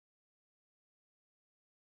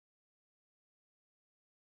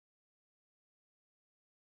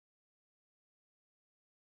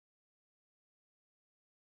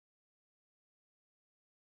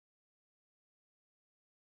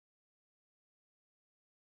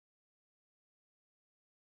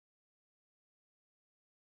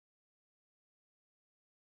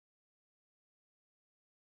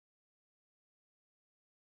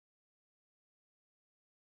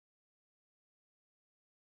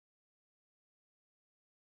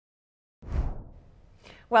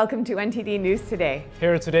Welcome to NTD News Today.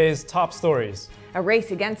 Here are today's top stories. A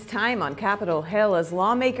race against time on Capitol Hill as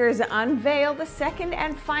lawmakers unveil the second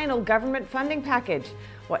and final government funding package.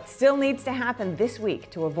 What still needs to happen this week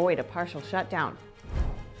to avoid a partial shutdown?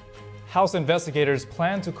 House investigators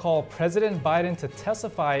plan to call President Biden to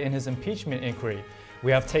testify in his impeachment inquiry.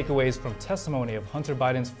 We have takeaways from testimony of Hunter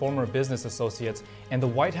Biden's former business associates and the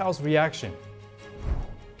White House reaction.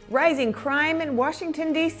 Rising crime in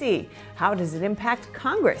Washington, D.C. How does it impact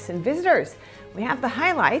Congress and visitors? We have the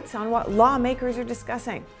highlights on what lawmakers are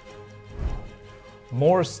discussing.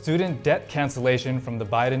 More student debt cancellation from the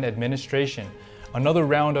Biden administration. Another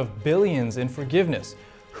round of billions in forgiveness.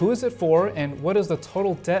 Who is it for, and what is the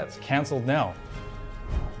total debt canceled now?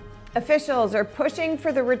 Officials are pushing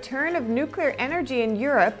for the return of nuclear energy in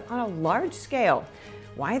Europe on a large scale.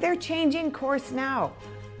 Why they're changing course now?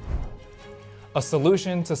 A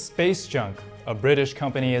solution to space junk. A British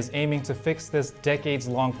company is aiming to fix this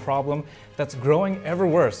decades-long problem that's growing ever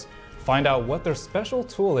worse. Find out what their special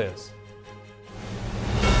tool is.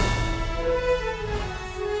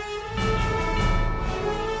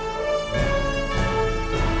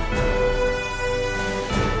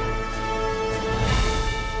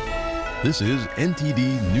 This is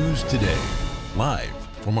NTD News Today, live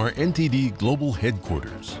from our NTD Global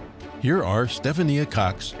Headquarters. Here are Stephania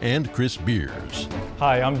Cox and Chris Beers.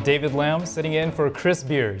 Hi, I'm David Lamb, sitting in for Chris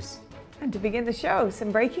Beers. And to begin the show, some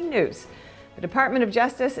breaking news. The Department of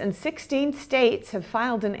Justice and 16 states have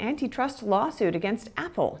filed an antitrust lawsuit against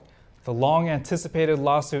Apple. The long-anticipated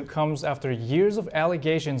lawsuit comes after years of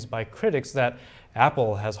allegations by critics that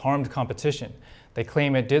Apple has harmed competition. They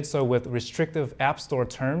claim it did so with restrictive App Store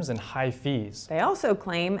terms and high fees. They also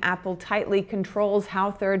claim Apple tightly controls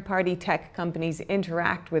how third-party tech companies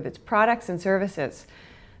interact with its products and services.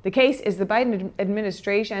 The case is the Biden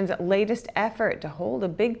administration's latest effort to hold a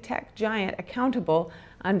big tech giant accountable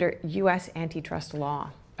under U.S. antitrust law.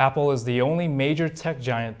 Apple is the only major tech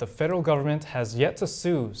giant the federal government has yet to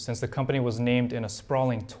sue since the company was named in a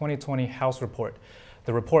sprawling 2020 House report.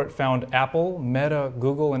 The report found Apple, Meta,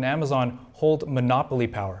 Google, and Amazon hold monopoly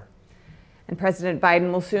power. And President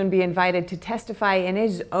Biden will soon be invited to testify in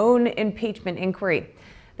his own impeachment inquiry.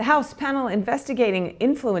 The House panel investigating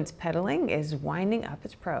influence peddling is winding up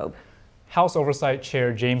its probe. House Oversight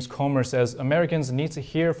Chair James Comer says Americans need to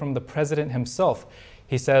hear from the president himself.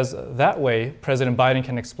 He says that way, President Biden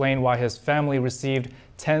can explain why his family received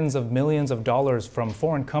tens of millions of dollars from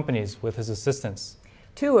foreign companies with his assistance.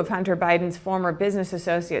 Two of Hunter Biden's former business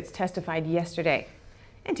associates testified yesterday.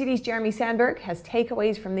 NTD's Jeremy Sandberg has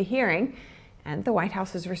takeaways from the hearing and the White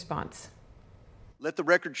House's response. Let the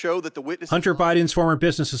record show that the witnesses... Hunter Biden's former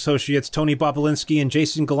business associates Tony Bobulinski and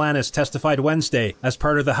Jason Galanis testified Wednesday as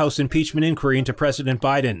part of the House impeachment inquiry into President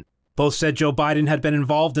Biden. Both said Joe Biden had been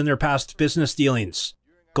involved in their past business dealings.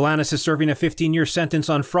 Galanis is serving a 15-year sentence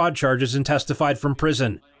on fraud charges and testified from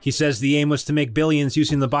prison. He says the aim was to make billions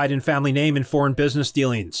using the Biden family name in foreign business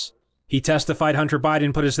dealings. He testified Hunter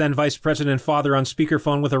Biden put his then vice president father on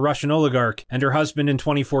speakerphone with a Russian oligarch and her husband in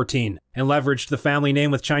 2014 and leveraged the family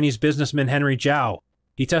name with Chinese businessman Henry Chao.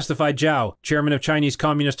 He testified Chao, chairman of Chinese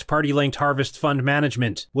Communist Party-linked Harvest Fund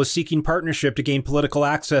Management, was seeking partnership to gain political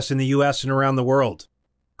access in the U.S. and around the world.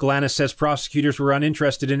 Galanis says prosecutors were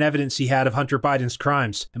uninterested in evidence he had of Hunter Biden's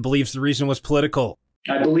crimes and believes the reason was political.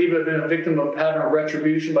 I believe I've been a victim of a pattern of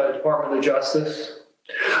retribution by the Department of Justice.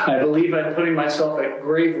 I believe I'm putting myself at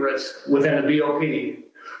grave risk within the BOP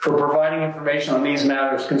for providing information on these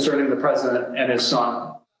matters concerning the president and his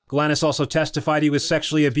son. Galanis also testified he was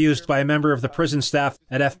sexually abused by a member of the prison staff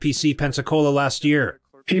at FPC Pensacola last year.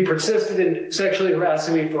 He persisted in sexually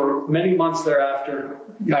harassing me for many months thereafter.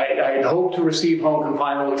 I had hoped to receive home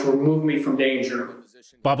confinement, which would remove me from danger.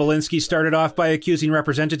 Bobulinski started off by accusing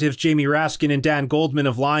Representatives Jamie Raskin and Dan Goldman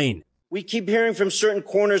of lying. We keep hearing from certain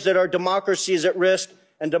corners that our democracy is at risk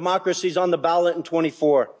and democracy is on the ballot in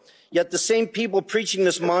 24. Yet the same people preaching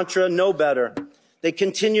this mantra know better. They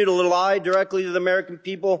continue to lie directly to the American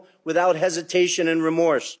people without hesitation and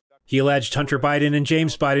remorse. He alleged Hunter Biden and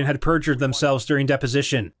James Biden had perjured themselves during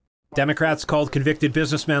deposition. Democrats called convicted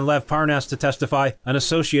businessman Lev Parnas to testify, an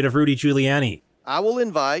associate of Rudy Giuliani. I will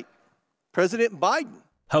invite President Biden.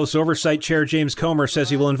 House Oversight Chair James Comer says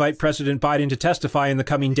he will invite President Biden to testify in the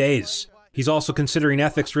coming days. He's also considering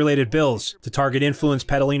ethics-related bills to target influence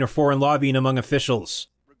peddling or foreign lobbying among officials.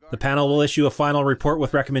 The panel will issue a final report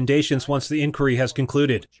with recommendations once the inquiry has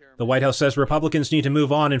concluded. The White House says Republicans need to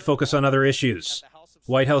move on and focus on other issues.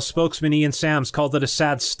 White House spokesman Ian Sams called it a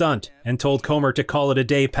sad stunt and told Comer to call it a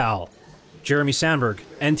day, pal. Jeremy Sandberg,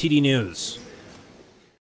 NTD News.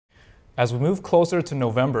 As we move closer to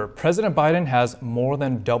November, President Biden has more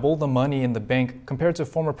than double the money in the bank compared to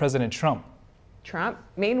former President Trump. Trump,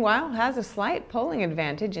 meanwhile, has a slight polling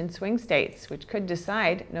advantage in swing states, which could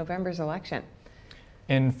decide November's election.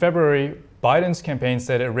 In February, Biden's campaign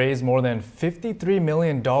said it raised more than $53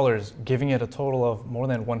 million, giving it a total of more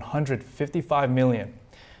than $155 million.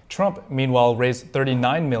 Trump, meanwhile, raised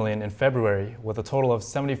 $39 million in February, with a total of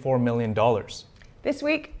 $74 million. This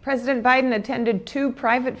week, President Biden attended 2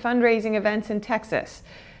 private fundraising events in Texas.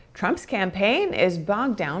 Trump's campaign is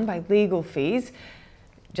bogged down by legal fees.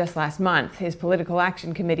 Just last month, his political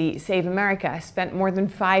action committee, Save America, spent more than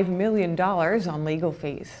 $5 million on legal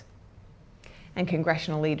fees. And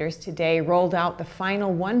congressional leaders today rolled out the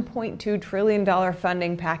final $1.2 trillion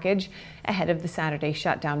funding package ahead of the Saturday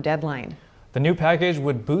shutdown deadline. The new package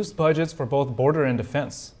would boost budgets for both border and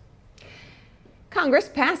defense. Congress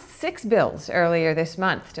passed 6 bills earlier this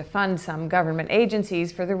month to fund some government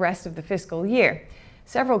agencies for the rest of the fiscal year.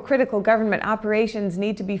 Several critical government operations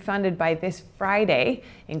need to be funded by this Friday,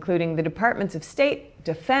 including the Departments of State,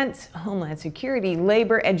 Defense, Homeland Security,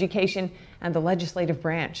 Labor, Education, and the legislative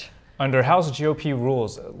branch. Under House GOP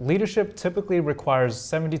rules, leadership typically requires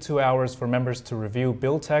 72 hours for members to review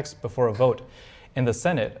bill text before a vote. In the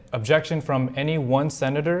Senate, objection from any one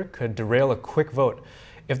senator could derail a quick vote.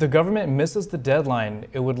 If the government misses the deadline,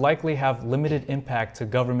 it would likely have limited impact to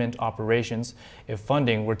government operations if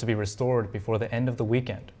funding were to be restored before the end of the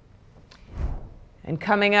weekend. And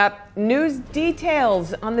coming up, news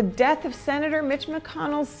details on the death of Senator Mitch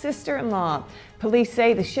McConnell's sister-in-law. Police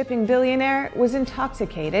say the shipping billionaire was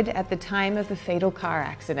intoxicated at the time of the fatal car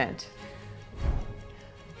accident.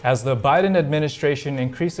 As the Biden administration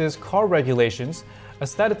increases car regulations, a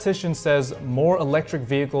statistician says more electric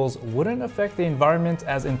vehicles wouldn't affect the environment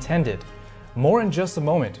as intended. More in just a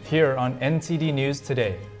moment here on NTD News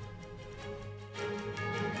Today.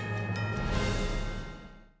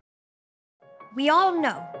 We all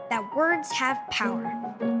know that words have power.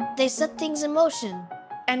 They set things in motion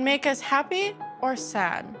and make us happy or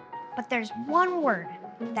sad. But there's one word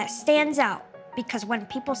that stands out because when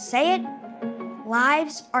people say it,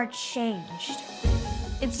 lives are changed.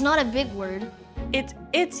 It's not a big word. It's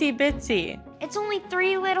itsy bitsy. It's only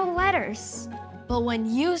 3 little letters. But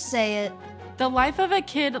when you say it, the life of a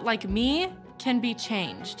kid like me can be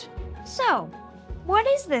changed. So, what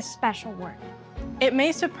is this special word? It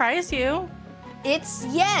may surprise you. It's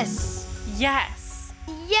yes. Yes.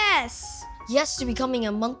 Yes. Yes to becoming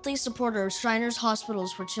a monthly supporter of Shriners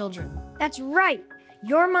Hospitals for Children. That's right.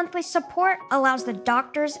 Your monthly support allows the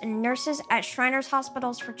doctors and nurses at Shriners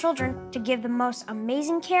Hospitals for Children to give the most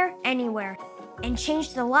amazing care anywhere and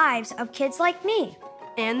change the lives of kids like me.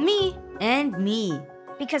 And me. And me.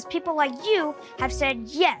 Because people like you have said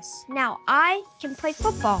yes. Now I can play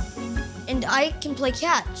football. And I can play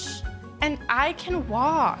catch. And I can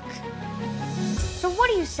walk. So what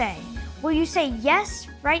do you say? Will you say yes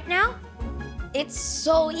right now? It's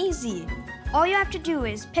so easy. All you have to do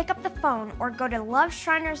is pick up the phone or go to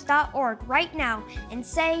loveshriners.org right now and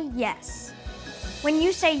say yes. When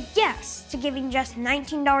you say yes to giving just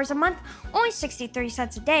 $19 a month, only 63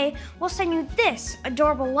 cents a day, we'll send you this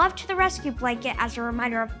adorable Love to the Rescue blanket as a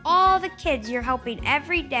reminder of all the kids you're helping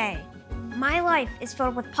every day. My life is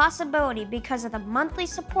filled with possibility because of the monthly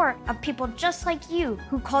support of people just like you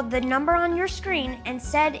who called the number on your screen and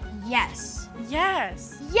said yes.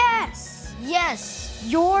 Yes. Yes. Yes.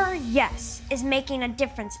 Your yes is making a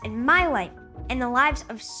difference in my life and the lives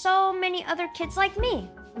of so many other kids like me.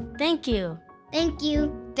 Thank you. Thank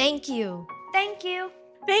you. Thank you. Thank you.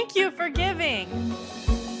 Thank you for giving.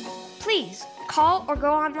 Please call or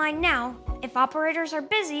go online now. If operators are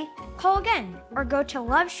busy, call again or go to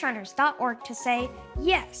loveshriners.org to say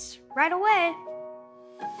yes right away.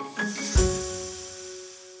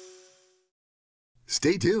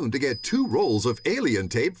 Stay tuned to get 2 rolls of alien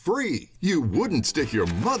tape free. You wouldn't stick your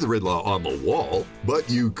mother-in-law on the wall, but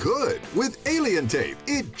you could with alien tape.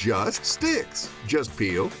 It just sticks. Just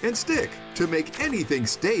peel and stick to make anything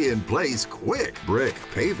stay in place quick. Brick,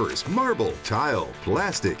 pavers, marble, tile,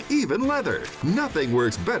 plastic, even leather. Nothing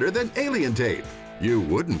works better than alien tape. You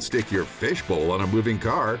wouldn't stick your fishbowl on a moving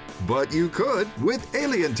car, but you could with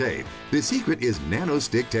alien tape. The secret is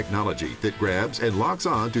nano-stick technology that grabs and locks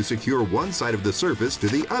on to secure one side of the surface to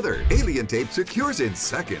the other. Alien tape secures in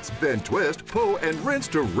seconds, then twist, pull, and rinse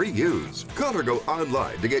to reuse. Call or go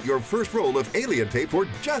online to get your first roll of alien tape for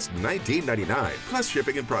just $19.99, plus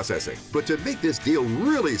shipping and processing. But to make this deal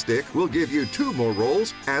really stick, we'll give you 2 more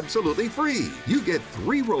rolls absolutely free. You get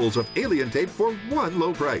 3 rolls of alien tape for one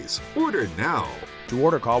low price. Order now. To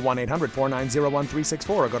order, call 1-800-490-1364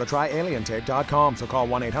 or go to tryalientape.com. So call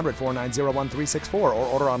 1-800-490-1364 or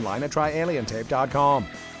order online at tryalientape.com.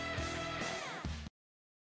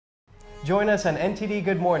 Join us on NTD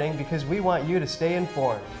Good Morning because we want you to stay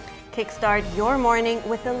informed. Kickstart your morning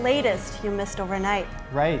with the latest you missed overnight.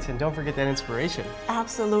 Right, and don't forget that inspiration.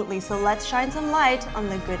 Absolutely, so let's shine some light on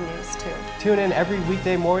the good news too. Tune in every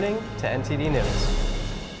weekday morning to NTD News.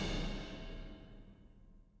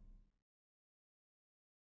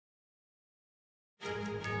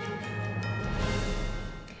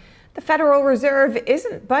 The Federal Reserve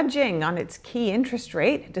isn't budging on its key interest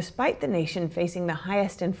rate, despite the nation facing the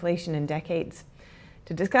highest inflation in decades.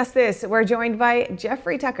 To discuss this, we're joined by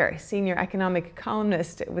Jeffrey Tucker, senior economic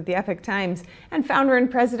columnist with the Epoch Times and founder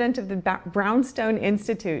and president of the Brownstone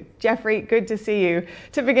Institute. Jeffrey, good to see you.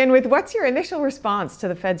 To begin with, what's your initial response to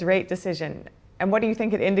the Fed's rate decision? And what do you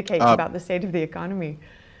think it indicates about the state of the economy?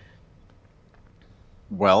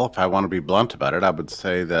 Well, if I want to be blunt about it, I would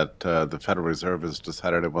say that the Federal Reserve has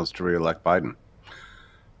decided it wants to re-elect Biden.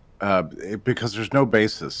 Because there's no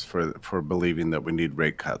basis for believing that we need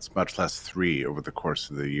rate cuts, much less 3 over the course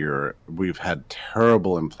of the year. We've had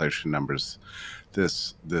terrible inflation numbers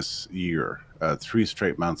this year, 3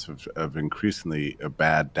 straight months of increasingly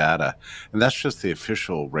bad data. And that's just the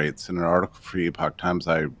official rates. In an article for Epoch Times,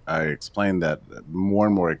 I explained that more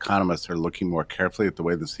and more economists are looking more carefully at the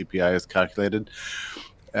way the CPI is calculated.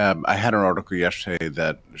 I had an article yesterday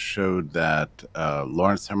that showed that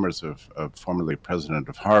Lawrence Summers, formerly president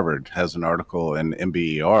of Harvard, has an article in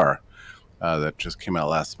MBER that just came out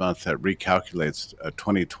last month that recalculates a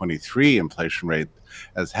 2023 inflation rate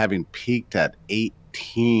as having peaked at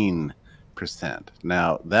 18%.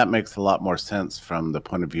 Now, that makes a lot more sense from the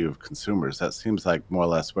point of view of consumers. That seems like more or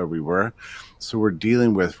less where we were. So we're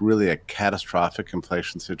dealing with really a catastrophic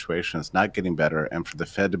inflation situation. It's not getting better. And for the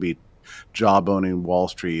Fed to be jawboning Wall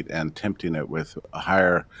Street and tempting it with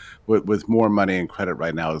with more money and credit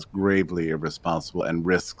right now is gravely irresponsible and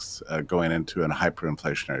risks going into a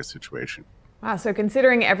hyperinflationary situation. Wow, so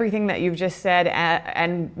considering everything that you've just said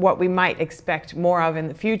and what we might expect more of in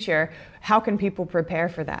the future, how can people prepare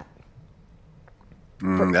for that?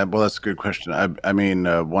 Well, that's a good question. I mean,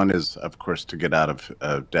 one is, of course, to get out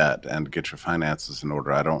of debt and get your finances in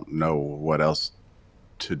order. I don't know what else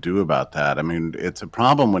to do about that. I mean, it's a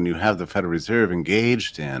problem when you have the Federal Reserve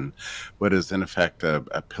engaged in what is in effect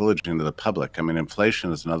a pillaging of the public. I mean,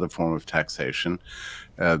 inflation is another form of taxation.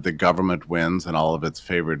 The government wins and all of its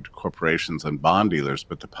favored corporations and bond dealers,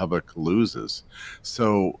 but the public loses.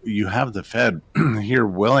 So you have the Fed here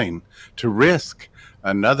willing to risk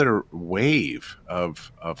another wave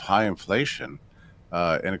of high inflation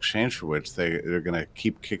in exchange for which they're going to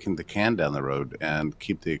keep kicking the can down the road and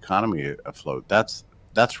keep the economy afloat.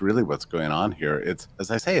 That's really what's going on here. It's,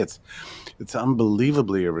 as I say, it's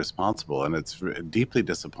unbelievably irresponsible, and it's deeply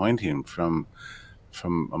disappointing from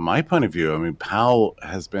my point of view. I mean, Powell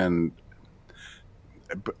has been,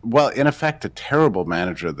 well, in effect, a terrible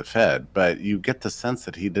manager of the Fed, but you get the sense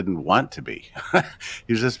that he didn't want to be.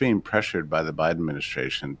 He's just being pressured by the Biden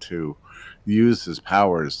administration to use his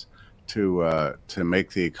powers to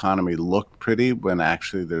make the economy look pretty when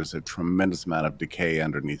actually there's a tremendous amount of decay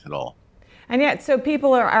underneath it all. And yet, so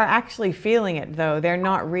people are actually feeling it, though. They're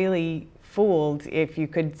not really fooled, if you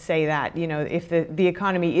could say that. You know, if the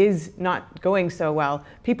economy is not going so well,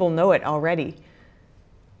 people know it already.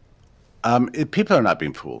 People are not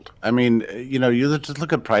being fooled. I mean, you know, you just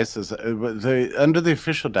look at prices. Under the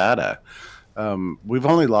official data, we've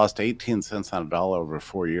only lost 18 cents on a dollar over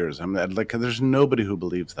 4 years. I mean, like, there's nobody who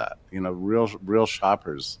believes that. You know, real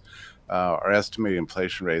shoppers are estimating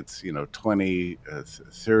inflation rates, you know, 20,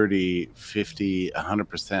 30, 50,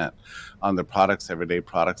 100% on the products, everyday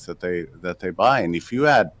products that they buy. And if you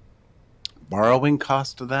add borrowing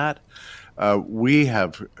cost to that,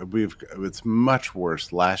 it's much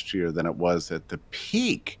worse last year than it was at the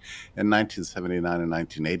peak in 1979 and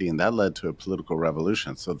 1980, and that led to a political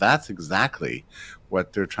revolution. So that's exactly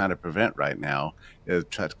what they're trying to prevent right now, is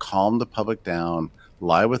try to calm the public down,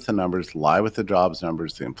 lie with the numbers, lie with the jobs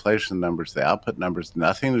numbers, the inflation numbers, the output numbers.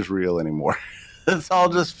 Nothing is real anymore. It's all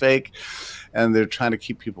just fake, and they're trying to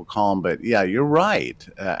keep people calm. But yeah, you're right.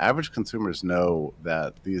 Average consumers know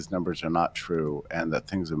that these numbers are not true and that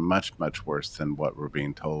things are much, much worse than what we're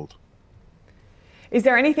being told. Is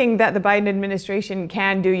there anything that the Biden administration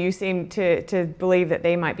can do? You seem to believe that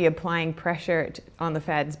they might be applying pressure on the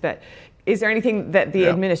feds, but is there anything that the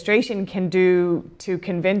administration can do to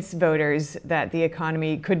convince voters that the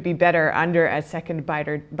economy could be better under a second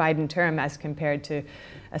Biden term as compared to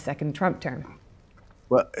a second Trump term?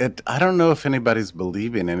 Well, I don't know if anybody's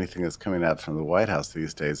believing anything that's coming out from the White House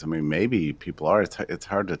these days. I mean, maybe people are. It's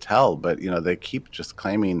hard to tell, but they keep just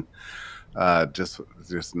claiming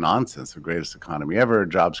just nonsense. The greatest economy ever,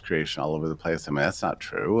 jobs creation all over the place. I mean, that's not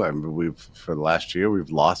true. I mean, for the last year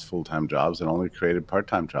we've lost full-time jobs and only created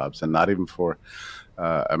part-time jobs, and not even for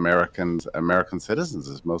American citizens.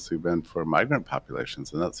 It's mostly been for migrant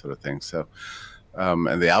populations and that sort of thing. So.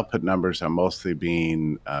 And the output numbers are mostly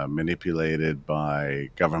being manipulated by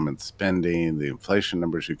government spending. The inflation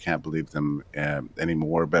numbers, you can't believe them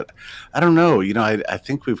anymore. But I don't know. I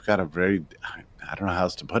think we've got I don't know how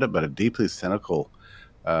else to put it, but a deeply cynical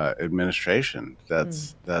administration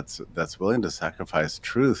that's willing to sacrifice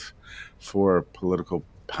truth for political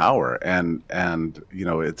power. And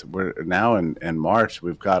we're now in March.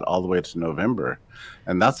 We've got all the way to November.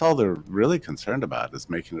 And that's all they're really concerned about, is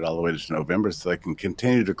making it all the way to November so they can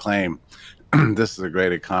continue to claim this is a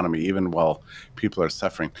great economy, even while people are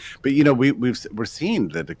suffering. But, we're seeing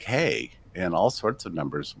the decay in all sorts of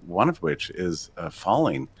numbers, one of which is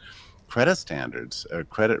falling credit standards,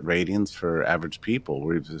 credit ratings for average people.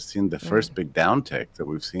 We've seen the first big downtick that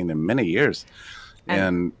we've seen in many years.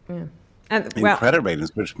 In credit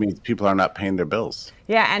ratings, which means people are not paying their bills.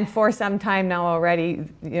 Yeah, and for some time now already,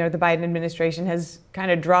 the Biden administration has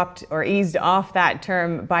kind of dropped or eased off that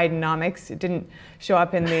term Bidenomics. It didn't show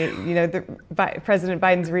up in President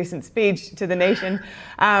Biden's recent speech to the nation.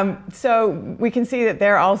 So we can see that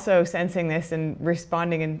they're also sensing this and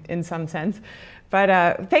responding in some sense.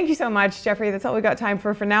 But thank you so much, Jeffrey. That's all we got time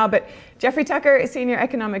for now. But Jeffrey Tucker, senior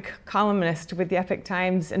economic columnist with the Epoch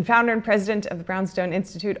Times and founder and president of the Brownstone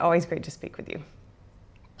Institute. Always great to speak with you.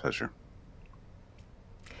 Pleasure.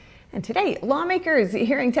 And today, lawmakers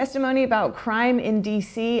hearing testimony about crime in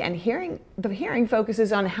D.C. and the hearing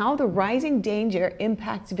focuses on how the rising danger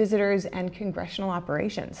impacts visitors and congressional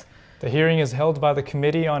operations. The hearing is held by the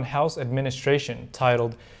Committee on House Administration,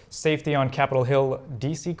 titled Safety on Capitol Hill,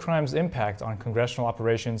 D.C. Crime's Impact on Congressional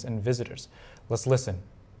Operations and Visitors. Let's listen.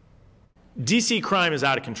 D.C. crime is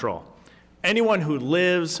out of control. Anyone who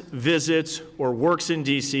lives, visits, or works in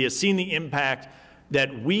D.C. has seen the impact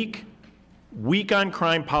that weak on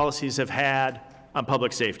crime policies have had on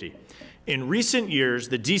public safety. In recent years,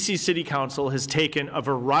 the D.C. City Council has taken a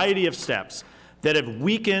variety of steps that have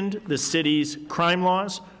weakened the city's crime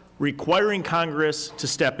laws, requiring Congress to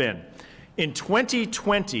step in. In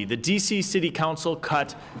 2020, the D.C. City Council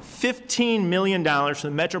cut $15 million from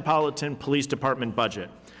the Metropolitan Police Department budget.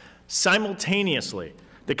 Simultaneously,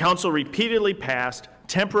 the Council repeatedly passed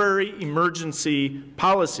temporary emergency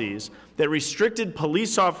policies that restricted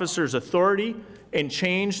police officers' authority and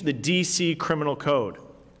changed the D.C. criminal code.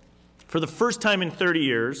 For the first time in 30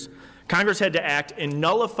 years, Congress had to act and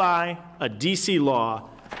nullify a D.C. law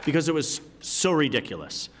because it was so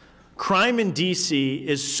ridiculous. Crime in D.C.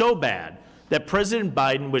 is so bad that President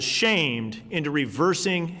Biden was shamed into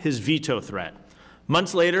reversing his veto threat.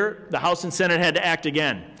 Months later, the House and Senate had to act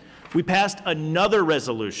again. We passed another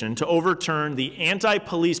resolution to overturn the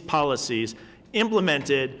anti-police policies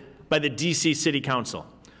implemented by the D.C. City Council.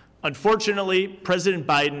 Unfortunately, President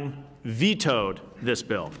Biden vetoed this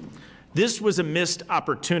bill. This was a missed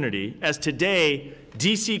opportunity, as today,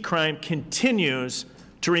 D.C. crime continues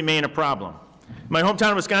to remain a problem. In my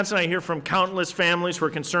hometown of Wisconsin, I hear from countless families who are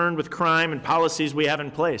concerned with crime and policies we have in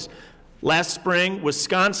place. Last spring,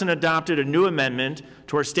 Wisconsin adopted a new amendment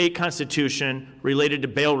to our state constitution related to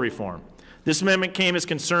bail reform. This amendment came as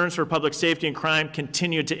concerns for public safety and crime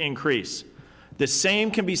continued to increase. The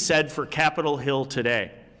same can be said for Capitol Hill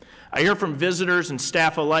today. I hear from visitors and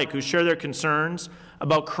staff alike who share their concerns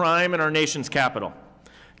about crime in our nation's capital.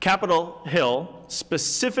 Capitol Hill,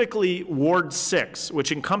 specifically Ward 6,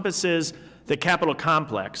 which encompasses the Capitol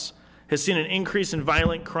complex, has seen an increase in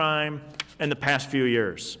violent crime in the past few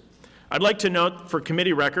years. I'd like to note for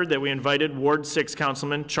committee record that we invited Ward 6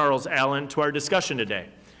 Councilman Charles Allen to our discussion today.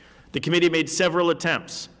 The committee made several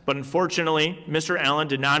attempts, but unfortunately, Mr. Allen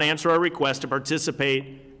did not answer our request to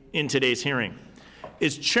participate in today's hearing.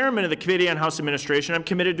 As chairman of the Committee on House Administration, I'm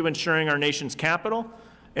committed to ensuring our nation's capital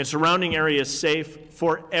and surrounding areas safe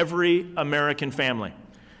for every American family.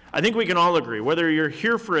 I think we can all agree, whether you're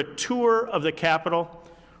here for a tour of the Capitol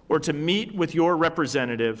or to meet with your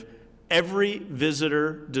representative, every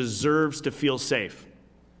visitor deserves to feel safe.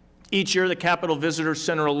 Each year, the Capitol Visitor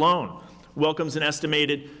Center alone welcomes an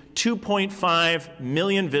estimated 2.5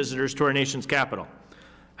 million visitors to our nation's capital.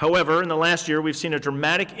 However, in the last year, we've seen a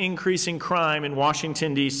dramatic increase in crime in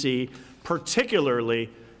Washington, D.C., particularly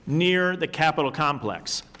near the Capitol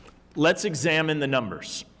complex. Let's examine the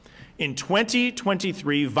numbers. In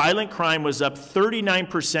 2023, violent crime was up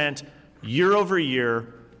 39% year over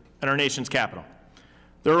year in our nation's capital.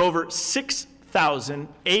 There are over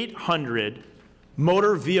 6,800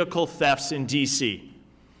 motor vehicle thefts in D.C.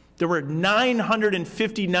 There were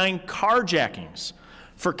 959 carjackings.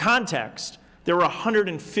 For context, there were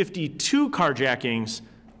 152 carjackings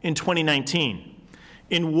in 2019.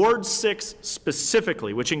 In Ward 6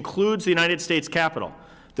 specifically, which includes the United States Capitol,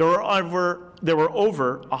 there were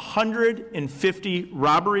over 150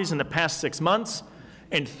 robberies in the past 6 months,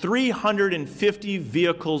 and 350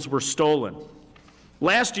 vehicles were stolen.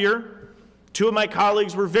 Last year, 2 of my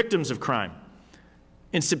colleagues were victims of crime.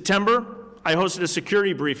 In September, I hosted a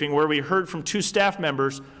security briefing where we heard from 2 staff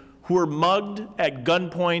members who were mugged at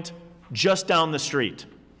gunpoint just down the street.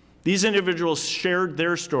 These individuals shared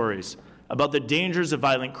their stories about the dangers of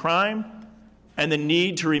violent crime and the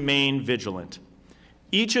need to remain vigilant.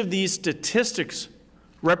 Each of these statistics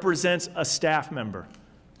represents a staff member,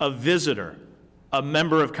 a visitor, a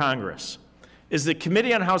member of Congress. As the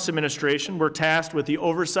Committee on House Administration, we're tasked with the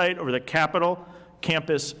oversight over the Capitol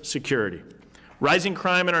campus security. Rising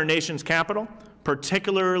crime in our nation's capital,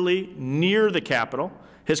 particularly near the Capitol,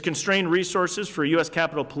 has constrained resources for U.S.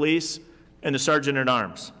 Capitol Police and the Sergeant at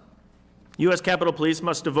Arms. U.S. Capitol Police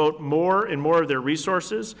must devote more and more of their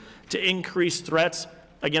resources to increase threats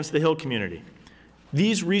against the Hill community.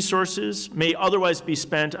 These resources may otherwise be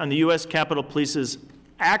spent on the U.S. Capitol Police's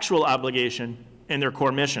actual obligation and their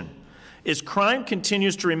core mission. As crime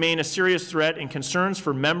continues to remain a serious threat and concerns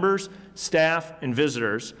for members, staff, and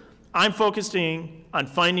visitors, I'm focusing on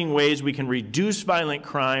finding ways we can reduce violent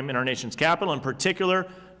crime in our nation's capital, in particular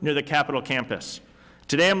near the Capitol campus.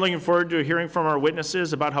 Today, I'm looking forward to hearing from our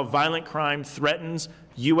witnesses about how violent crime threatens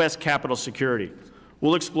U.S. Capitol security.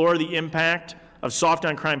 We'll explore the impact of soft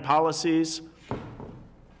on crime policies,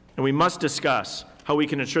 and we must discuss how we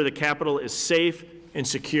can ensure the Capitol is safe and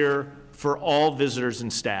secure for all visitors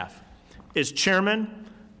and staff. As chairman,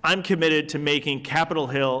 I'm committed to making Capitol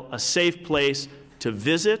Hill a safe place to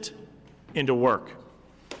visit and to work.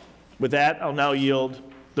 With that, I'll now yield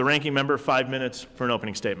the ranking member 5 minutes for an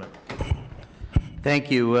opening statement. Thank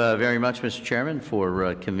you very much, Mr. Chairman,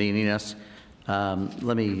 for convening us.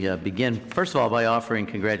 Let me begin, first of all, by offering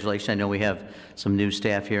congratulations. I know we have some new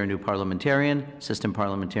staff here, a new parliamentarian, assistant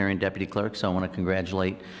parliamentarian, deputy clerk, so I want to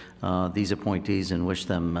congratulate these appointees and wish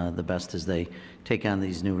them the best as they take on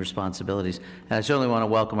these new responsibilities. And I certainly want to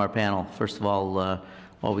welcome our panel. First of all,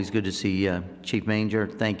 always good to see Chief Manger.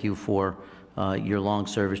 Thank you for your long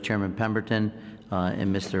service, Chairman Pemberton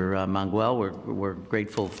and Mr. Manguel. We're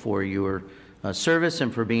grateful for your service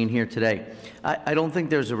and for being here today. I don't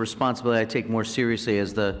think there's a responsibility I take more seriously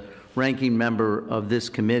as the ranking member of this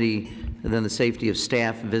committee than the safety of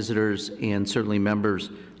staff, visitors, and certainly members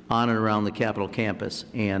on and around the Capitol campus.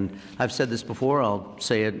 And I've said this before, I'll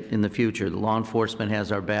say it in the future. The law enforcement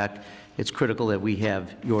has our back. It's critical that we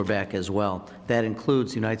have your back as well. That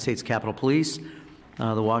includes the United States Capitol Police,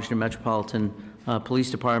 the Washington Metropolitan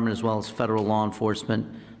Police Department, as well as federal law enforcement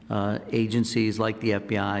agencies like the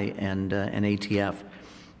FBI and ATF.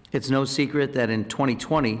 It's no secret that in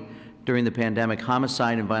 2020, during the pandemic,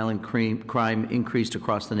 homicide and violent crime increased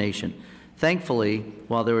across the nation. Thankfully,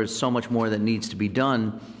 while there is so much more that needs to be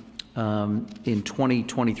done, in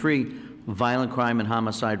 2023, violent crime and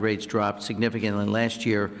homicide rates dropped significantly. Last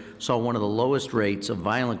year saw one of the lowest rates of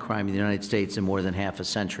violent crime in the United States in more than half a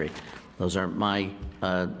century. Those aren't my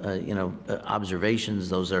observations,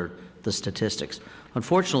 those are the statistics.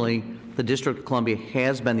 Unfortunately, the District of Columbia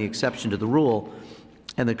has been the exception to the rule,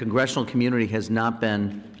 and the congressional community has not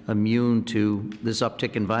been immune to this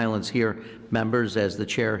uptick in violence here. Members, as the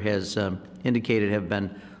chair has indicated, have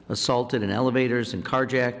been assaulted in elevators and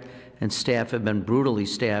carjacked, and staff have been brutally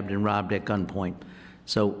stabbed and robbed at gunpoint.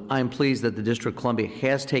 So I'm pleased that the District of Columbia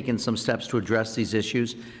has taken some steps to address these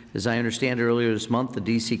issues. As I understand, earlier this month, the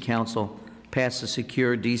D.C. Council passed the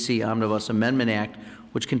Secure D.C. Omnibus Amendment Act,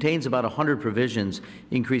 which contains about 100 provisions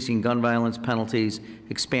increasing gun violence penalties,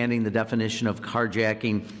 expanding the definition of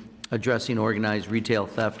carjacking, addressing organized retail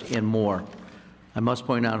theft, and more. I must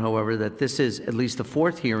point out, however, that this is at least the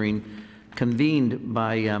 4th hearing convened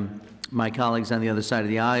by my colleagues on the other side of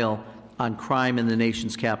the aisle on crime in the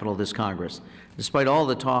nation's capital this Congress. Despite all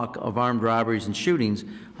the talk of armed robberies and shootings,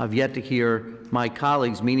 I've yet to hear my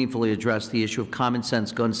colleagues meaningfully address the issue of common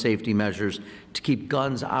sense gun safety measures to keep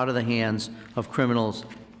guns out of the hands of criminals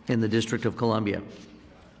in the District of Columbia.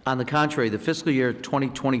 On the contrary, the fiscal year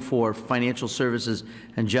 2024 Financial Services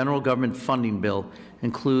and General Government Funding Bill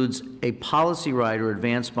includes a policy rider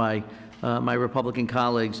advanced by my Republican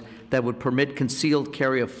colleagues that would permit concealed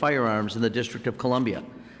carry of firearms in the District of Columbia.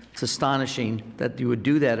 It's astonishing that you would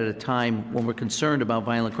do that at a time when we're concerned about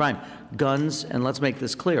violent crime. Guns, and let's make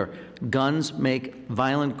this clear, guns make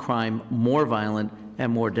violent crime more violent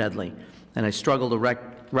and more deadly. And I struggle to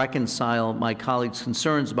reconcile my colleagues'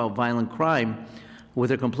 concerns about violent crime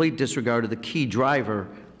with a complete disregard of the key driver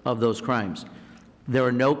of those crimes. There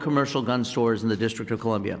are no commercial gun stores in the District of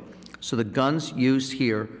Columbia, so the guns used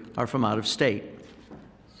here are from out of state.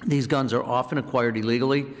 These guns are often acquired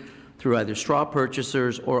illegally through either straw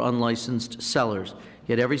purchasers or unlicensed sellers.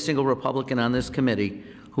 Yet every single Republican on this committee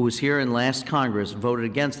who was here in last Congress voted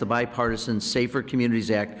against the bipartisan Safer Communities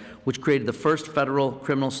Act, which created the first federal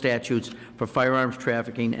criminal statutes for firearms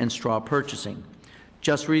trafficking and straw purchasing.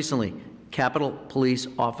 Just recently, Capitol Police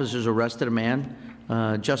officers arrested a man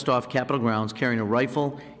just off Capitol grounds carrying a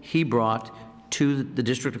rifle he brought to the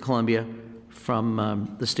District of Columbia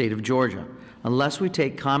from the state of Georgia. Unless we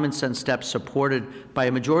take common sense steps supported by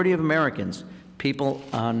a majority of Americans,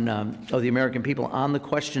 the American people on the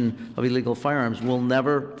question of illegal firearms, will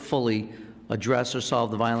never fully address or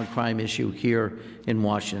solve the violent crime issue here in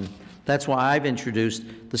Washington. That's why I've introduced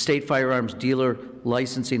the State Firearms Dealer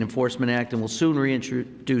Licensing Enforcement Act and will soon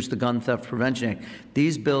reintroduce the Gun Theft Prevention Act.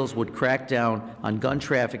 These bills would crack down on gun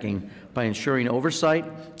trafficking by ensuring oversight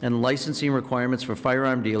and licensing requirements for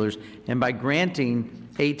firearm dealers and by granting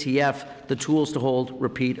ATF the tools to hold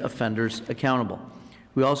repeat offenders accountable.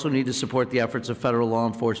 We also need to support the efforts of federal law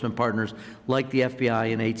enforcement partners like the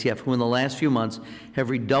FBI and ATF, who in the last few months have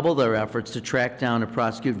redoubled their efforts to track down and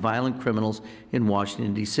prosecute violent criminals in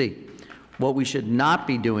Washington, D.C. What we should not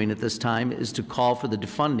be doing at this time is to call for the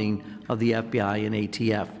defunding of the FBI and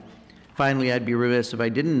ATF. Finally, I'd be remiss if I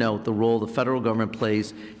didn't note the role the federal government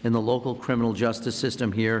plays in the local criminal justice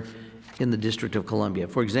system here in the District of Columbia.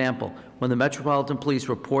 For example, when the Metropolitan Police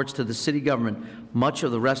reports to the city government, much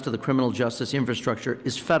of the rest of the criminal justice infrastructure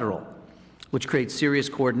is federal, which creates serious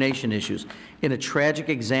coordination issues. In a tragic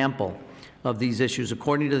example of these issues,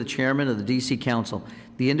 according to the chairman of the D.C. Council,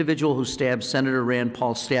 the individual who stabbed Senator Rand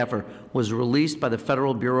Paul's staffer was released by the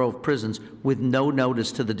Federal Bureau of Prisons with no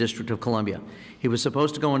notice to the District of Columbia. He was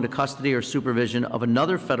supposed to go into custody or supervision of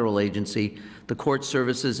another federal agency, the Court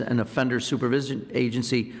Services and Offender Supervision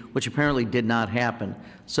Agency, which apparently did not happen.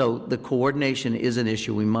 So the coordination is an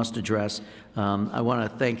issue we must address. I want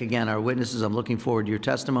to thank again our witnesses. I'm looking forward to your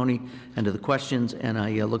testimony and to the questions, and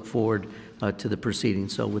I look forward to the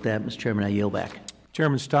proceedings. So with that, Mr. Chairman, I yield back.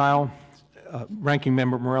 Chairman Stile, Ranking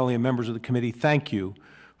Member Morelli, and members of the committee, thank you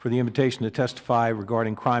for the invitation to testify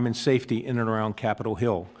regarding crime and safety in and around Capitol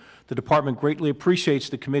Hill. The Department greatly appreciates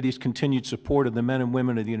the committee's continued support of the men and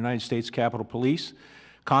women of the United States Capitol Police.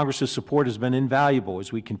 Congress's support has been invaluable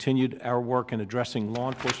as we continued our work in addressing law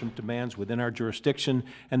enforcement demands within our jurisdiction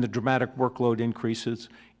and the dramatic workload increases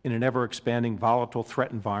in an ever-expanding volatile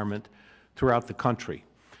threat environment throughout the country.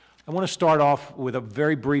 I want to start off with a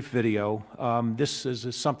very brief video. This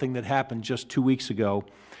is something that happened just 2 weeks ago.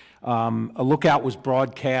 A lookout was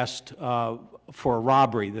broadcast for a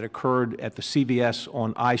robbery that occurred at the CVS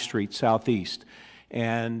on I Street Southeast.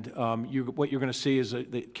 And what you're going to see is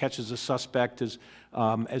that it catches a suspect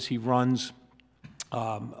as he runs,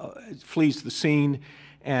 flees the scene,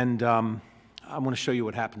 and I want to show you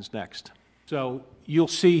what happens next. So you'll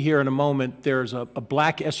see here in a moment there's a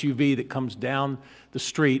black SUV that comes down the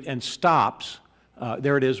street and stops.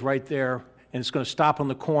 There it is right there, and it's going to stop on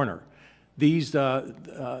the corner.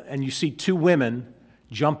 And you see two women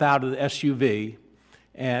jump out of the SUV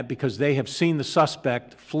because they have seen the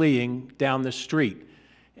suspect fleeing down the street.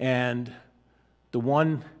 And the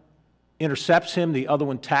one intercepts him, the other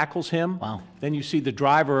one tackles him. Wow. Then you see the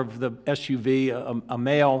driver of the SUV, a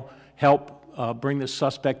male, help bring the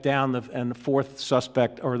suspect down, and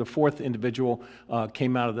the fourth individual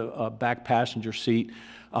came out of the back passenger seat.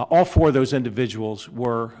 All four of those individuals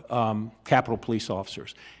were Capitol Police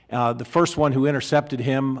officers. The first one who intercepted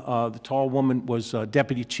him, the tall woman, was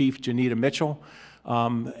Deputy Chief Janita Mitchell.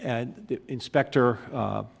 And Inspector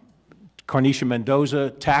Carnisha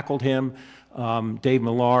Mendoza tackled him. Dave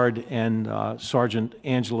Millard and Sergeant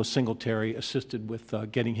Angela Singletary assisted with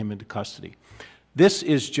getting him into custody. This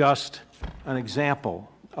is just an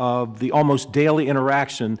example of the almost daily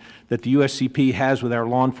interaction that the USCP has with our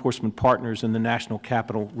law enforcement partners in the National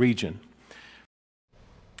Capital Region.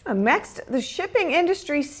 Next, the shipping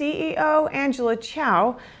industry CEO, Angela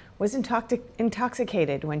Chao, was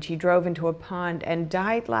intoxicated when she drove into a pond and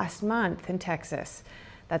died last month in Texas.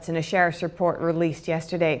 That's in a sheriff's report released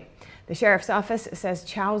yesterday. The sheriff's office says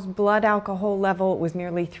Chao's blood alcohol level was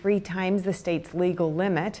nearly 3 times the state's legal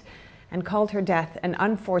limit and called her death an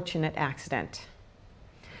unfortunate accident.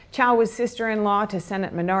 Chao was sister-in-law to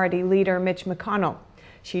Senate Minority Leader Mitch McConnell.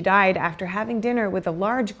 She died after having dinner with a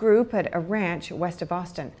large group at a ranch west of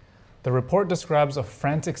Austin. The report describes a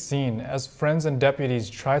frantic scene as friends and deputies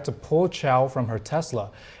tried to pull Chao from her Tesla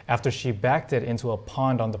after she backed it into a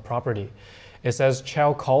pond on the property. It says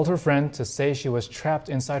Chao called her friend to say she was trapped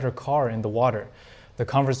inside her car in the water. The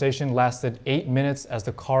conversation lasted 8 minutes as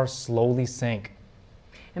the car slowly sank.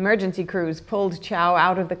 Emergency crews pulled Chao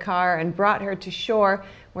out of the car and brought her to shore,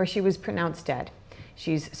 where she was pronounced dead.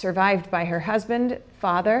 She's survived by her husband,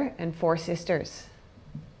 father, and 4 sisters.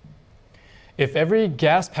 If every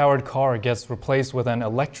gas-powered car gets replaced with an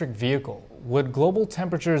electric vehicle, would global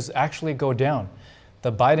temperatures actually go down?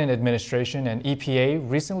 The Biden administration and EPA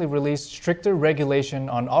recently released stricter regulation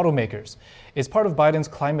on automakers. It's part of Biden's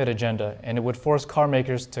climate agenda, and it would force car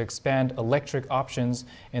makers to expand electric options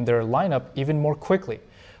in their lineup even more quickly.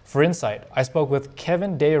 For insight, I spoke with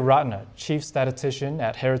Kevin Deyaratne, Chief Statistician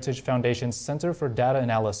at Heritage Foundation's Center for Data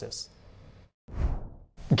Analysis.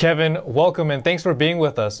 Kevin, welcome and thanks for being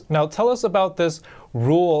with us. Now tell us about this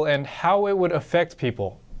rule and how it would affect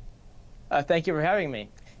people. Thank you for having me.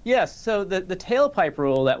 Yes, so the tailpipe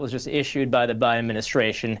rule that was just issued by the Biden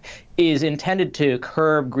administration is intended to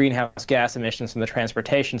curb greenhouse gas emissions from the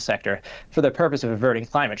transportation sector for the purpose of averting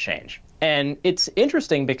climate change. And it's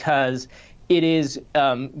interesting because it is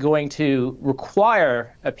going to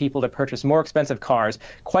require people to purchase more expensive cars.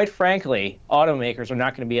 Quite frankly, automakers are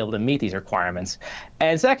not going to be able to meet these requirements.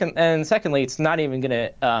 And secondly, it's not even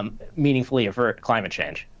going to meaningfully avert climate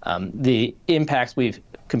change. The impacts we've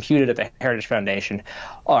computed at the Heritage Foundation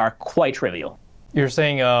are quite trivial. You're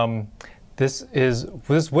saying this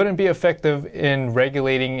wouldn't be effective in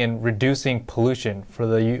regulating and reducing pollution for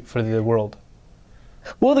the world.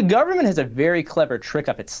 Well, the government has a very clever trick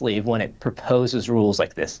up its sleeve when it proposes rules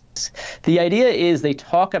like this. The idea is they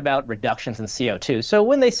talk about reductions in CO2. So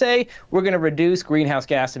when they say we're going to reduce greenhouse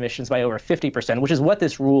gas emissions by over 50%, which is what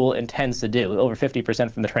this rule intends to do, over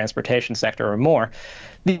 50% from the transportation sector or more,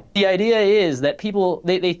 the idea is that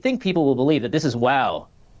they think people will believe that this is, wow,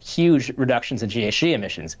 huge reductions in GHG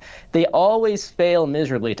emissions. They always fail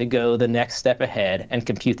miserably to go the next step ahead and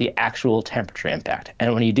compute the actual temperature impact.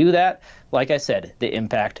 And when you do that, like I said, the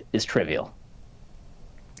impact is trivial.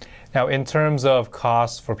 Now, in terms of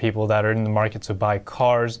costs for people that are in the market to buy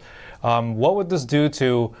cars, what would this do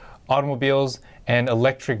to automobiles and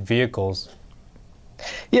electric vehicles?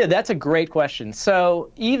 Yeah, that's a great question. So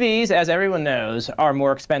EVs, as everyone knows, are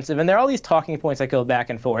more expensive. And there are all these talking points that go back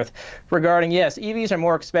and forth regarding, yes, EVs are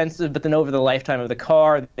more expensive, but then over the lifetime of the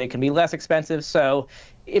car, they can be less expensive. So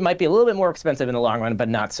it might be a little bit more expensive in the long run, but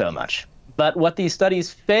not so much. But what these studies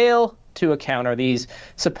fail to account, or these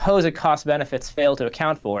supposed cost benefits fail to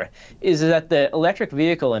account for, is that the electric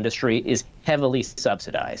vehicle industry is heavily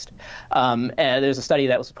subsidized. And there's a study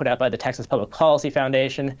that was put out by the Texas Public Policy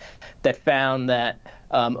Foundation that found that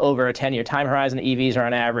over a 10-year time horizon, EVs are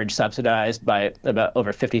on average subsidized by about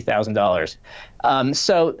over $50,000.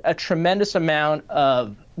 So a tremendous amount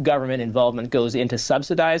of government involvement goes into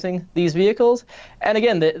subsidizing these vehicles. And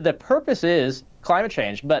again, the purpose is climate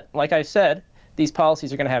change. But like I said, these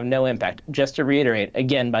policies are going to have no impact. Just to reiterate,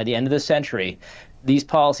 again, by the end of the century, these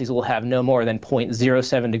policies will have no more than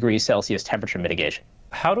 0.07 degrees Celsius temperature mitigation.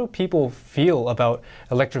 How do people feel about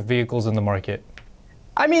electric vehicles in the market?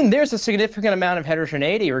 I mean, there's a significant amount of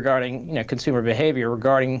heterogeneity regarding, consumer behavior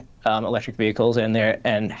regarding electric vehicles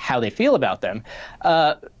and how they feel about them.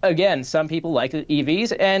 Again, some people like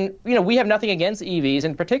EVs, and we have nothing against EVs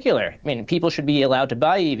in particular. I mean, people should be allowed to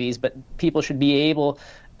buy EVs, but people should be able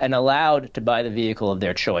and allowed to buy the vehicle of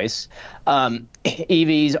their choice.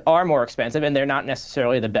 EVs are more expensive, and they're not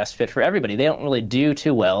necessarily the best fit for everybody. They don't really do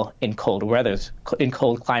too well in cold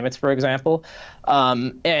climates, for example,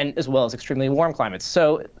 and as well as extremely warm climates.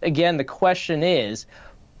 So again, the question is,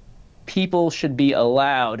 people should be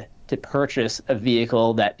allowed to purchase a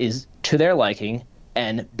vehicle that is to their liking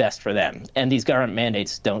and best for them. And these government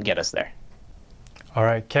mandates don't get us there. All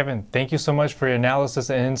right, Kevin, thank you so much for your analysis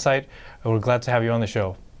and insight. We're glad to have you on the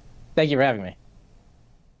show. Thank you for having me.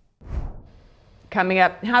 Coming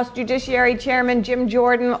up, House Judiciary Chairman Jim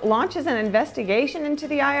Jordan launches an investigation into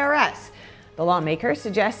the IRS. The lawmaker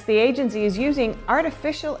suggests the agency is using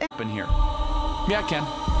artificial here. Yeah, it can,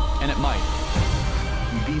 and it might.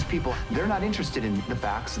 These people, they're not interested in the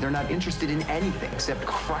facts. They're not interested in anything except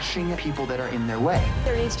crushing people that are in their way.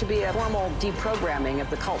 There needs to be a formal deprogramming of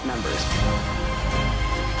the cult members.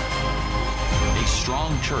 A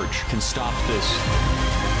strong church can stop this.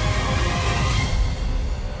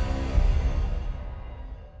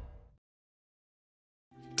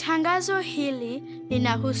 Tangazo hili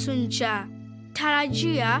linahusu njaa.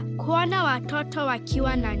 Tarajia kuona watoto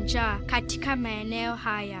wakiwa na njaa katika maeneo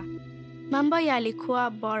haya. Mambo yalikuwa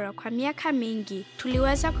bora kwa miaka mingi.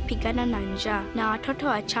 Tuliweza kupigana na njaa na watoto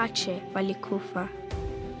wachache walikufa.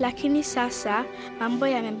 Lakini sasa mambo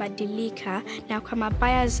yamebadilika na kwa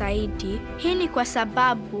mabaya zaidi. Hii ni kwa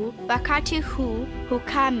sababu wakati huu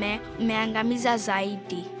ukame umeangamiza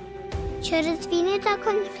zaidi. Через війни та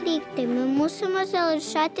конфлікти ми мусимо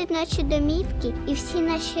залишати наші домівки і всі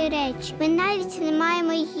наші речі. Ми навіть не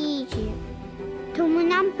маємо їжі. Тому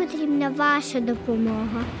нам потрібна ваша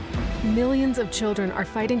допомога. Millions of children are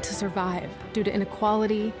fighting to survive due to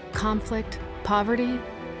inequality, conflict, poverty,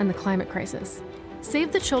 and the climate crisis.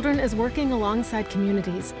 Save the Children is working alongside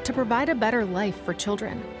communities to provide a better life for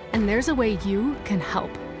children. And there's a way you can help.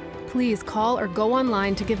 Please call or go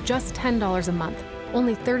online to give just $10 a month,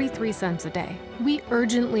 only 33 cents a day. We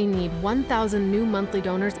urgently need 1,000 new monthly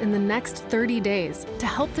donors in the next 30 days to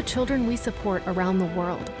help the children we support around the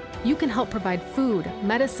world. You can help provide food,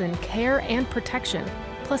 medicine, care, and protection,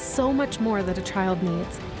 plus so much more that a child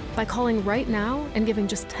needs, by calling right now and giving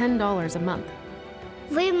just $10 a month.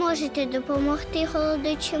 Ви можете допомогти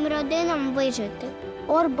голодуючим родинам вижити.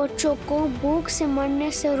 और बच्चों को भूख से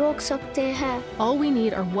मरने से रोक सकते हैं. All we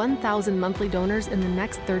need are 1,000 monthly donors in the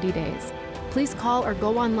next 30 days. Please call or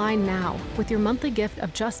go online now with your monthly gift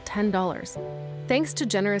of just $10. Thanks to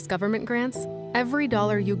generous government grants, every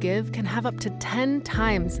dollar you give can have up to 10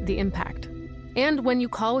 times the impact. And when you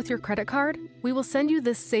call with your credit card, we will send you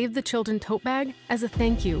this Save the Children tote bag as a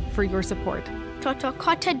thank you for your support. Toto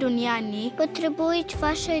kote duniani потребують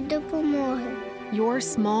вашої допомоги. Your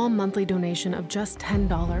small monthly donation of just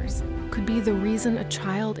 $10 could be the reason a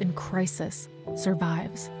child in crisis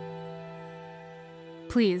survives.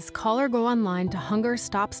 Please call or go online to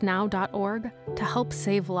hungerstopsnow.org to help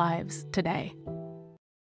save lives today.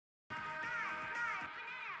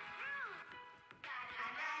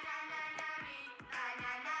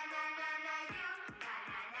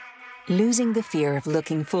 Losing the fear of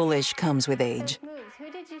looking foolish comes with age.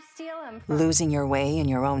 Who did you steal him from? Losing your way in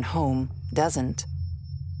your own home doesn't.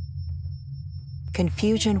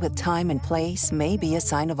 Confusion with time and place may be a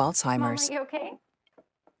sign of Alzheimer's. Mom, are you okay?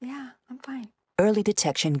 Yeah, I'm fine. Early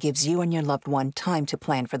detection gives you and your loved one time to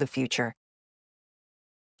plan for the future.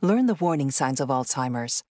 Learn the warning signs of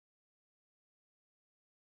Alzheimer's.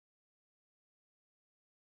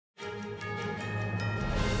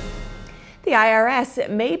 The IRS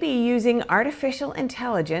may be using artificial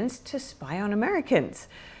intelligence to spy on Americans.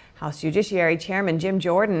 House Judiciary Chairman Jim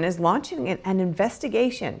Jordan is launching an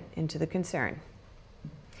investigation into the concern.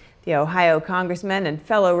 The Ohio Congressman and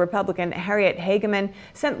fellow Republican Harriet Hageman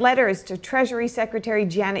sent letters to Treasury Secretary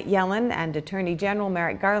Janet Yellen and Attorney General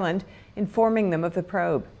Merrick Garland informing them of the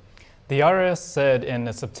probe. The IRS said in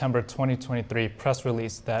a September 2023 press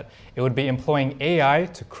release that it would be employing AI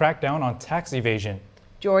to crack down on tax evasion.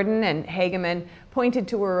 Jordan and Hageman pointed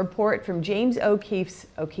to a report from James O'Keefe's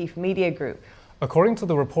O'Keefe Media Group. According to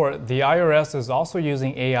the report, the IRS is also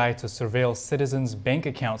using AI to surveil citizens' bank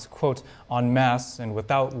accounts, quote, en masse and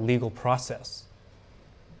without legal process.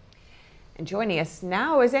 And joining us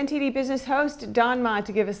now is NTD Business host Don Ma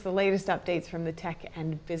to give us the latest updates from the tech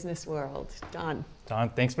and business world. Don,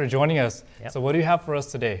 thanks for joining us. Yep. So what do you have for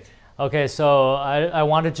us today? Okay, so I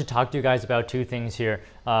wanted to talk to you guys about two things here.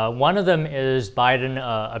 One of them is Biden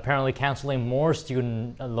apparently canceling more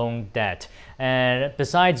student loan debt. And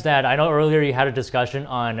besides that, I know earlier you had a discussion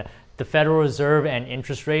on the Federal Reserve and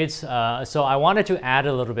interest rates. So I wanted to add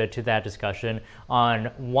a little bit to that discussion on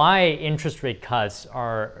why interest rate cuts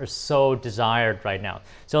are so desired right now.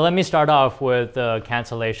 So let me start off with the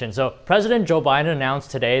cancellation. So President Joe Biden announced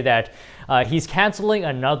today that he's canceling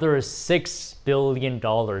another $6 billion,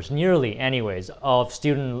 nearly anyways, of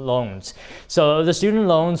student loans. So the student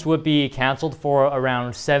loans would be canceled for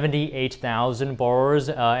around 78,000 borrowers,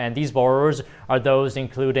 and these borrowers are those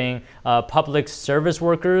including public service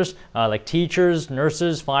workers, like teachers,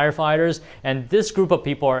 nurses, firefighters, and this group of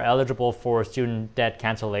people are eligible for student debt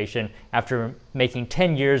cancellation after making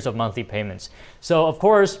 10 years of monthly payments. So of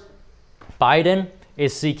course, Biden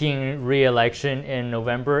is seeking re-election in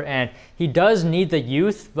November, and he does need the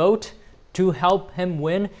youth vote to help him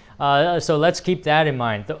win. So let's keep that in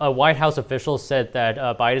mind. A White House official said that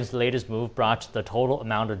Biden's latest move brought the total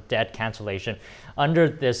amount of debt cancellation under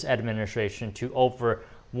this administration to over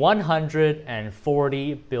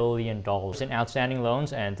 $140 billion in outstanding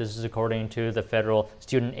loans, and this is according to the Federal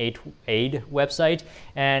Student Aid website.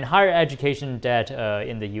 And higher education debt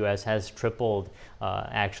in the U.S. has tripled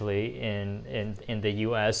actually in the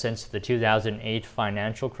U.S. since the 2008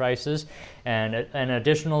 financial crisis, and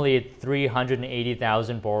additionally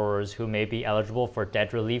 380,000 borrowers who may be eligible for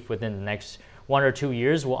debt relief within the next 1 or 2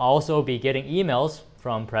 years will also be getting emails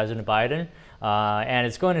from President Biden, and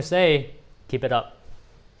it's going to say, keep it up.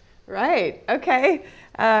 Right. Okay.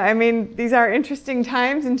 I mean, these are interesting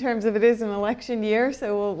times in terms of it is an election year,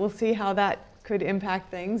 so we'll see how that could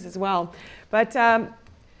impact things as well. But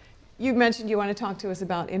you mentioned you want to talk to us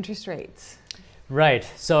about interest rates. Right.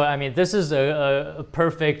 So, I mean, this is a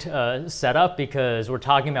perfect setup because we're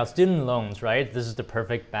talking about student loans, right? This is the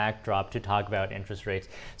perfect backdrop to talk about interest rates.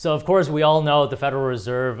 So, of course, we all know the Federal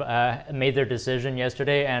Reserve made their decision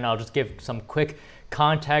yesterday, and I'll just give some quick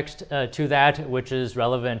context to that, which is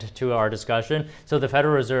relevant to our discussion. So the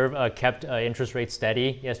Federal Reserve kept interest rates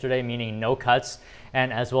steady yesterday, meaning no cuts,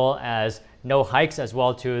 and as well as no hikes as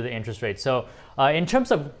well to the interest rate. So in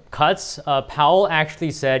terms of cuts, Powell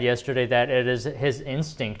actually said yesterday that it is his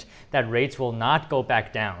instinct that rates will not go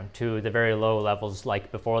back down to the very low levels like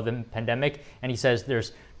before the pandemic. And he says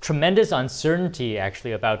there's tremendous uncertainty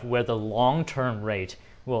actually about where the long-term rate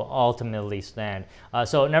will ultimately stand.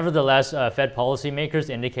 So nevertheless, Fed policymakers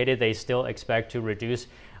indicated they still expect to reduce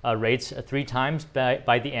rates 3 times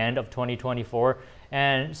by the end of 2024.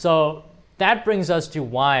 And so that brings us to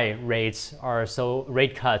why rate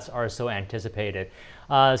cuts are so anticipated.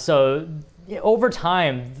 So over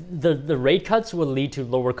time, the rate cuts will lead to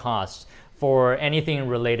lower costs for anything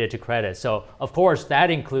related to credit. So of course that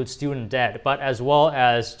includes student debt, but as well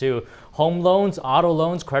as to home loans, auto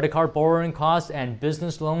loans, credit card borrowing costs, and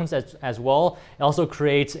business loans as well. It also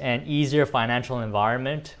creates an easier financial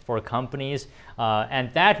environment for companies.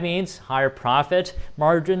 And that means higher profit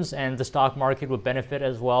margins, and the stock market would benefit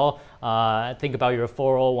as well. Think about your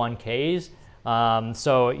 401ks.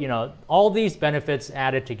 So, you know, all these benefits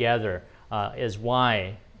added together is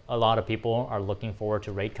why a lot of people are looking forward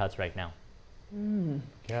to rate cuts right now.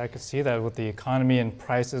 Yeah, I could see that with the economy and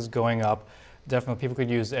prices going up. Definitely people could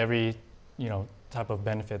use every, type of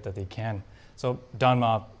benefit that they can. So Don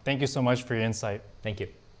Ma, thank you so much for your insight. Thank you.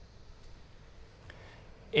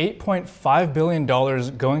 $8.5 billion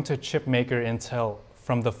going to chip maker Intel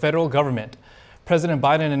from the federal government. President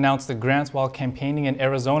Biden announced the grants while campaigning in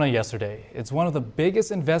Arizona yesterday. It's one of the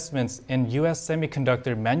biggest investments in U.S.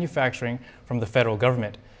 semiconductor manufacturing from the federal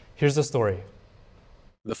government. Here's the story.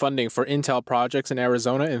 The funding for Intel projects in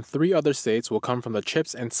Arizona and 3 other states will come from the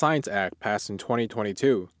CHIPS and Science Act passed in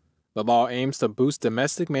 2022. The law aims to boost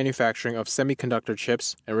domestic manufacturing of semiconductor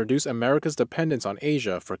chips and reduce America's dependence on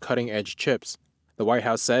Asia for cutting-edge chips. The White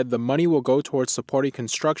House said the money will go towards supporting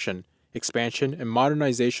construction, expansion, and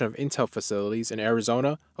modernization of Intel facilities in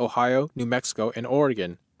Arizona, Ohio, New Mexico, and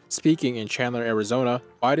Oregon. Speaking in Chandler, Arizona,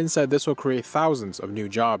 Biden said this will create thousands of new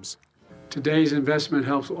jobs. Today's investment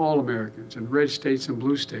helps all Americans in red states and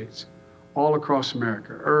blue states, all across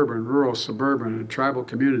America, urban, rural, suburban, and tribal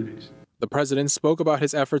communities. The president spoke about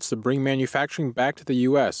his efforts to bring manufacturing back to the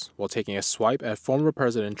U.S. while taking a swipe at former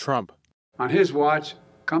President Trump. On his watch,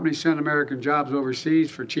 companies sent American jobs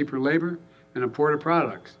overseas for cheaper labor and imported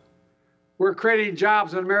products. We're creating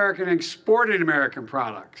jobs in America and exporting American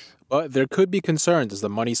products. But there could be concerns as the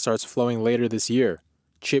money starts flowing later this year.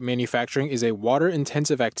 Chip manufacturing is a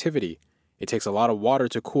water-intensive activity. It takes a lot of water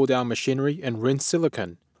to cool down machinery and rinse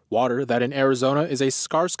silicon, water that in Arizona is a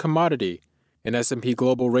scarce commodity. An S&P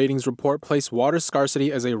Global Ratings report placed water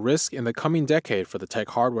scarcity as a risk in the coming decade for the tech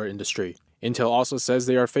hardware industry. Intel also says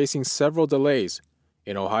they are facing several delays.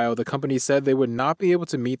 In Ohio, the company said they would not be able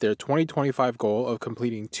to meet their 2025 goal of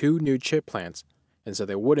completing 2 new chip plants, and said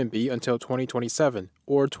they wouldn't be until 2027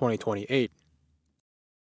 or 2028.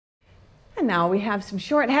 And now we have some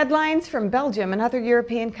short headlines from Belgium and other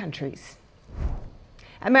European countries.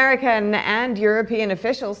 American and European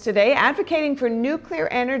officials today advocating for nuclear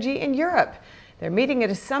energy in Europe. They're meeting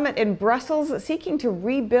at a summit in Brussels seeking to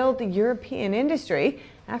rebuild the European industry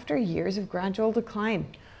after years of gradual decline.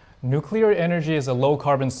 Nuclear energy is a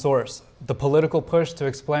low-carbon source. The political push to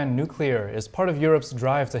expand nuclear is part of Europe's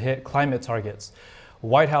drive to hit climate targets.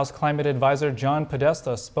 White House climate advisor John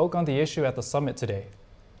Podesta spoke on the issue at the summit today.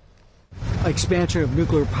 Expansion of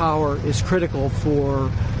nuclear power is critical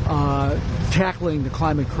for tackling the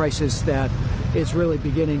climate crisis that is really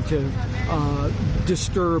beginning to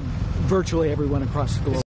disturb virtually everyone across the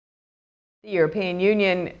globe. The European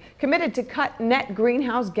Union committed to cut net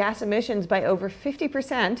greenhouse gas emissions by over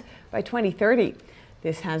 50% by 2030.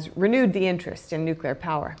 This has renewed the interest in nuclear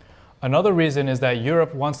power. Another reason is that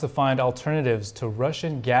Europe wants to find alternatives to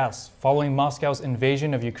Russian gas following Moscow's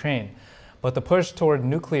invasion of Ukraine. But the push toward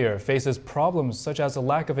nuclear faces problems such as a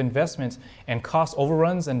lack of investment and cost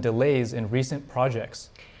overruns and delays in recent projects.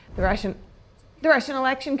 The Russian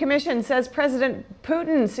Election Commission says President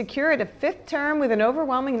Putin secured a 5th term with an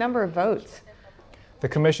overwhelming number of votes. The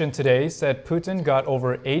commission today said Putin got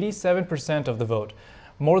over 87% of the vote.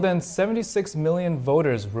 More than 76 million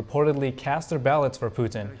voters reportedly cast their ballots for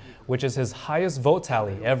Putin, which is his highest vote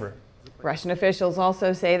tally ever. Russian officials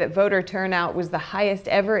also say that voter turnout was the highest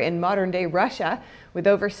ever in modern-day Russia, with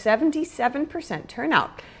over 77%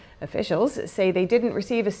 turnout. Officials say they didn't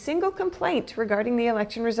receive a single complaint regarding the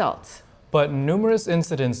election results. But numerous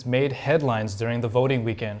incidents made headlines during the voting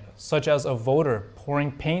weekend, such as a voter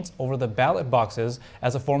pouring paint over the ballot boxes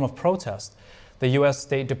as a form of protest. The U.S.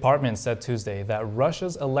 State Department said Tuesday that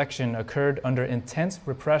Russia's election occurred under intense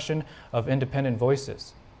repression of independent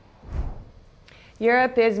voices.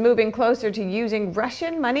 Europe is moving closer to using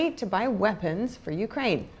Russian money to buy weapons for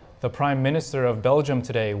Ukraine. The Prime Minister of Belgium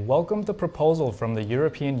today welcomed the proposal from the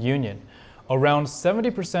European Union. Around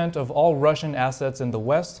 70% of all Russian assets in the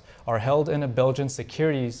West are held in a Belgian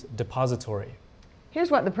securities depository. Here's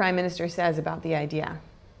what the Prime Minister says about the idea.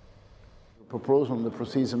 Proposal and the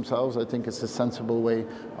proceeds themselves, I think it's a sensible way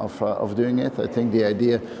of doing it. I think the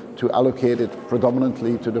idea to allocate it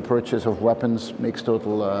predominantly to the purchase of weapons makes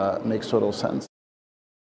total sense.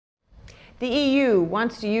 The EU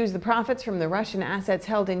wants to use the profits from the Russian assets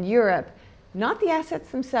held in Europe, not the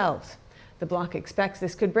assets themselves. The bloc expects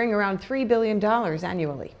this could bring around $3 billion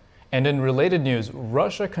annually. And in related news,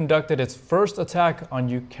 Russia conducted its first attack on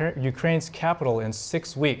Ukraine's capital in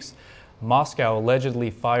 6 weeks. Moscow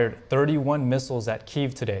allegedly fired 31 missiles at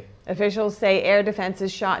Kyiv today. Officials say air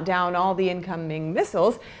defenses shot down all the incoming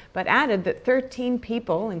missiles, but added that 13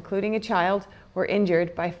 people, including a child, were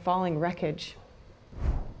injured by falling wreckage.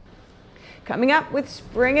 Coming up with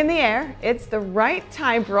spring in the air, it's the right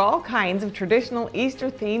time for all kinds of traditional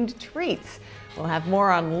Easter-themed treats. We'll have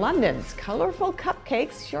more on London's colorful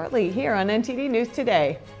cupcakes shortly here on NTD News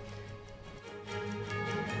Today.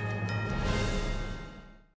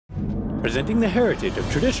 Presenting the heritage of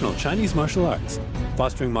traditional Chinese martial arts,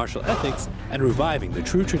 fostering martial ethics, and reviving the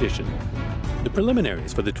true tradition. The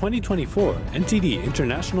preliminaries for the 2024 NTD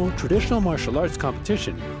International Traditional Martial Arts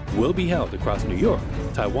Competition will be held across New York,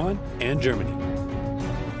 Taiwan, and Germany.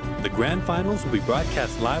 The grand finals will be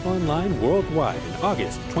broadcast live online worldwide in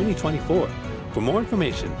August 2024. For more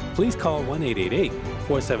information, please call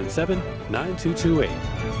 1-888-477-9228.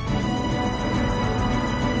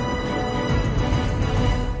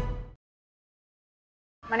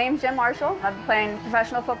 My name's Jen Marshall. I've been playing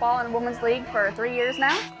professional football in the Women's League for 3 years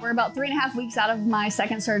now. We're about 3.5 weeks out of my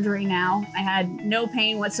second surgery now. I had no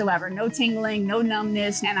pain whatsoever, no tingling, no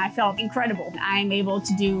numbness, and I felt incredible. I'm able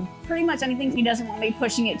to do pretty much anything. He doesn't want me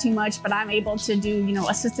pushing it too much, but I'm able to do,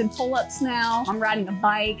 assisted pull-ups now. I'm riding a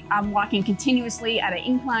bike. I'm walking continuously at an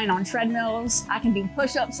incline on treadmills. I can do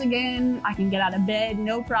push-ups again. I can get out of bed,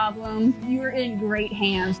 no problem. You're in great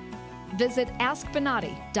hands. Visit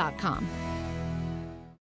AskBenati.com.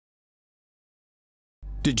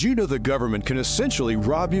 Did you know the government can essentially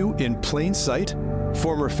rob you in plain sight?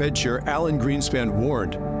 Former Fed Chair Alan Greenspan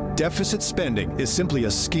warned, deficit spending is simply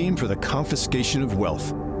a scheme for the confiscation of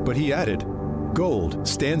wealth. But he added, gold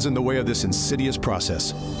stands in the way of this insidious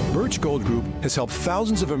process. Birch Gold Group has helped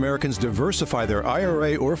thousands of Americans diversify their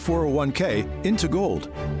IRA or 401k into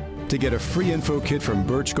gold. To get a free info kit from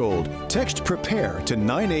Birch Gold, text PREPARE to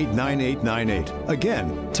 989898.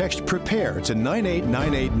 Again, text PREPARE to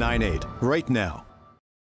 989898 right now.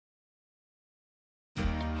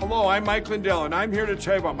 Hello, I'm Mike Lindell, and I'm here to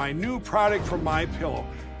tell you about my new product from MyPillow,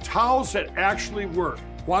 towels that actually work.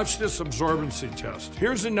 Watch this absorbency test.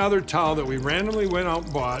 Here's another towel that we randomly went out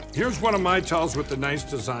and bought. Here's one of my towels with the nice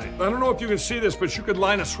design. I don't know if you can see this, but you could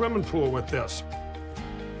line a swimming pool with this.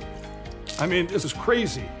 I mean, this is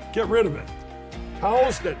crazy. Get rid of it.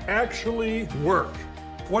 Towels that actually work.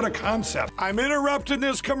 What a concept. I'm interrupting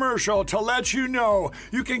this commercial to let you know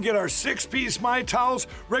you can get our 6-piece My Towels,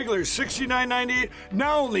 regular $69.98,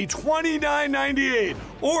 now only $29.98.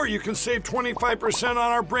 Or you can save 25% on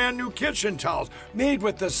our brand new kitchen towels, made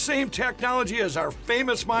with the same technology as our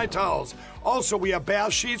famous My Towels. Also, we have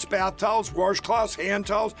bath sheets, bath towels, washcloths, hand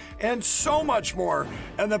towels, and so much more.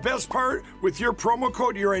 And the best part, with your promo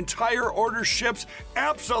code, your entire order ships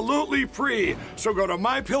absolutely free. So go to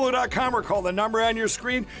mypillow.com or call the number on your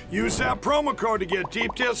screen. Use that promo code to get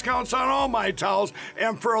deep discounts on all My Towels.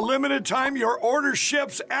 And for a limited time, your order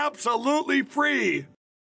ships absolutely free.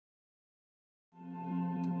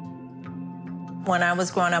 When I was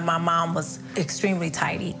growing up, my mom was extremely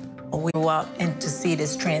tidy. We grew up, and to see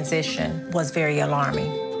this transition was very alarming.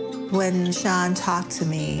 When Sean talked to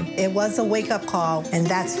me, it was a wake-up call, and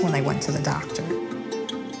that's when I went to the doctor.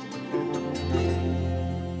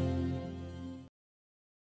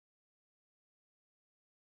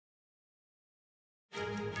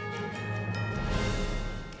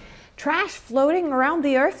 Trash floating around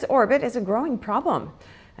the Earth's orbit is a growing problem.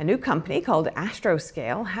 A new company called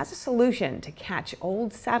Astroscale has a solution to catch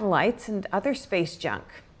old satellites and other space junk.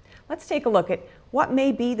 Let's take a look at what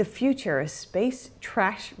may be the future of space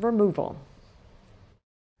trash removal.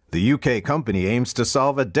 The UK company aims to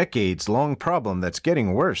solve a decades-long problem that's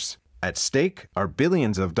getting worse. At stake are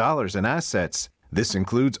billions of dollars in assets. This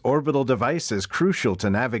includes orbital devices crucial to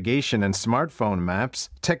navigation and smartphone maps,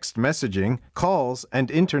 text messaging, calls, and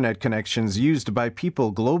internet connections used by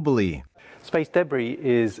people globally. Space debris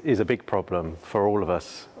is a big problem for all of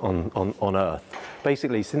us on Earth.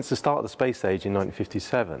 Basically, since the start of the space age in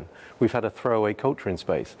 1957, we've had a throwaway culture in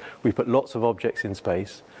space. We've put lots of objects in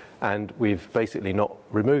space, and we've basically not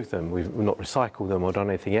removed them. We've not recycled them or done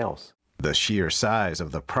anything else. The sheer size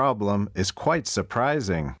of the problem is quite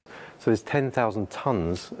surprising. So there's 10,000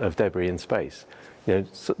 tons of debris in space,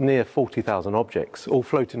 near 40,000 objects, all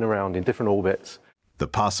floating around in different orbits. The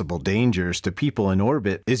possible dangers to people in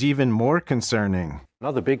orbit is even more concerning.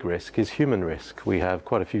 Another big risk is human risk. We have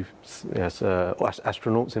quite a few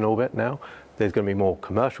astronauts in orbit now. There's going to be more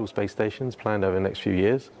commercial space stations planned over the next few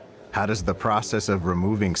years. How does the process of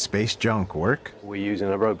removing space junk work? We're using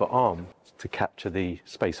a robot arm to capture the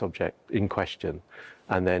space object in question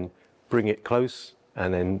and then bring it close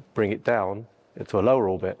and then bring it down to a lower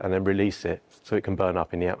orbit and then release it so it can burn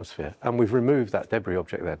up in the atmosphere. And we've removed that debris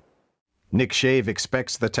object then. Nick Shave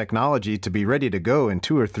expects the technology to be ready to go in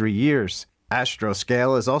 2 or 3 years.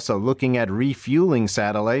 Astroscale is also looking at refueling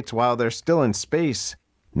satellites while they're still in space.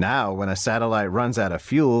 Now, when a satellite runs out of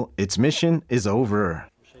fuel, its mission is over.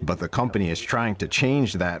 But the company is trying to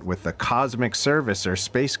change that with the Cosmic Service or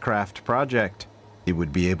Spacecraft project. It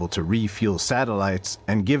would be able to refuel satellites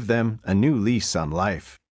and give them a new lease on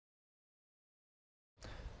life.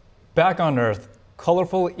 Back on Earth,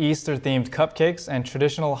 colorful Easter-themed cupcakes and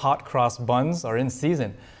traditional hot cross buns are in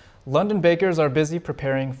season. London bakers are busy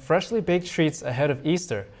preparing freshly baked treats ahead of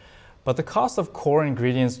Easter. But the cost of core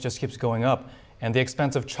ingredients just keeps going up, and the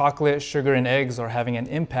expense of chocolate, sugar, and eggs are having an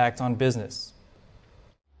impact on business.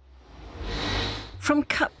 From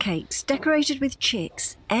cupcakes decorated with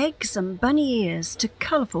chicks, eggs and bunny ears to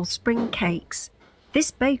colourful spring cakes,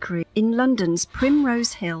 this bakery in London's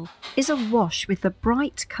Primrose Hill is awash with the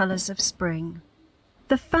bright colours of spring.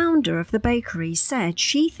 The founder of the bakery said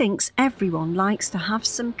she thinks everyone likes to have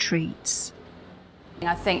some treats.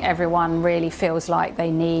 I think everyone really feels like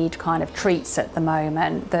they need kind of treats at the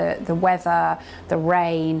moment. The weather, the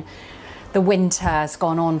rain, the winter has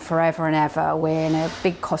gone on forever and ever. We're in a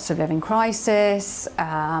big cost of living crisis.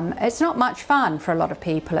 It's not much fun for a lot of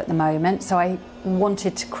people at the moment, so I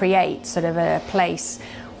wanted to create sort of a place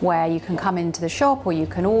where you can come into the shop or you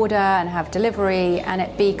can order and have delivery and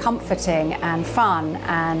it be comforting and fun,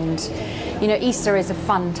 and Easter is a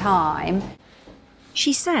fun time.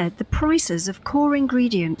 She said the prices of core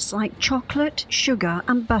ingredients like chocolate, sugar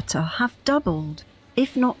and butter have doubled,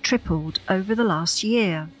 if not tripled, over the last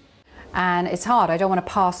year. And it's hard. I don't want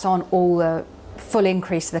to pass on all the full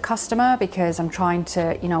increase to the customer because I'm trying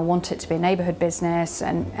to, want it to be a neighbourhood business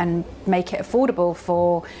and make it affordable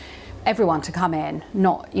for everyone to come in.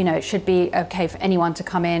 Not, it should be okay for anyone to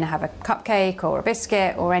come in, have a cupcake or a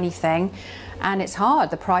biscuit or anything. And it's hard.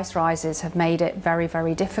 The price rises have made it very,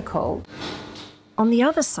 very difficult. On the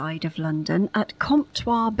other side of London, at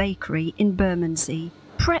Comptoir Bakery in Bermondsey,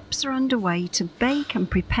 preps are underway to bake and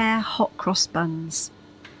prepare hot cross buns.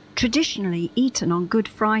 Traditionally eaten on Good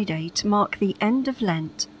Friday to mark the end of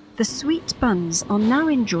Lent, the sweet buns are now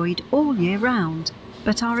enjoyed all year round,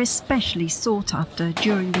 but are especially sought after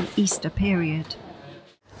during the Easter period.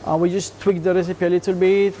 We just tweak the recipe a little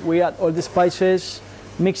bit. We add all the spices,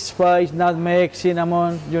 mixed spice, nutmeg,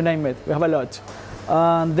 cinnamon, you name it. We have a lot.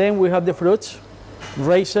 And then we have the fruits,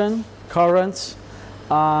 raisin, currants,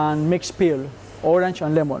 and mixed peel, orange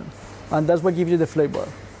and lemon. And that's what gives you the flavor.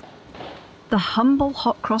 The humble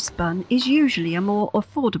hot cross bun is usually a more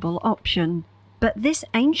affordable option, but this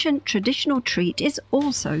ancient traditional treat is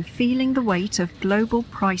also feeling the weight of global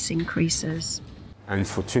price increases.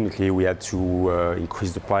 Unfortunately, we had to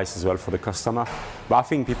increase the price as well for the customer, but I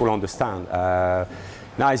think people understand.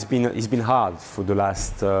 Now it's been hard for the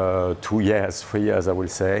last 2 years, 3 years, I will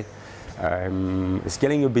say. It's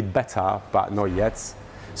getting a bit better, but not yet.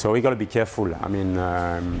 So we got to be careful. I mean,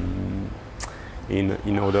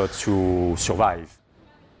 in order to survive.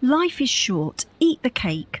 Life is short, eat the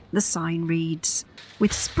cake, the sign reads.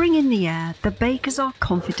 With spring in the air, the bakers are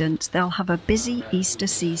confident they'll have a busy Easter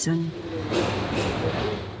season.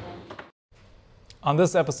 On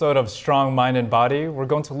this episode of Strong Mind and Body, we're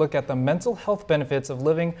going to look at the mental health benefits of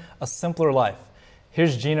living a simpler life.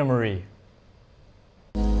 Here's Gina Marie.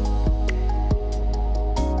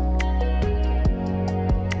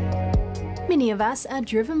 Many of us are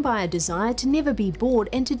driven by a desire to never be bored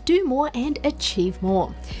and to do more and achieve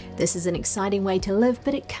more. This is an exciting way to live,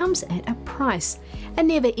 but it comes at a price. A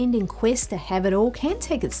never-ending quest to have it all can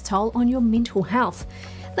take its toll on your mental health.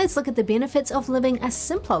 Let's look at the benefits of living a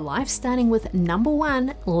simpler life, starting with number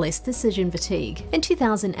 1, less decision fatigue. In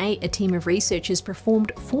 2008, a team of researchers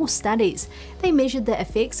performed 4 studies. They measured the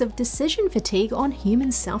effects of decision fatigue on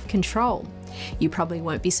human self-control. You probably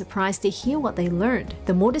won't be surprised to hear what they learned.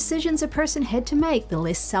 The more decisions a person had to make, the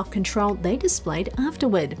less self-control they displayed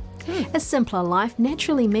afterward. A simpler life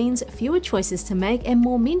naturally means fewer choices to make and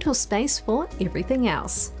more mental space for everything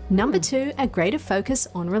else. Number 2, a greater focus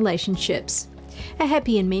on relationships. A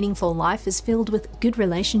happy and meaningful life is filled with good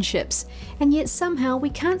relationships, and yet somehow we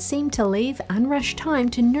can't seem to leave unrushed time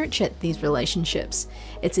to nurture these relationships.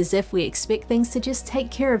 It's as if we expect things to just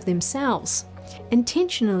take care of themselves.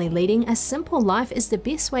 Intentionally leading a simple life is the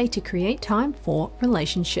best way to create time for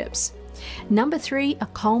relationships. Number 3, a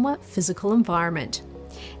calmer physical environment.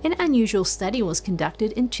 An unusual study was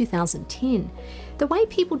conducted in 2010. The way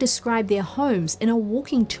people described their homes in a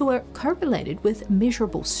walking tour correlated with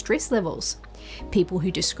measurable stress levels. People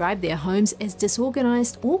who described their homes as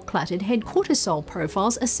disorganized or cluttered had cortisol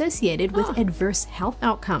profiles associated with adverse health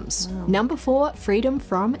outcomes. Number 4, freedom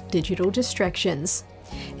from digital distractions.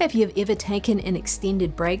 If you've ever taken an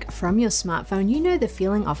extended break from your smartphone, you know the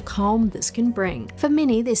feeling of calm this can bring. For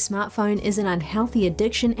many, their smartphone is an unhealthy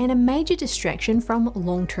addiction and a major distraction from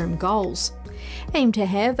long-term goals. Aim to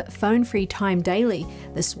have phone-free time daily.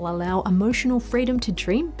 This will allow emotional freedom to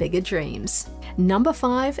dream bigger dreams. Number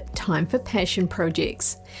 5, time for passion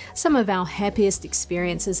projects. Some of our happiest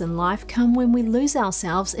experiences in life come when we lose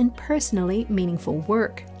ourselves in personally meaningful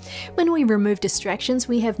work. When we remove distractions,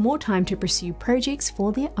 we have more time to pursue projects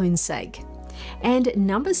for their own sake. And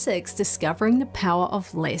number 6, discovering the power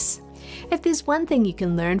of less. If there's one thing you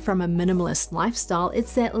can learn from a minimalist lifestyle,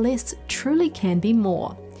 it's that less truly can be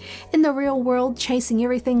more. In the real world, chasing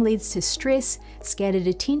everything leads to stress, scattered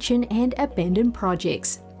attention, and abandoned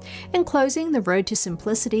projects. In closing, the road to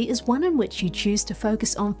simplicity is one in which you choose to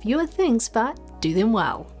focus on fewer things but do them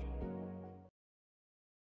well.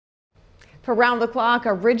 For round-the-clock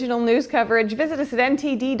original news coverage, visit us at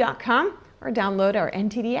ntd.com or download our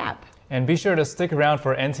NTD app. And be sure to stick around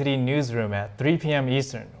for NTD Newsroom at 3 p.m.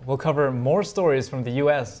 Eastern. We'll cover more stories from the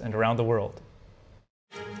U.S. and around the world.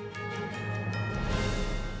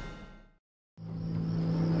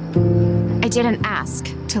 I didn't ask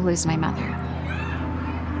to lose my mother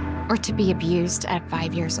or to be abused at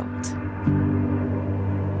 5 years old.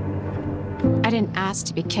 I didn't ask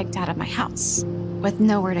to be kicked out of my house with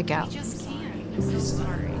nowhere to go. I'm so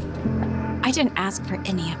sorry. I didn't ask for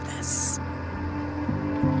any of this.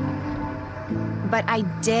 But I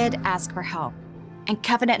did ask for help, and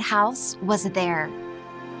Covenant House was there.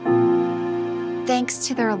 Thanks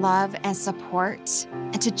to their love and support,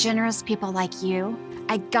 and to generous people like you,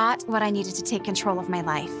 I got what I needed to take control of my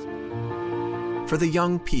life. For the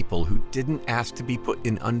young people who didn't ask to be put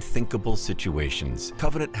in unthinkable situations,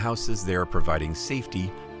 Covenant House is there providing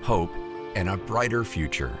safety, hope, and a brighter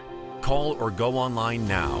future. Call or go online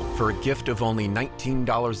now. For a gift of only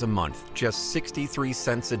 $19 a month, just 63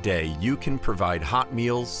 cents a day, you can provide hot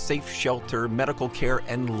meals, safe shelter, medical care,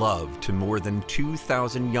 and love to more than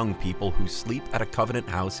 2,000 young people who sleep at a Covenant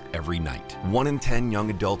House every night. 1 in 10 young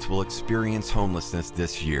adults will experience homelessness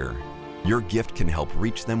this year. Your gift can help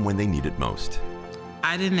reach them when they need it most.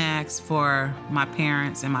 I didn't ask for my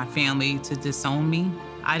parents and my family to disown me.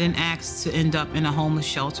 I didn't ask to end up in a homeless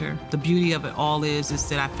shelter. The beauty of it all is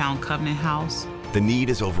that I found Covenant House. The need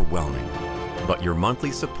is overwhelming, but your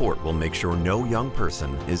monthly support will make sure no young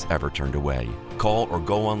person is ever turned away. Call or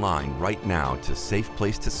go online right now to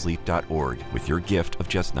safeplacetosleep.org with your gift of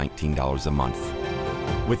just $19 a month.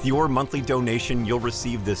 With your monthly donation, you'll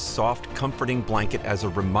receive this soft, comforting blanket as a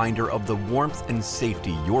reminder of the warmth and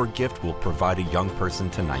safety your gift will provide a young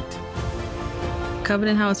person tonight.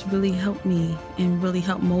 Covenant House really helped me and really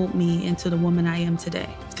helped mold me into the woman I am today.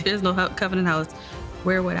 If there's no Covenant House,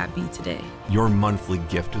 where would I be today? Your monthly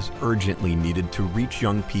gift is urgently needed to reach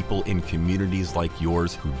young people in communities like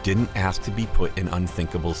yours who didn't ask to be put in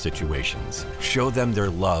unthinkable situations. Show them they're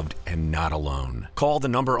loved and not alone. Call the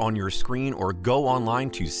number on your screen or go online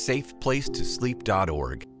to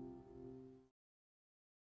safeplacetosleep.org.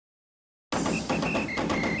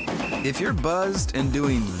 If you're buzzed and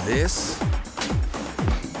doing this,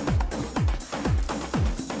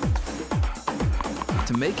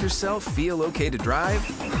 to make yourself feel okay to drive,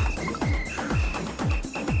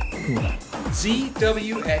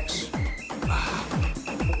 ZWX.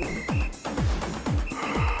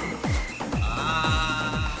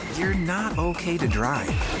 You're not okay to drive.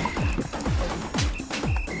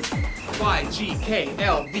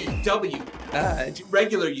 YGKLVW.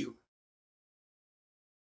 Regular you.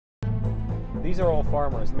 These are all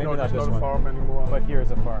farmers. Maybe no, not there's this not a one. farm anymore. But here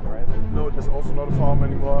is a farm, right? No, there's also not a farm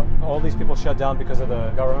anymore. All these people shut down because of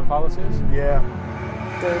the government policies? Yeah.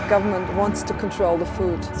 The government wants to control the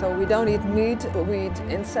food. So we don't eat meat, but we eat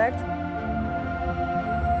insects.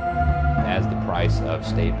 As the price of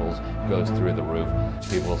staples goes through the roof,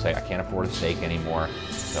 people will say, I can't afford a steak anymore.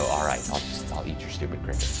 So, all right, I'll eat your stupid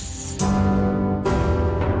crickets.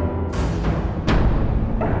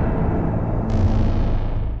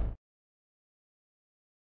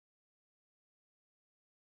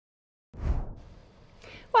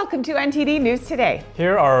 Welcome to NTD News Today.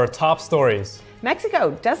 Here are our top stories.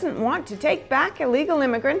 Mexico doesn't want to take back illegal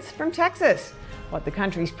immigrants from Texas. What the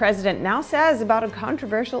country's president now says about a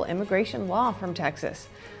controversial immigration law from Texas.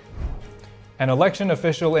 An election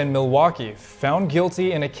official in Milwaukee found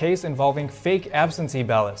guilty in a case involving fake absentee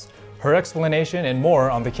ballots. Her explanation and more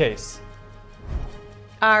on the case.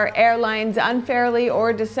 Are airlines unfairly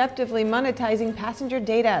or deceptively monetizing passenger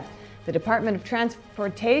data? The Department of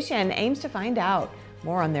Transportation aims to find out.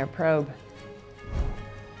 More on their probe.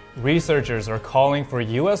 Researchers are calling for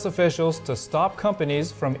U.S. officials to stop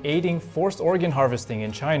companies from aiding forced organ harvesting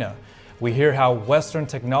in China. We hear how Western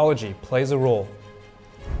technology plays a role.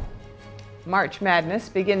 March Madness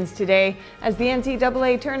begins today as the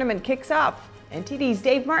NCAA tournament kicks off. NTD's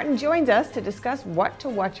Dave Martin joins us to discuss what to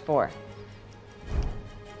watch for.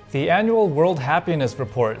 The annual World Happiness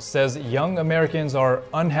Report says young Americans are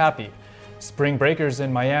unhappy. Spring breakers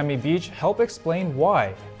in Miami Beach help explain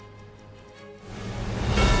why.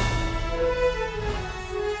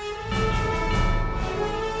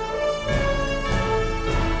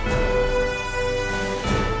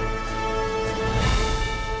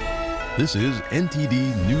 This is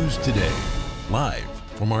NTD News Today, live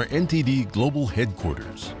from our NTD Global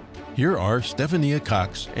Headquarters. Here are Stephania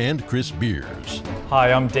Cox and Chris Beers.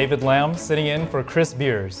 Hi, I'm David Lamb, sitting in for Chris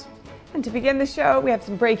Beers. And to begin the show, we have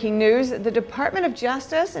some breaking news. The Department of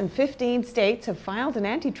Justice in 15 states have filed an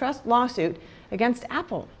antitrust lawsuit against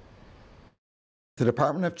Apple. The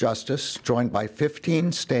Department of Justice, joined by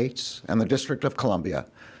 15 states and the District of Columbia,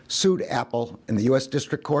 sued Apple in the U.S.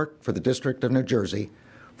 District Court for the District of New Jersey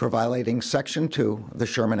for violating Section 2 of the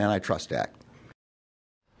Sherman Antitrust Act.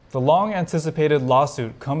 The long-anticipated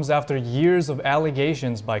lawsuit comes after years of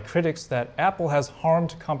allegations by critics that Apple has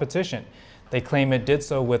harmed competition. They claim it did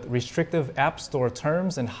so with restrictive App Store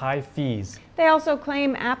terms and high fees. They also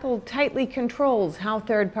claim Apple tightly controls how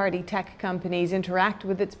third-party tech companies interact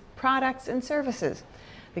with its products and services.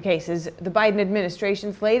 The case is the Biden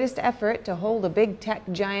administration's latest effort to hold a big tech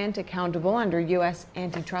giant accountable under U.S.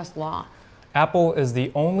 antitrust law. Apple is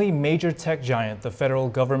the only major tech giant the federal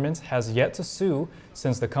government has yet to sue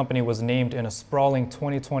since the company was named in a sprawling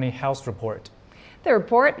 2020 House report. The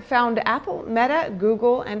report found Apple, Meta,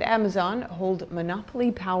 Google, and Amazon hold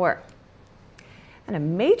monopoly power. And a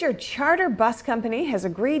major charter bus company has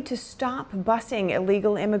agreed to stop busing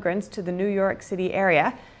illegal immigrants to the New York City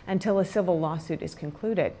area until a civil lawsuit is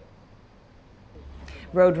concluded.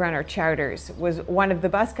 Roadrunner Charters was one of the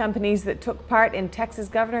bus companies that took part in Texas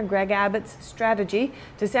Governor Greg Abbott's strategy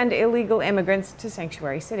to send illegal immigrants to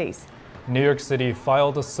sanctuary cities. New York City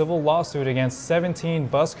filed a civil lawsuit against 17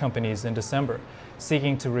 bus companies in December,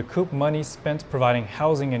 seeking to recoup money spent providing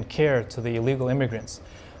housing and care to the illegal immigrants.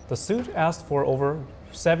 The suit asked for over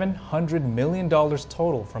 $700 million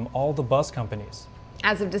total from all the bus companies.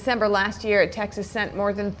 As of December last year, Texas sent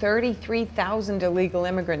more than 33,000 illegal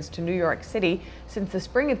immigrants to New York City since the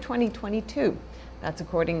spring of 2022. That's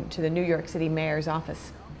according to the New York City mayor's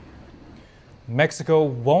office. Mexico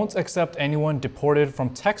won't accept anyone deported from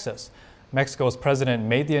Texas. Mexico's president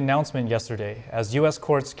made the announcement yesterday as U.S.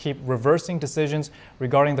 courts keep reversing decisions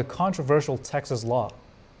regarding the controversial Texas law.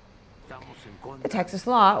 The Texas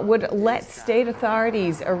law would let state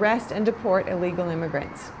authorities arrest and deport illegal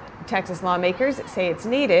immigrants. Texas lawmakers say it's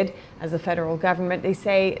needed as the federal government, they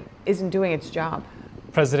say, isn't doing its job.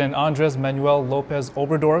 President Andres Manuel Lopez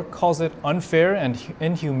Obrador calls it unfair and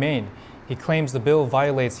inhumane. He claims the bill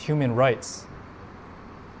violates human rights.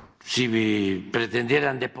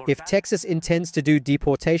 If Texas intends to do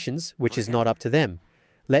deportations, which is not up to them,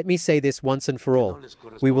 let me say this once and for all.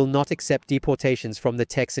 We will not accept deportations from the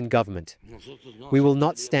Texan government. We will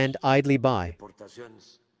not stand idly by.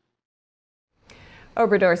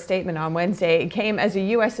 Obrador's statement on Wednesday came as a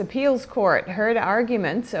U.S. appeals court heard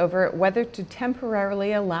arguments over whether to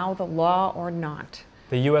temporarily allow the law or not.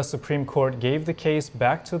 The U.S. Supreme Court gave the case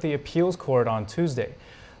back to the appeals court on Tuesday.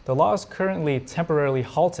 The law is currently temporarily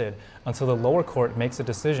halted until the lower court makes a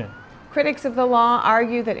decision. Critics of the law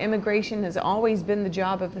argue that immigration has always been the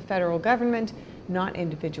job of the federal government, not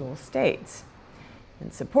individual states.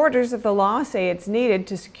 And supporters of the law say it's needed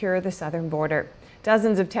to secure the southern border.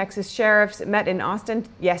 Dozens of Texas sheriffs met in Austin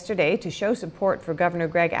yesterday to show support for Governor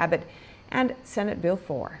Greg Abbott and Senate Bill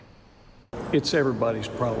 4. It's everybody's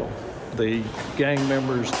problem. The gang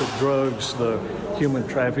members, the drugs, the human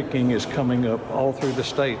trafficking is coming up all through the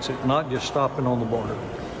states. It's not just stopping on the border.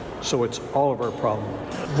 So it's all of our problem.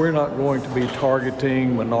 We're not going to be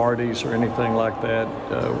targeting minorities or anything like that.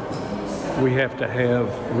 We have to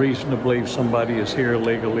have reason to believe somebody is here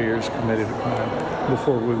illegally or has committed a crime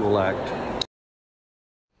before we will act.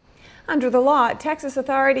 Under the law, Texas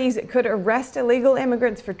authorities could arrest illegal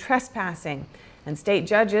immigrants for trespassing, and state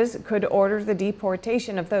judges could order the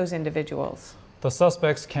deportation of those individuals. The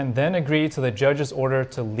suspects can then agree to the judge's order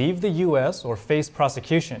to leave the U.S. or face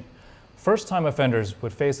prosecution. First-time offenders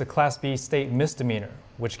would face a Class B state misdemeanor,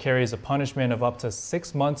 which carries a punishment of up to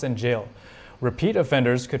 6 months in jail. Repeat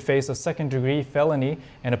offenders could face a second-degree felony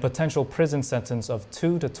and a potential prison sentence of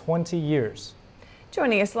 2 to 20 years.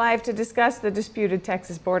 Joining us live to discuss the disputed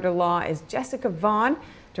Texas border law is Jessica Vaughn,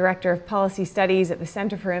 Director of Policy Studies at the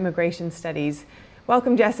Center for Immigration Studies.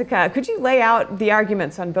 Welcome, Jessica. Could you lay out the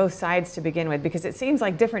arguments on both sides to begin with? Because it seems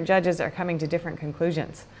like different judges are coming to different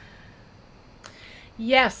conclusions.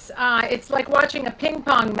 Yes, it's like watching a ping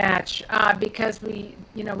pong match because we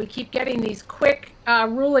keep getting these quick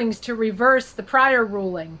rulings to reverse the prior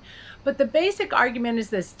ruling. But the basic argument is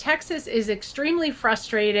this: Texas is extremely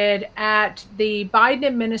frustrated at the Biden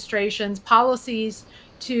administration's policies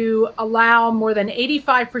to allow more than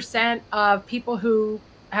 85% of people who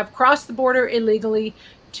have crossed the border illegally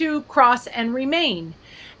to cross and remain.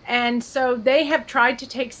 And so they have tried to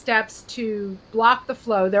take steps to block the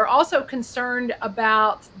flow. They're also concerned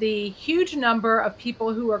about the huge number of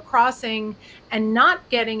people who are crossing and not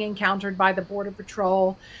getting encountered by the Border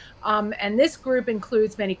Patrol. And this group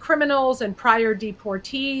includes many criminals and prior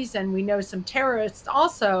deportees, and we know some terrorists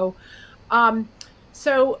also.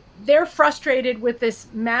 So they're frustrated with this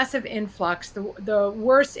massive influx, the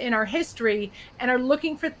worst in our history, and are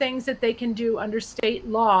looking for things that they can do under state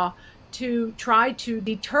law to try to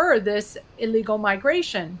deter this illegal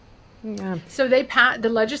migration. Yeah. So the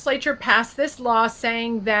legislature passed this law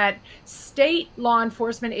saying that state law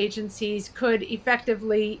enforcement agencies could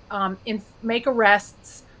effectively make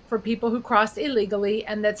arrests for people who crossed illegally,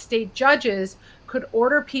 and that state judges could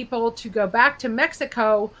order people to go back to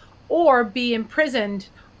Mexico or be imprisoned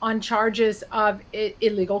on charges of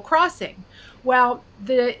illegal crossing. Well,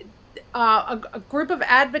 a group of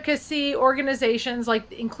advocacy organizations,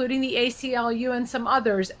 like including the ACLU and some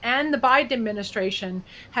others, and the Biden administration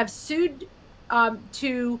have sued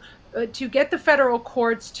to get the federal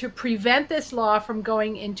courts to prevent this law from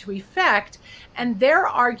going into effect. And their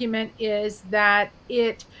argument is that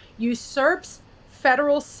it usurps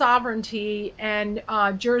federal sovereignty and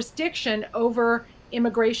jurisdiction over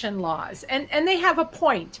immigration laws. And they have a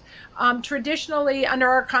point. Traditionally, under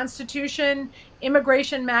our Constitution,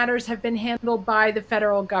 immigration matters have been handled by the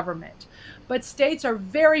federal government. But states are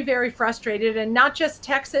very, very frustrated, and not just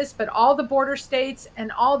Texas, but all the border states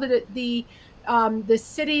and all the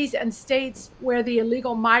cities and states where the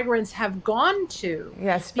illegal migrants have gone to.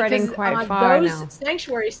 Yeah, spreading quite far now. Those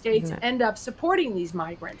sanctuary states end up supporting these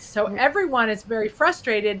migrants. So everyone is very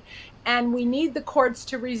frustrated, and we need the courts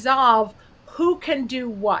to resolve who can do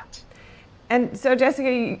what. And so,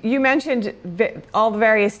 Jessica, you mentioned all the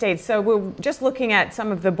various states. So we're just looking at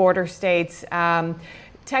some of the border states,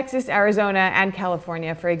 Texas, Arizona, and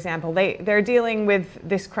California, for example. They're dealing with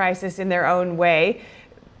this crisis in their own way.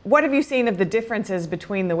 What have you seen of the differences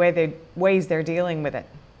between the ways they're dealing with it?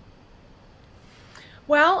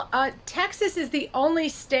 Well, Texas is the only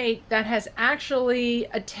state that has actually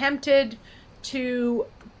attempted to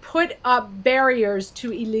put up barriers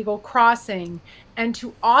to illegal crossing and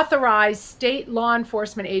to authorize state law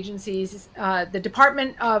enforcement agencies, the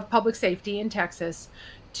Department of Public Safety in Texas,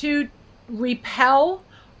 to repel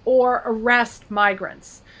or arrest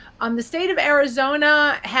migrants. The state of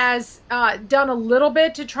Arizona has done a little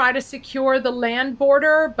bit to try to secure the land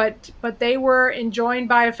border, but they were enjoined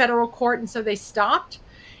by a federal court, and so they stopped.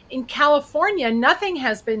 In California, nothing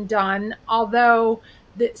has been done, although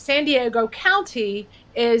the San Diego County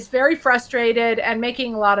is very frustrated and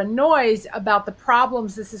making a lot of noise about the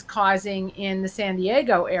problems this is causing in the San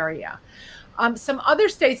Diego area. Some other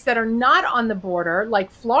states that are not on the border,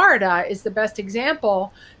 like Florida is the best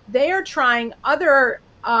example, they are trying other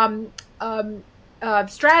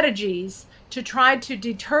strategies to try to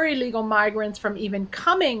deter illegal migrants from even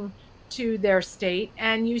coming to their state.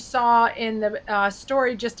 And you saw in the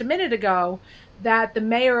story just a minute ago that the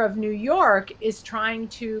mayor of New York is trying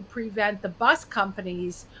to prevent the bus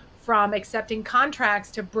companies from accepting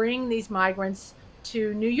contracts to bring these migrants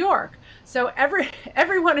to New York. So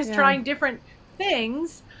everyone is trying different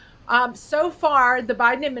things. So far, the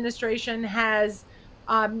Biden administration has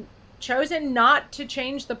chosen not to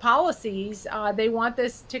change the policies. They want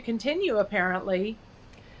this to continue, apparently.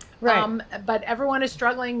 Right. But everyone is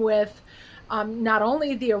struggling with not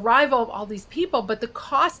only the arrival of all these people, but the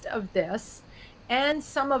cost of this and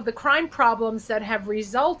some of the crime problems that have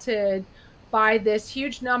resulted by this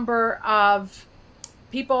huge number of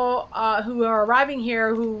people who are arriving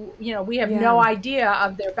here who, we have no idea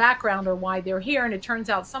of their background or why they're here. And it turns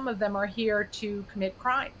out some of them are here to commit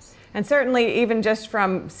crimes. And certainly, even just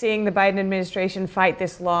from seeing the Biden administration fight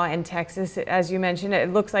this law in Texas, as you mentioned,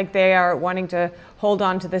 it looks like they are wanting to hold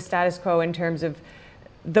on to the status quo in terms of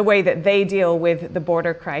the way that they deal with the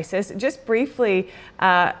border crisis. Just briefly,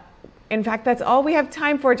 in fact, that's all we have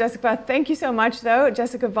time for, Jessica. Thank you so much, though.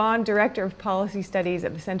 Jessica Vaughn, Director of Policy Studies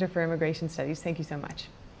at the Center for Immigration Studies. Thank you so much.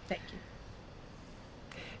 Thank you.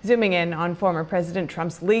 Zooming in on former President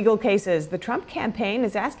Trump's legal cases, the Trump campaign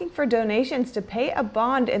is asking for donations to pay a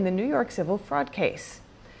bond in the New York civil fraud case.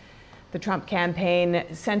 The Trump campaign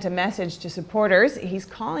sent a message to supporters. He's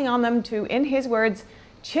calling on them to, in his words,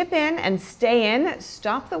 chip in and stay in,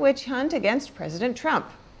 stop the witch hunt against President Trump.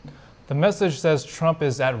 The message says Trump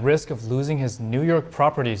is at risk of losing his New York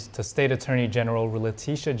properties to State Attorney General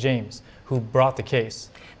Letitia James, who brought the case.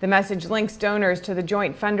 The message links donors to the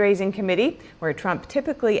Joint Fundraising Committee, where Trump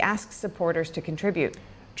typically asks supporters to contribute.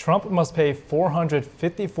 Trump must pay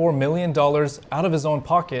 $454 million out of his own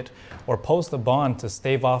pocket or post a bond to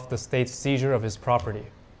stave off the state's seizure of his property.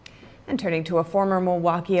 And turning to a former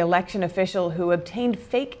Milwaukee election official who obtained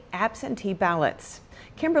fake absentee ballots.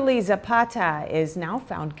 Kimberly Zapata is now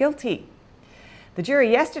found guilty. The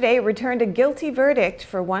jury yesterday returned a guilty verdict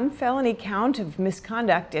for one felony count of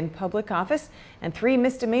misconduct in public office and 3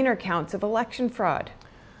 misdemeanor counts of election fraud.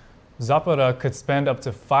 Zapata could spend up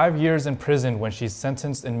to 5 years in prison when she's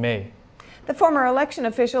sentenced in May. The former election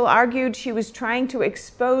official argued she was trying to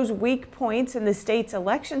expose weak points in the state's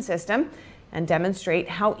election system and demonstrate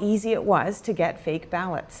how easy it was to get fake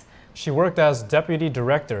ballots. She worked as deputy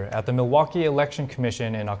director at the Milwaukee Election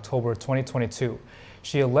Commission in October 2022.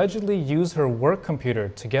 She allegedly used her work computer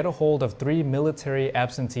to get a hold of 3 military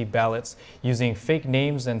absentee ballots using fake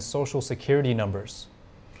names and social security numbers.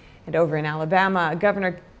 And over in Alabama,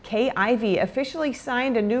 Governor Kay Ivey officially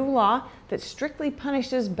signed a new law that strictly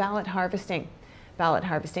punishes ballot harvesting. Ballot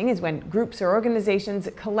harvesting is when groups or organizations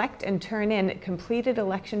collect and turn in completed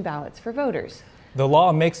election ballots for voters. The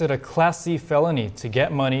law makes it a Class C felony to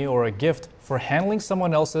get money or a gift for handling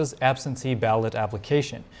someone else's absentee ballot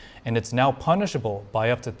application, and it's now punishable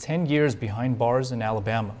by up to 10 years behind bars in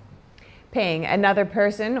Alabama. Paying another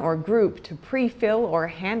person or group to pre-fill or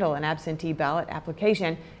handle an absentee ballot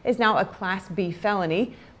application is now a Class B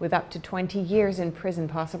felony with up to 20 years in prison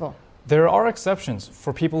possible. There are exceptions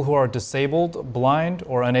for people who are disabled, blind,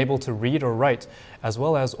 or unable to read or write, as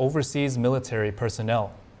well as overseas military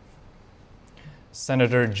personnel.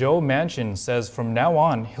 Senator Joe Manchin says from now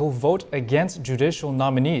on he'll vote against judicial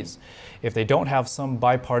nominees if they don't have some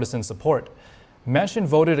bipartisan support. Manchin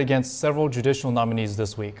voted against several judicial nominees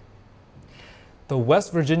this week. The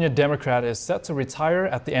West Virginia Democrat is set to retire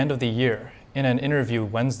at the end of the year. In an interview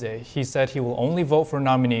Wednesday, he said he will only vote for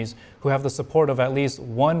nominees who have the support of at least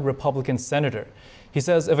one Republican senator. He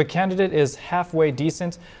says if a candidate is halfway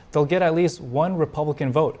decent, they'll get at least one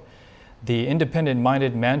Republican vote. The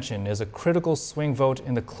independent-minded Manchin is a critical swing vote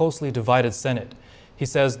in the closely divided Senate. He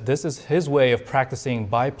says this is his way of practicing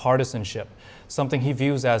bipartisanship, something he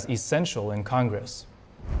views as essential in Congress.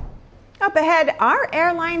 Up ahead, are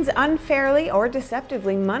airlines unfairly or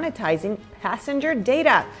deceptively monetizing passenger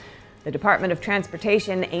data? The Department of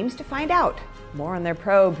Transportation aims to find out. More on their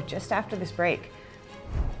probe just after this break.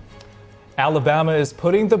 Alabama is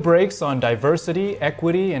putting the brakes on diversity,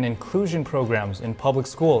 equity, and inclusion programs in public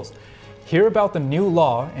schools. Hear about the new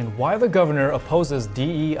law and why the governor opposes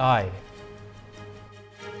DEI.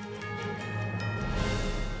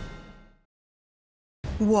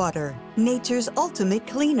 Water, nature's ultimate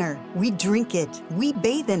cleaner. We drink it, we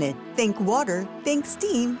bathe in it. Think water, think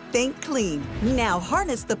steam, think clean. Now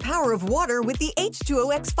harness the power of water with the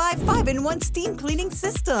H2O X5 5-in-1 steam cleaning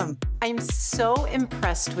system. I'm so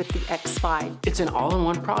impressed with the X5. It's an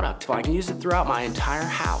all-in-one product. I can use it throughout my entire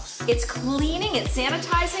house. It's cleaning, it's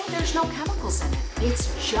sanitizing, there's no chemicals in it.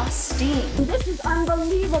 It's just steam. This is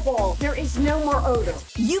unbelievable. There is no more odor.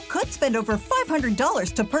 You could spend over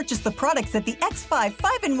 $500 to purchase the products that the X5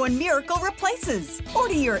 5-in-1 Miracle replaces.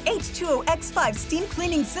 Order your H2O X5 steam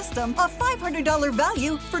cleaning system, a $500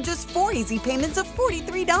 value, for just 4 easy payments of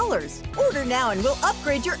 $43. Order now and we'll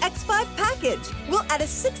upgrade your X5 package. We'll add a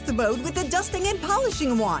 6th mode with a dusting and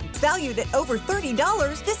polishing wand. Valued at over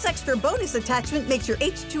 $30, this extra bonus attachment makes your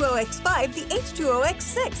H2O X5 the H2O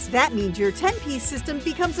X6. That means your 10-piece system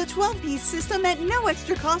becomes a 12-piece system at no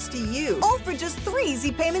extra cost to you. All for just 3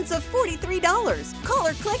 easy payments of $43. Call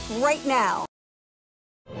or click right now.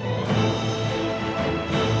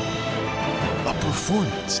 A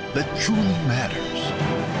performance that truly matters.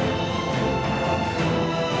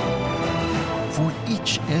 For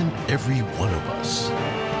each and every one of us.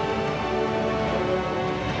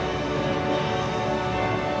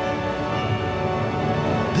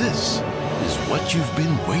 This is what you've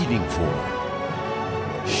been waiting for.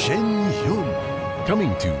 Shen Hyun,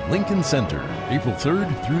 coming to Lincoln Center, April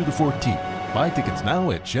 3rd through the 14th. Buy tickets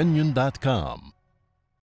now at shenyun.com.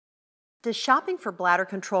 Does shopping for bladder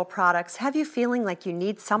control products have you feeling like you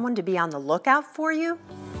need someone to be on the lookout for you?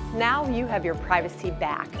 Now you have your privacy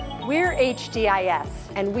back. We're HDIS,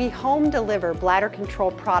 and we home deliver bladder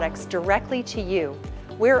control products directly to you.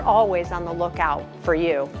 We're always on the lookout for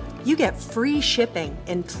you. You get free shipping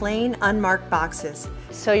in plain, unmarked boxes.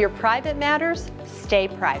 So your private matters, stay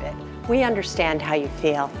private. We understand how you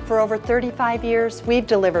feel. For over 35 years, we've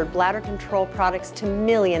delivered bladder control products to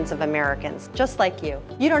millions of Americans, just like you.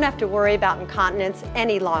 You don't have to worry about incontinence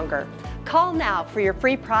any longer. Call now for your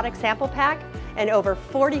free product sample pack and over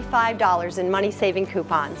 $45 in money-saving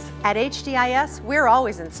coupons. At HDIS, we're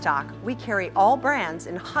always in stock. We carry all brands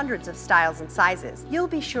in hundreds of styles and sizes. You'll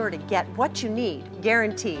be sure to get what you need,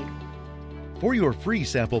 guaranteed. For your free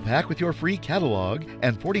sample pack with your free catalog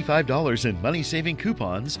and $45 in money-saving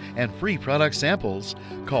coupons and free product samples,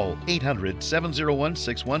 call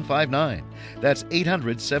 800-701-6159. That's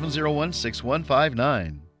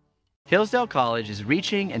 800-701-6159. Hillsdale College is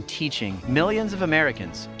reaching and teaching millions of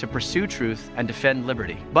Americans to pursue truth and defend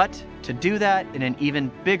liberty. But to do that in an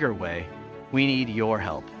even bigger way, we need your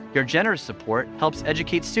help. Your generous support helps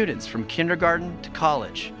educate students from kindergarten to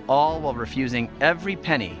college, all while refusing every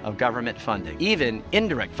penny of government funding, even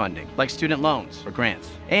indirect funding like student loans or grants.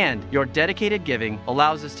 And your dedicated giving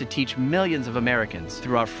allows us to teach millions of Americans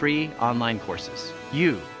through our free online courses.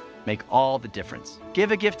 You make all the difference.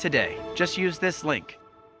 Give a gift today. Just use this link.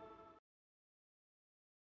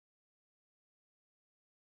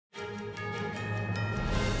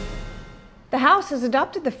 The House has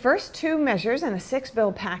adopted the first 2 measures in a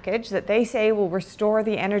 6-bill package that they say will restore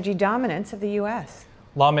the energy dominance of the U.S.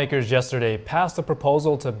 Lawmakers yesterday passed a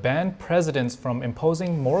proposal to ban presidents from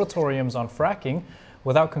imposing moratoriums on fracking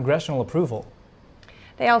without congressional approval.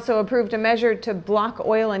 They also approved a measure to block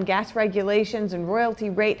oil and gas regulations and royalty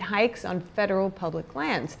rate hikes on federal public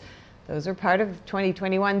lands. Those are part of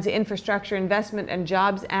 2021's Infrastructure Investment and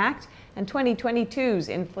Jobs Act and 2022's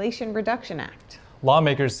Inflation Reduction Act.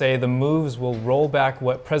 Lawmakers say the moves will roll back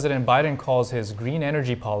what President Biden calls his green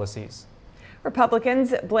energy policies.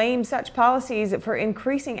 Republicans blame such policies for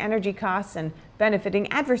increasing energy costs and benefiting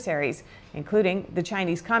adversaries, including the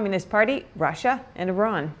Chinese Communist Party, Russia, and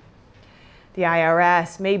Iran. The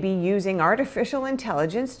IRS may be using artificial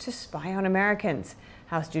intelligence to spy on Americans.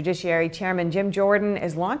 House Judiciary Chairman Jim Jordan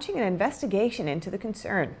is launching an investigation into the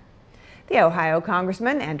concern. The Ohio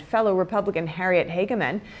Congressman and fellow Republican Harriet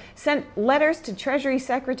Hageman sent letters to Treasury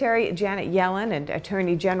Secretary Janet Yellen and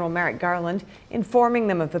Attorney General Merrick Garland informing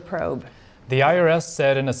them of the probe. The IRS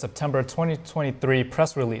said in a September 2023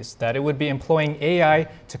 press release that it would be employing AI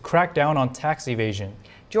to crack down on tax evasion.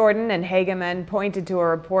 Jordan and Hageman pointed to a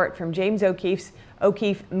report from James O'Keefe's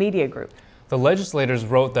O'Keefe Media Group. The legislators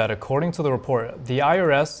wrote that according to the report, the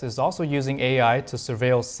IRS is also using AI to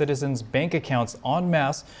surveil citizens' bank accounts en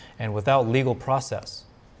masse and without legal process.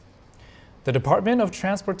 The Department of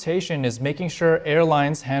Transportation is making sure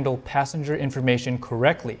airlines handle passenger information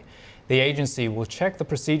correctly. The agency will check the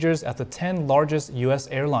procedures at the 10 largest U.S.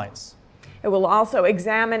 airlines. It will also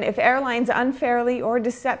examine if airlines unfairly or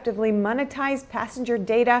deceptively monetize passenger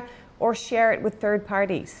data or share it with third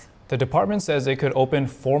parties. The department says it could open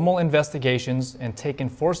formal investigations and take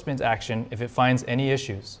enforcement action if it finds any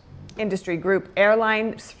issues. Industry group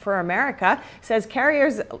Airlines for America says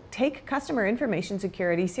carriers take customer information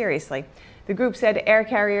security seriously. The group said air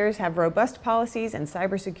carriers have robust policies and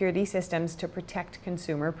cybersecurity systems to protect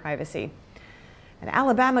consumer privacy. And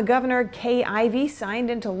Alabama Governor Kay Ivey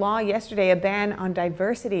signed into law yesterday a ban on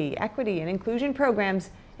diversity, equity, and inclusion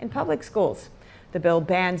programs in public schools. The bill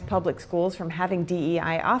bans public schools from having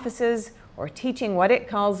DEI offices or teaching what it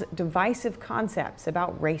calls divisive concepts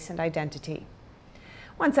about race and identity.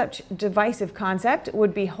 One such divisive concept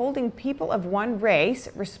would be holding people of one race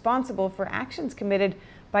responsible for actions committed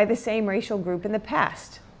by the same racial group in the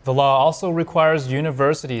past. The law also requires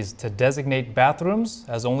universities to designate bathrooms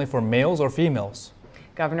as only for males or females.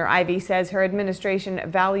 Governor Ivey says her administration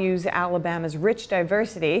values Alabama's rich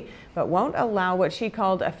diversity, but won't allow what she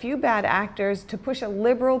called a few bad actors to push a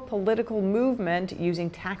liberal political movement using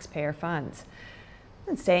taxpayer funds.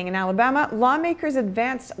 And staying in Alabama, lawmakers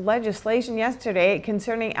advanced legislation yesterday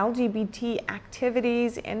concerning LGBT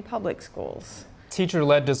activities in public schools.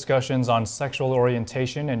 Teacher-led discussions on sexual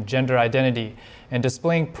orientation and gender identity and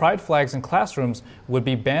displaying pride flags in classrooms would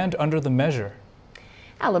be banned under the measure.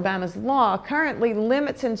 Alabama's law currently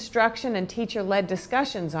limits instruction and teacher-led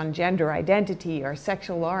discussions on gender identity or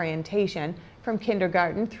sexual orientation from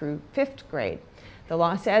kindergarten through 5th grade. The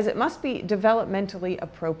law says it must be developmentally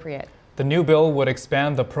appropriate. The new bill would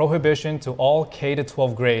expand the prohibition to all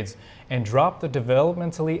K-12 grades and drop the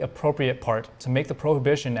developmentally appropriate part to make the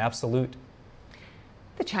prohibition absolute.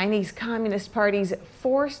 The Chinese Communist Party's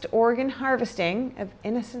forced organ harvesting of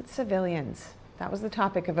innocent civilians. That was the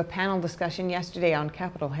topic of a panel discussion yesterday on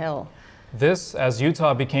Capitol Hill. This as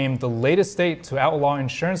Utah became the latest state to outlaw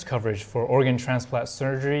insurance coverage for organ transplant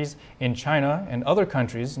surgeries in China and other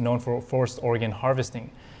countries known for forced organ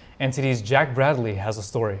harvesting. NTD's Jack Bradley has a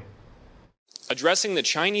story. Addressing the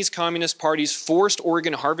Chinese Communist Party's forced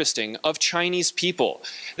organ harvesting of Chinese people.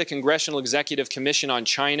 The Congressional Executive Commission on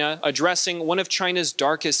China addressing one of China's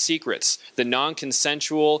darkest secrets, the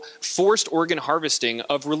non-consensual forced organ harvesting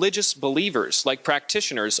of religious believers like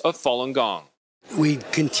practitioners of Falun Gong. We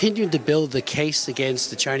continue to build the case against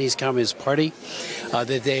the Chinese Communist Party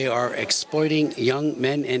that they are exploiting young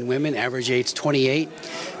men and women, average age 28,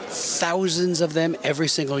 thousands of them every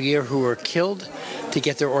single year who are killed to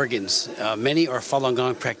get their organs. Many are Falun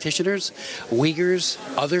Gong practitioners, Uyghurs,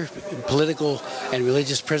 other political and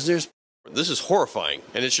religious prisoners. This is horrifying,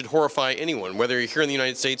 and it should horrify anyone, whether you're here in the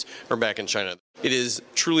United States or back in China. It is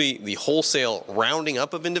truly the wholesale rounding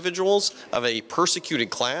up of individuals of a persecuted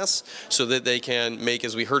class so that they can make,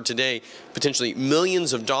 as we heard today, potentially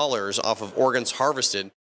millions of dollars off of organs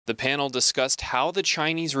harvested. The panel discussed how the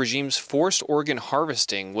Chinese regime's forced organ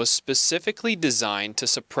harvesting was specifically designed to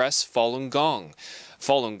suppress Falun Gong.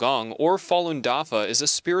 Falun Gong, or Falun Dafa, is a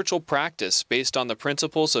spiritual practice based on the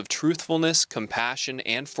principles of truthfulness, compassion,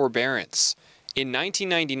 and forbearance. In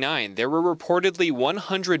 1999, there were reportedly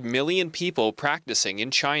 100 million people practicing in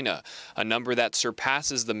China, a number that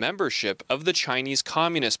surpasses the membership of the Chinese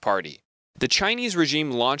Communist Party. The Chinese regime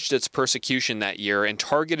launched its persecution that year and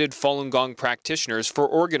targeted Falun Gong practitioners for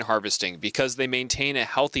organ harvesting because they maintain a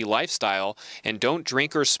healthy lifestyle and don't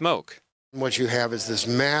drink or smoke. What you have is this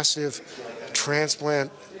massive transplant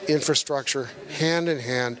infrastructure hand in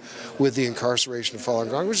hand with the incarceration of Falun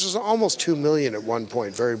Gong, which was almost 2 million at one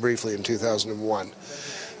point, very briefly in 2001.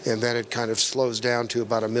 And then it kind of slows down to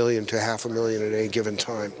about 1 million to 500,000 at any given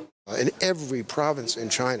time. In every province in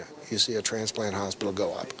China, you see a transplant hospital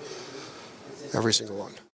go up. Every single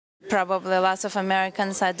one. Probably lots of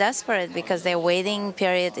Americans are desperate because their waiting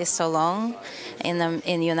period is so long in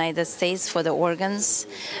the United States for the organs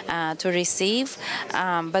to receive.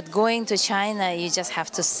 But going to China, you just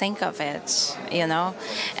have to think of it, you know.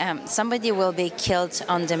 Somebody will be killed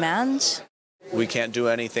on demand. We can't do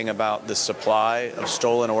anything about the supply of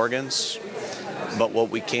stolen organs, but what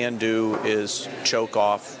we can do is choke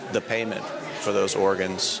off the payment for those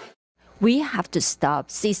organs. We have to stop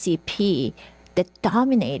CCP that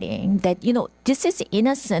dominating, that, you know, this is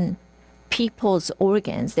innocent people's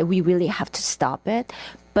organs, that we really have to stop it.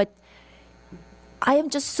 But I am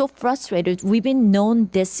just so frustrated. We've been known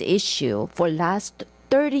this issue for last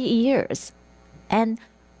 30 years. And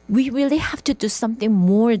we really have to do something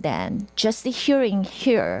more than just hearing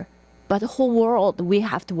here. But the whole world, we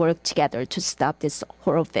have to work together to stop these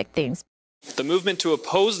horrific things. The movement to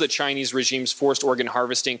oppose the Chinese regime's forced organ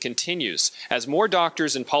harvesting continues as more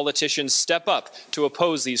doctors and politicians step up to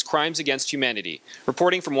oppose these crimes against humanity.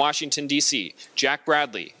 Reporting from Washington, D.C., Jack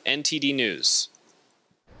Bradley, NTD News.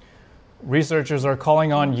 Researchers are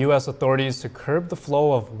calling on U.S. authorities to curb the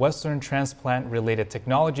flow of Western transplant-related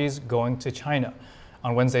technologies going to China.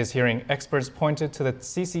 On Wednesday's hearing, experts pointed to the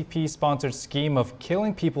CCP-sponsored scheme of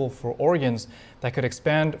killing people for organs that could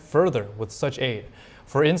expand further with such aid.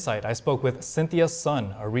 For Insight, I spoke with Cynthia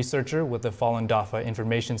Sun, a researcher with the Falun Dafa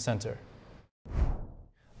Information Center.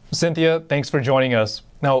 Cynthia, thanks for joining us.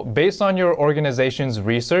 Now, based on your organization's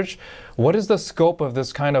research, what is the scope of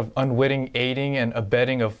this kind of unwitting aiding and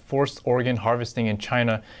abetting of forced organ harvesting in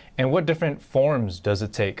China, and what different forms does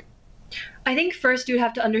it take? I think first you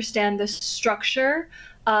have to understand the structure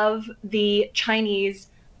of the Chinese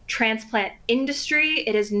transplant industry.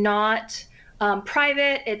 It is not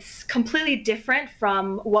private. It's completely different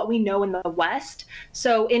from what we know in the West.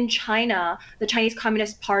 So in China, the Chinese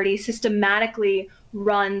Communist Party systematically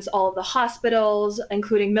runs all of the hospitals,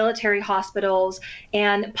 including military hospitals,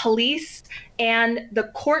 and police and the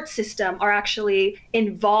court system are actually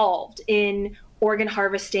involved in organ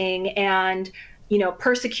harvesting and,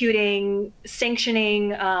 persecuting,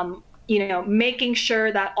 sanctioning, making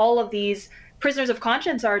sure that all of these prisoners of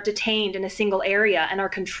conscience are detained in a single area and are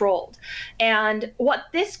controlled. And what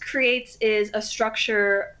this creates is a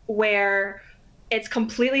structure where it's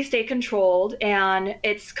completely state controlled and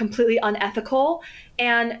it's completely unethical.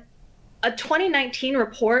 And a 2019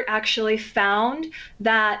 report actually found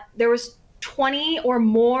that there was 20 or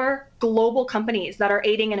more global companies that are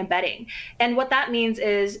aiding and abetting. And what that means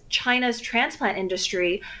is China's transplant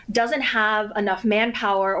industry doesn't have enough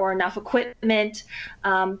manpower or enough equipment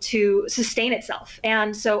to sustain itself.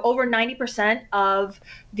 And so over 90% of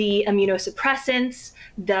the immunosuppressants,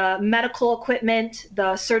 the medical equipment,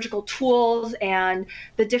 the surgical tools, and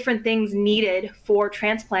the different things needed for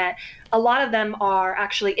transplant, a lot of them are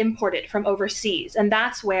actually imported from overseas. And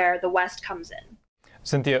that's where the West comes in.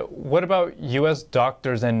 Cynthia, what about U.S.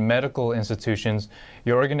 doctors and medical institutions?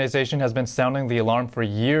 Your organization has been sounding the alarm for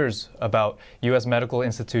years about U.S. medical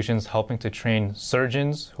institutions helping to train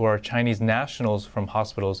surgeons who are Chinese nationals from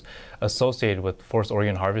hospitals associated with forced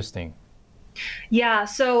organ harvesting. Yeah,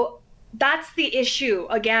 so that's the issue.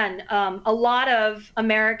 Again, a lot of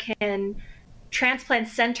American transplant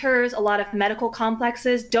centers, a lot of medical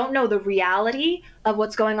complexes don't know the reality of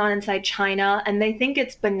what's going on inside China, and they think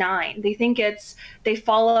it's benign. They think they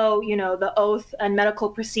follow, the oath and medical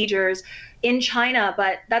procedures in China,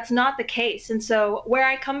 but that's not the case. And so where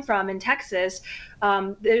I come from in Texas,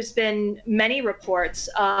 there's been many reports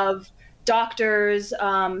of doctors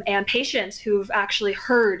and patients who've actually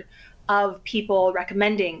heard of people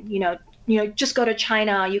recommending, just go to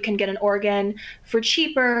China, you can get an organ for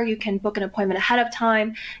cheaper, you can book an appointment ahead of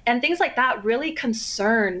time. And things like that really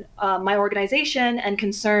concern my organization and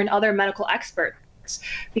concern other medical experts.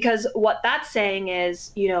 Because what that's saying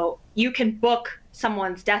is, you can book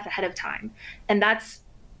someone's death ahead of time. And that's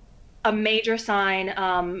a major sign,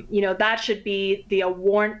 that should be the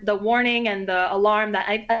warning and the alarm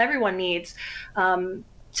that everyone needs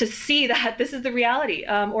to see that this is the reality.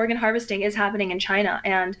 Organ harvesting is happening in China.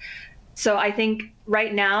 And so I think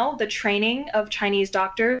right now the training of Chinese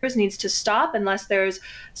doctors needs to stop unless there's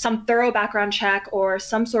some thorough background check or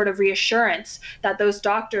some sort of reassurance that those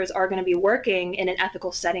doctors are going to be working in an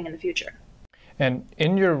ethical setting in the future. And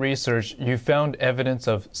in your research, you found evidence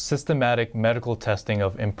of systematic medical testing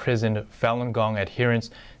of imprisoned Falun Gong adherents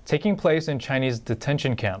taking place in Chinese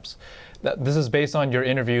detention camps. This is based on your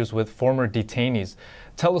interviews with former detainees.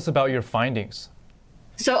 Tell us about your findings.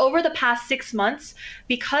 So over the past 6 months,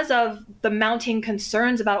 because of the mounting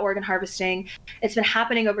concerns about organ harvesting, it's been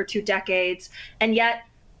happening over 2 decades, and yet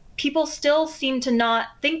people still seem to not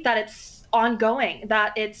think that it's ongoing,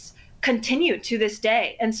 that it's continued to this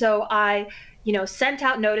day. And so I, sent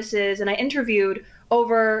out notices and I interviewed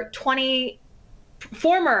over 20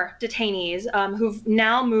 former detainees who've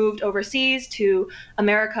now moved overseas to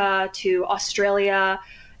America, to Australia.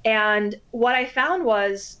 And what I found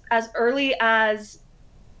was as early as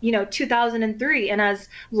 2003 and as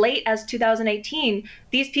late as 2018,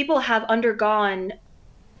 these people have undergone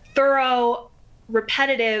thorough,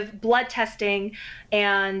 repetitive blood testing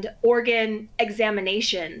and organ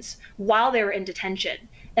examinations while they were in detention.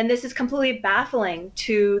 And this is completely baffling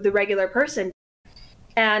to the regular person.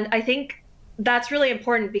 And I think that's really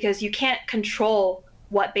important because you can't control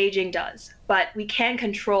what Beijing does, but we can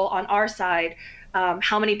control on our side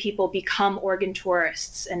how many people become organ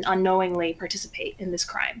tourists and unknowingly participate in this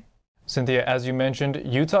crime. Cynthia, as you mentioned,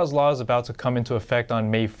 Utah's law is about to come into effect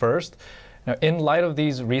on May 1st. Now, in light of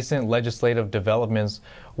these recent legislative developments,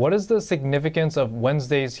 what is the significance of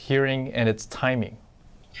Wednesday's hearing and its timing?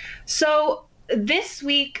 So this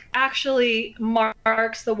week actually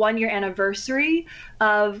marks the 1-year anniversary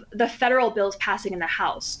of the federal bills passing in the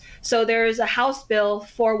House. So there's a House Bill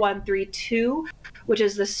 4132, which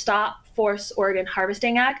is the Stop Forced Organ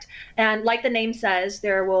Harvesting Act. And like the name says,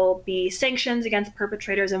 there will be sanctions against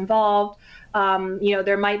perpetrators involved.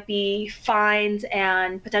 There might be fines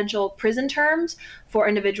and potential prison terms for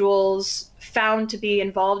individuals found to be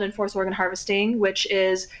involved in forced organ harvesting, which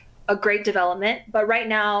is a great development. But right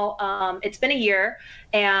now, it's been a year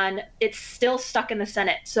and it's still stuck in the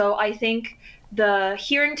Senate. So I think the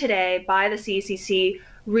hearing today by the CECC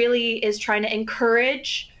really is trying to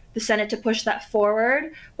encourage the Senate to push that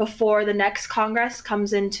forward before the next Congress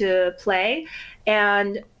comes into play.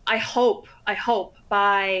 And I hope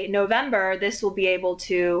by November, this will be able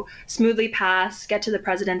to smoothly pass, get to the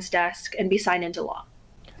president's desk, and be signed into law.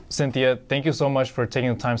 Cynthia, thank you so much for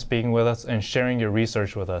taking the time speaking with us and sharing your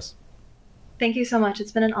research with us. Thank you so much.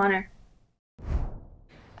 It's been an honor.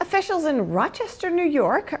 Officials in Rochester, New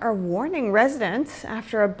York are warning residents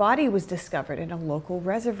after a body was discovered in a local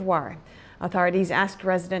reservoir. Authorities asked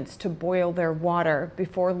residents to boil their water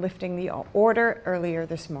before lifting the order earlier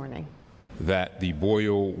this morning. That the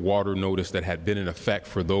boil water notice that had been in effect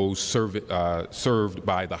for those served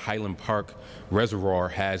by the Highland Park Reservoir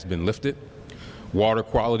has been lifted. Water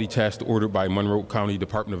quality tests ordered by Monroe County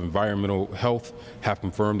Department of Environmental Health have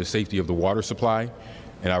confirmed the safety of the water supply.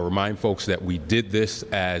 And I remind folks that we did this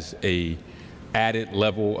as an added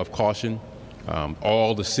level of caution.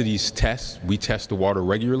 All the city's tests, we test the water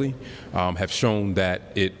regularly, have shown that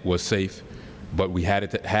it was safe, but we had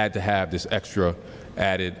to have this extra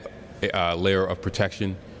added layer of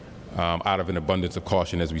protection out of an abundance of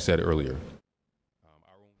caution, as we said earlier.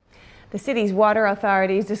 The city's water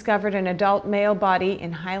authorities discovered an adult male body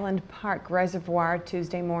in Highland Park Reservoir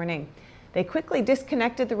Tuesday morning. They quickly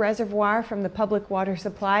disconnected the reservoir from the public water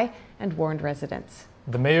supply and warned residents.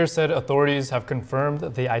 The mayor said authorities have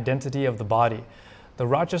confirmed the identity of the body. The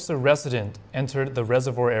Rochester resident entered the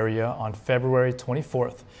reservoir area on February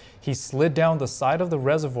 24th. He slid down the side of the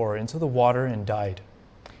reservoir into the water and died.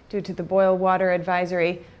 Due to the boil water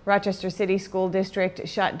advisory, Rochester City School District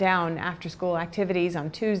shut down after-school activities on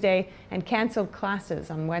Tuesday and canceled classes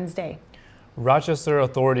on Wednesday. Rochester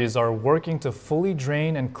authorities are working to fully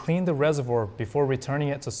drain and clean the reservoir before returning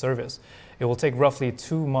it to service. It will take roughly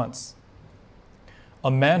 2 months.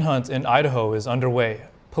 A manhunt in Idaho is underway.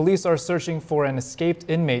 Police are searching for an escaped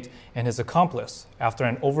inmate and his accomplice after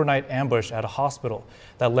an overnight ambush at a hospital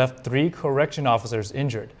that left 3 correction officers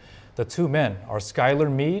injured. The 2 men are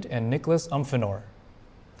Skylar Mead and Nicholas Umfenor.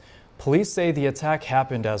 Police say the attack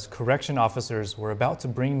happened as correction officers were about to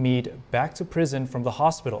bring Mead back to prison from the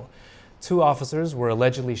hospital. 2 officers were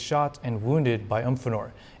allegedly shot and wounded by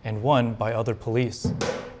Umfenor, and 1 by other police.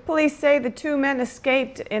 Police say the 2 men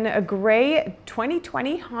escaped in a gray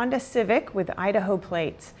 2020 Honda Civic with Idaho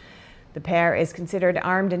plates. The pair is considered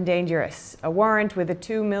armed and dangerous. A warrant with a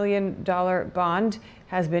 $2 million bond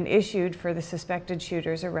has been issued for the suspected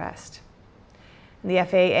shooter's arrest. The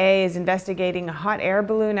FAA is investigating a hot air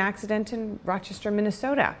balloon accident in Rochester,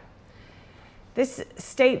 Minnesota. This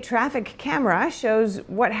state traffic camera shows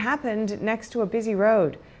what happened next to a busy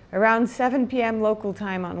road. Around 7 p.m. local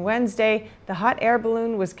time on Wednesday, the hot air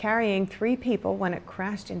balloon was carrying 3 people when it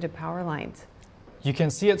crashed into power lines. You can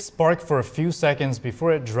see it spark for a few seconds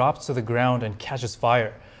before it drops to the ground and catches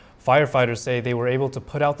fire. Firefighters say they were able to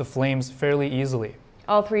put out the flames fairly easily.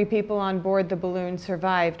 All 3 people on board the balloon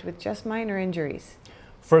survived with just minor injuries.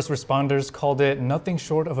 First responders called it nothing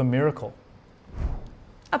short of a miracle.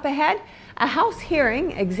 Up ahead, a House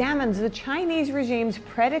hearing examines the Chinese regime's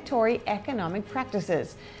predatory economic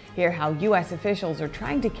practices. Hear how U.S. officials are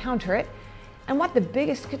trying to counter it and what the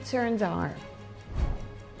biggest concerns are.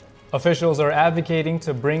 Officials are advocating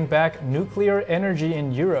to bring back nuclear energy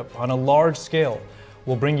in Europe on a large scale.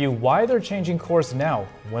 We'll bring you why they're changing course now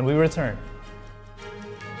when we return.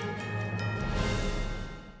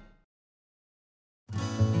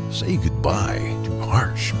 Say goodbye to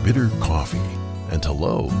harsh, bitter coffee and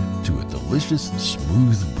hello to a delicious,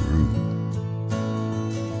 smooth brew.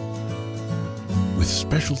 With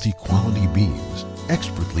specialty quality beans,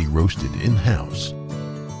 expertly roasted in-house,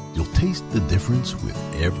 you'll taste the difference with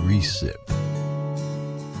every sip.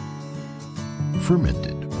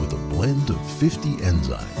 Fermented with a blend of 50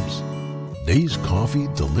 enzymes, Days Coffee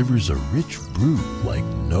delivers a rich brew like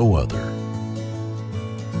no other.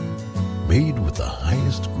 Made with the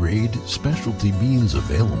highest grade specialty beans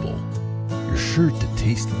available, you're sure to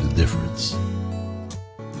taste the difference.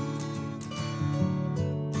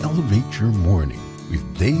 Elevate your morning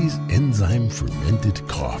with Days Enzyme Fermented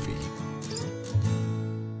Coffee.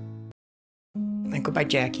 I go by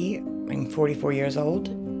Jackie. I'm 44 years old.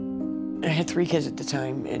 I had 3 kids at the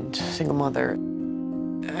time and single mother.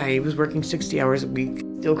 I was working 60 hours a week.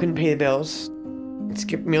 Still couldn't pay the bills.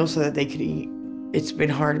 Skipped meals so that they could eat. It's been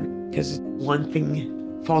hard because one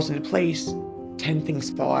thing falls into place, 10 things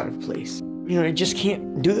fall out of place. You know, I just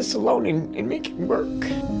can't do this alone and make it work.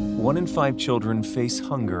 1 in 5 children face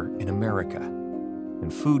hunger in America,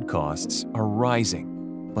 and food costs are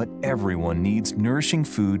rising. But everyone needs nourishing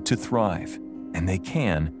food to thrive, and they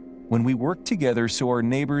can when we work together so our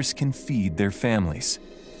neighbors can feed their families.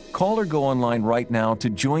 Call or go online right now to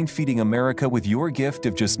join Feeding America with your gift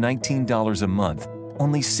of just $19 a month,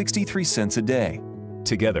 only 63 cents a day.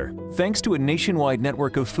 Together, thanks to a nationwide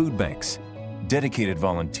network of food banks, dedicated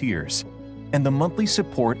volunteers, and the monthly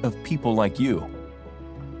support of people like you,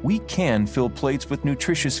 we can fill plates with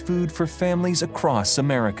nutritious food for families across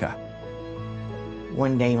America.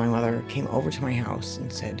 One day my mother came over to my house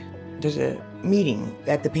and said, "There's a meeting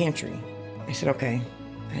at the pantry." I said, "Okay,"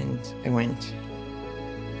 and I went.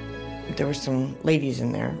 There were some ladies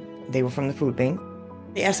in there. They were from the food bank.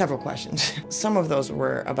 They asked several questions. Some of those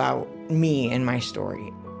were about me and my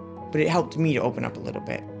story, but it helped me to open up a little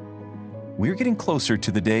bit. We're getting closer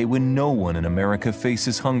to the day when no one in America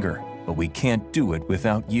faces hunger, but we can't do it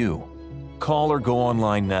without you. Call or go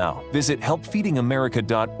online now. Visit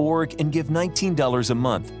helpfeedingamerica.org and give $19 a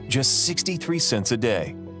month, just 63 cents a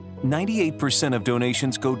day. 98% of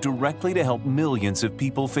donations go directly to help millions of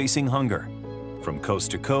people facing hunger, from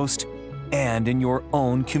coast to coast and in your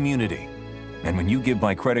own community. And when you give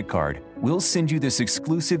by credit card, we'll send you this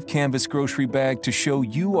exclusive canvas grocery bag to show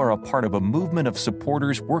you are a part of a movement of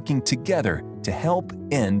supporters working together to help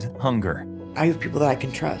end hunger. I have people that I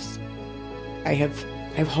can trust. I have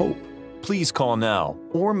hope. Please call now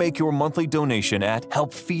or make your monthly donation at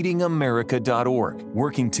helpfeedingamerica.org.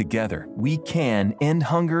 Working together, we can end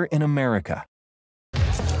hunger in America.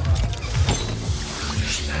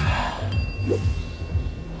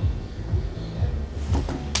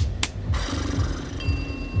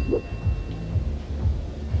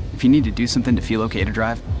 If you need to do something to feel okay to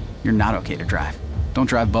drive, you're not okay to drive. Don't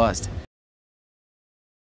drive buzzed.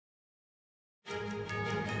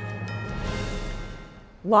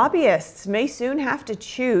 Lobbyists may soon have to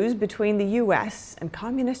choose between the U.S. and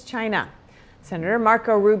Communist China. Senator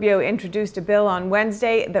Marco Rubio introduced a bill on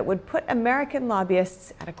Wednesday that would put American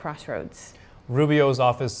lobbyists at a crossroads. Rubio's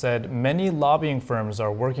office said many lobbying firms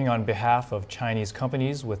are working on behalf of Chinese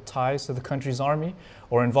companies with ties to the country's army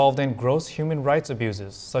or involved in gross human rights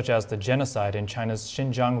abuses, such as the genocide in China's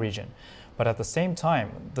Xinjiang region. But at the same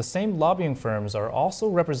time, the same lobbying firms are also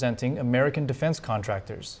representing American defense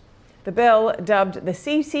contractors. The bill, dubbed the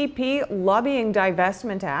CCP Lobbying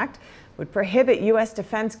Divestment Act, would prohibit U.S.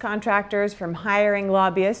 defense contractors from hiring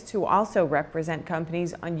lobbyists who also represent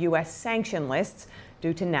companies on U.S. sanction lists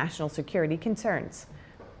due to national security concerns.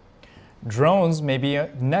 Drones may be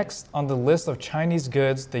next on the list of Chinese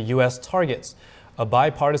goods the U.S. targets. A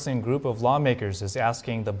bipartisan group of lawmakers is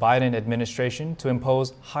asking the Biden administration to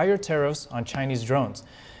impose higher tariffs on Chinese drones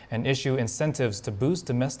and issue incentives to boost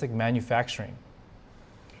domestic manufacturing.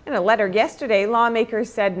 In a letter yesterday,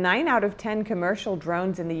 lawmakers said 9 out of 10 commercial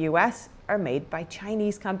drones in the U.S. are made by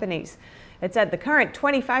Chinese companies. It said the current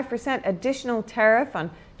 25% additional tariff on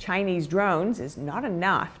Chinese drones is not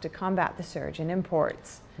enough to combat the surge in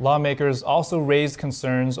imports. Lawmakers also raised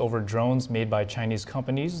concerns over drones made by Chinese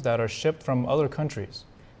companies that are shipped from other countries.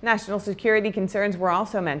 National security concerns were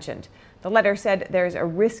also mentioned. The letter said there's a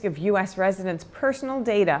risk of U.S. residents' personal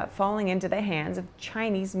data falling into the hands of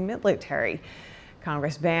Chinese military.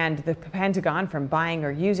 Congress banned the Pentagon from buying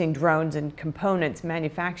or using drones and components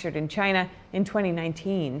manufactured in China in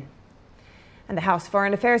 2019. And the House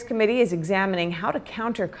Foreign Affairs Committee is examining how to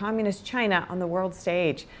counter Communist China on the world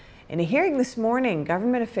stage. In a hearing this morning,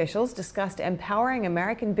 government officials discussed empowering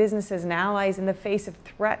American businesses and allies in the face of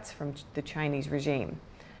threats from the Chinese regime.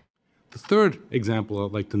 The third example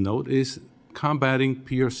I'd like to note is combating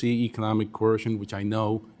PRC economic coercion, which I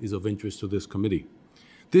know is of interest to this committee.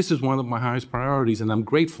 This is one of my highest priorities, and I'm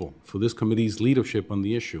grateful for this committee's leadership on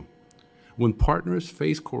the issue. When partners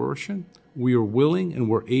face coercion, we are willing and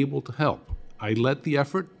we're able to help. I led the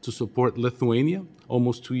effort to support Lithuania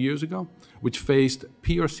almost 2 years ago, which faced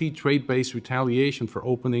PRC trade-based retaliation for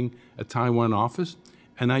opening a Taiwan office,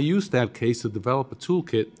 and I used that case to develop a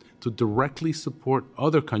toolkit to directly support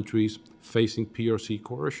other countries facing PRC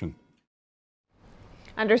coercion.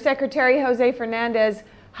 Undersecretary Jose Fernandez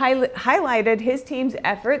highlighted his team's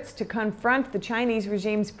efforts to confront the Chinese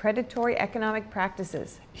regime's predatory economic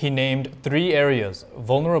practices. He named 3 areas: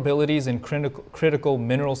 vulnerabilities in critical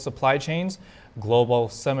mineral supply chains, global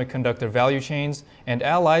semiconductor value chains, and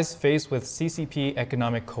allies faced with CCP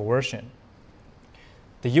economic coercion.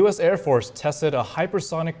 The U.S. Air Force tested a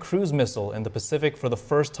hypersonic cruise missile in the Pacific for the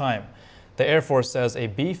first time. The Air Force says a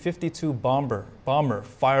B-52 bomber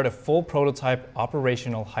fired a full prototype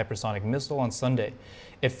operational hypersonic missile on Sunday.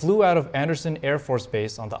 It flew out of Andersen Air Force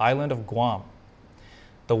Base on the island of Guam.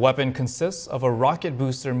 The weapon consists of a rocket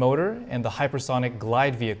booster motor and the hypersonic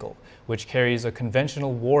glide vehicle, which carries a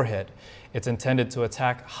conventional warhead. It's intended to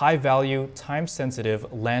attack high-value,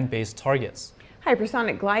 time-sensitive land-based targets.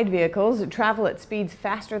 Hypersonic glide vehicles travel at speeds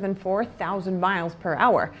faster than 4,000 miles per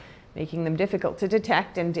hour, making them difficult to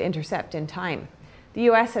detect and to intercept in time. The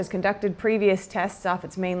U.S. has conducted previous tests off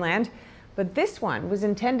its mainland, but this one was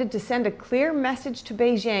intended to send a clear message to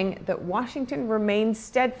Beijing that Washington remains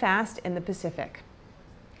steadfast in the Pacific.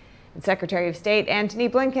 And Secretary of State Antony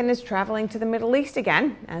Blinken is traveling to the Middle East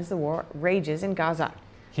again as the war rages in Gaza.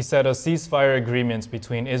 He said a ceasefire agreement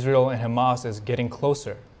between Israel and Hamas is getting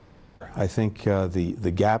closer. I think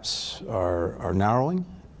the gaps are narrowing,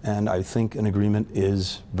 and I think an agreement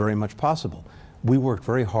is very much possible. We worked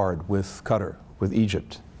very hard with Qatar, with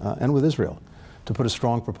Egypt, and with Israel to put a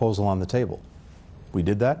strong proposal on the table. We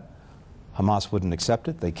did that. Hamas wouldn't accept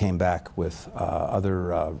it. They came back with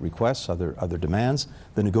other requests, other demands.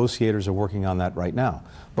 The negotiators are working on that right now.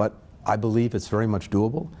 But I believe it's very much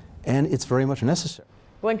doable, and it's very much necessary.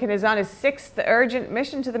 Blinken is on his 6th urgent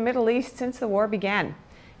mission to the Middle East since the war began.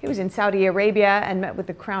 He was in Saudi Arabia and met with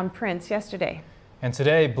the Crown Prince yesterday. And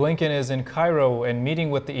today, Blinken is in Cairo and meeting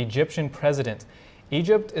with the Egyptian president.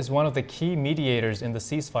 Egypt is one of the key mediators in the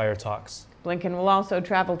ceasefire talks. Blinken will also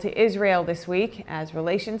travel to Israel this week as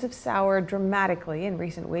relations have soured dramatically in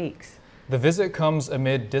recent weeks. The visit comes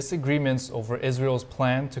amid disagreements over Israel's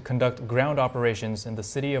plan to conduct ground operations in the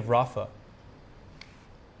city of Rafah.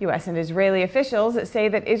 U.S. and Israeli officials say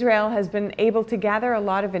that Israel has been able to gather a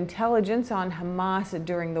lot of intelligence on Hamas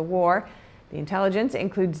during the war. The intelligence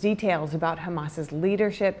includes details about Hamas's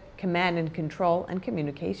leadership, command and control, and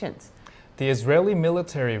communications. The Israeli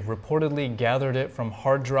military reportedly gathered it from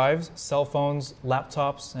hard drives, cell phones,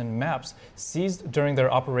 laptops, and maps seized during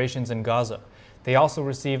their operations in Gaza. They also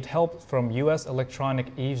received help from U.S. electronic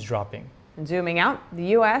eavesdropping. And zooming out, the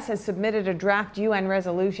U.S. has submitted a draft UN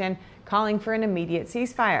resolution calling for an immediate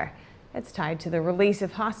ceasefire. It's tied to the release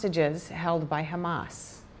of hostages held by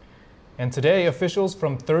Hamas. And today, officials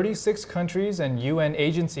from 36 countries and UN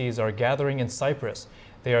agencies are gathering in Cyprus.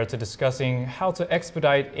 They are discussing how to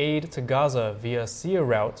expedite aid to Gaza via sea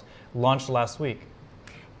route launched last week.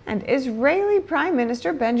 And Israeli Prime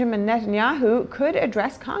Minister Benjamin Netanyahu could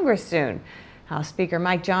address Congress soon. House Speaker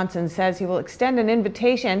Mike Johnson says he will extend an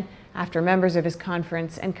invitation after members of his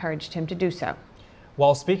conference encouraged him to do so.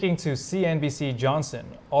 While speaking to CNBC, Johnson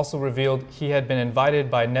also revealed he had been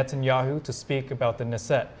invited by Netanyahu to speak about the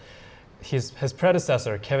Knesset. His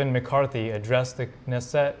predecessor, Kevin McCarthy, addressed the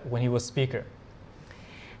Knesset when he was Speaker.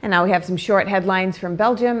 And now we have some short headlines from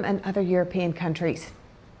Belgium and other European countries.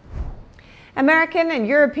 American and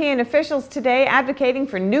European officials today advocating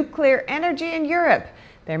for nuclear energy in Europe.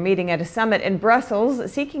 They're meeting at a summit in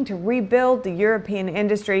Brussels, seeking to rebuild the European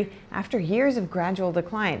industry after years of gradual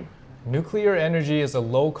decline. Nuclear energy is a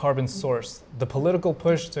low-carbon source. The political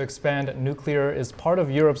push to expand nuclear is part of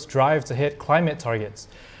Europe's drive to hit climate targets.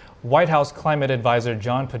 White House climate advisor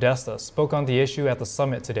John Podesta spoke on the issue at the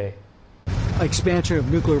summit today. Expansion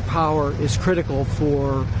of nuclear power is critical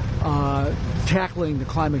for tackling the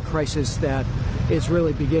climate crisis that is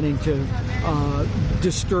really beginning to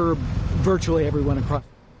disturb virtually everyone across.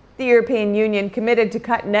 The European Union committed to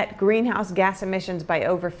cut net greenhouse gas emissions by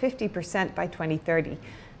over 50% by 2030.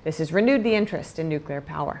 This has renewed the interest in nuclear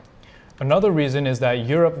power. Another reason is that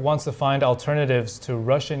Europe wants to find alternatives to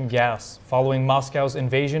Russian gas following Moscow's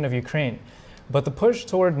invasion of Ukraine. But the push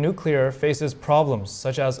toward nuclear faces problems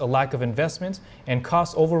such as a lack of investment and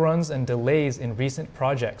cost overruns and delays in recent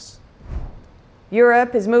projects.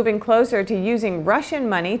 Europe is moving closer to using Russian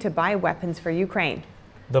money to buy weapons for Ukraine.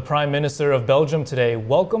 The Prime Minister of Belgium today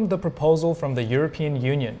welcomed the proposal from the European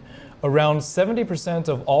Union. Around 70%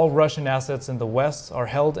 of all Russian assets in the West are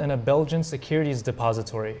held in a Belgian securities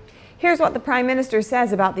depository. Here's what the Prime Minister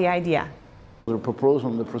says about the idea. The proposal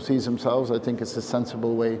and the proceeds themselves, I think it's a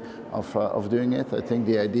sensible way of doing it. I think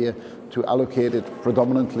the idea to allocate it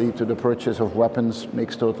predominantly to the purchase of weapons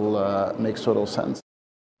makes total sense.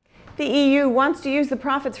 The EU wants to use the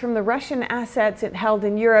profits from the Russian assets it held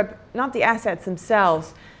in Europe, not the assets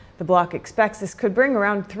themselves. The bloc expects this could bring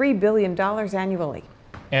around $3 billion annually.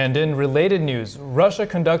 And in related news, Russia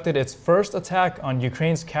conducted its first attack on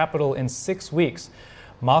Ukraine's capital in 6 weeks.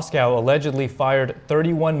 Moscow allegedly fired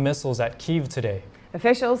 31 missiles at Kyiv today.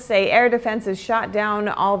 Officials say air defenses shot down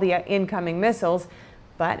all the incoming missiles,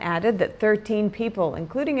 but added that 13 people,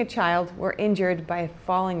 including a child, were injured by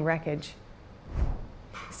falling wreckage.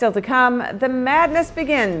 Still to come, the madness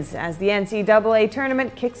begins as the NCAA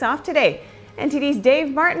tournament kicks off today. NTD's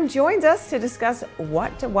Dave Martin joins us to discuss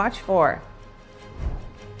what to watch for.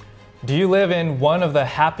 Do you live in one of the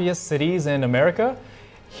happiest cities in America?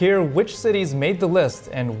 Hear which cities made the list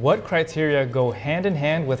and what criteria go hand in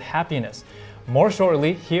hand with happiness. More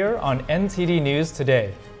shortly here on NTD News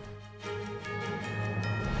Today.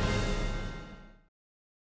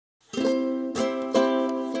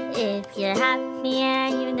 If you're happy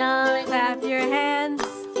and you know it, clap your hands.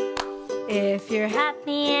 If you're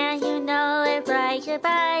happy and you know it, ride your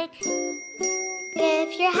bike.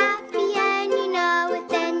 If you're happy and you know it,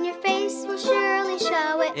 then your face will surely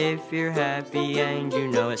show it. If you're happy and you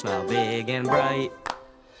know it, smile big and bright.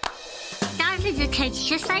 Thousands of kids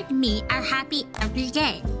just like me are happy every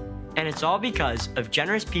day. And it's all because of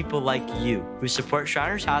generous people like you who support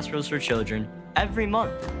Shriners Hospitals for Children every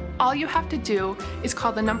month. All you have to do is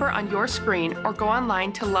call the number on your screen or go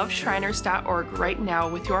online to loveshriners.org right now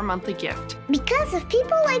with your monthly gift. Because of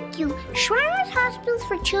people like you, Shriners Hospitals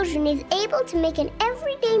for Children is able to make an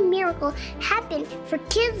everyday miracle happen for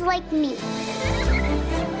kids like me.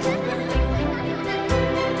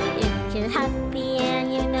 If you're happy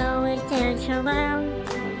and you know it, dance around.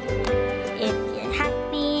 If you're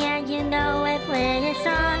happy and you know it, play a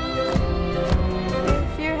song.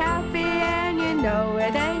 If you're happy and you know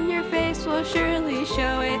it, and your face will surely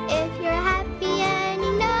show it. If you're happy and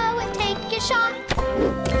you know it, take a shot.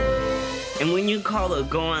 And when you call or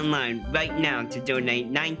go online right now to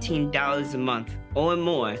donate $19 a month or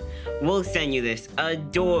more, we'll send you this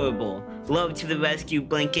adorable Love to the Rescue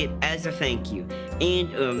blanket as a thank you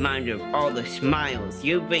and a reminder of all the smiles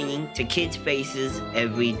you're bringing to kids' faces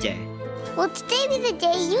every day. Will today be the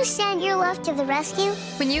day you send your love to the rescue?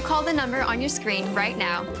 When you call the number on your screen right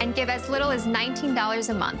now and give as little as $19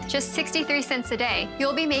 a month, just 63 cents a day,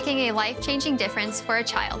 you'll be making a life-changing difference for a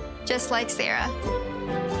child, just like Sarah.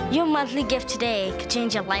 Your monthly gift today could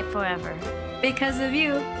change your life forever. Because of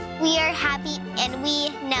you. We are happy and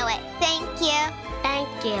we know it. Thank you. Thank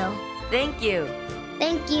you. Thank you.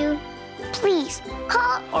 Thank you. Please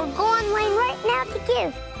call or go online right now to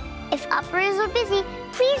give. If operators are busy,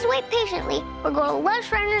 please wait patiently or go to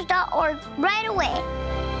loveshriners.org right away.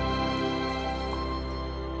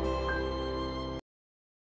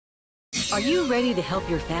 Are you ready to help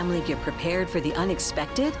your family get prepared for the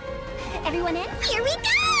unexpected? Everyone in? Here we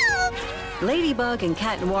go! Ladybug and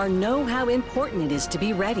Cat Noir know how important it is to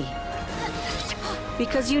be ready.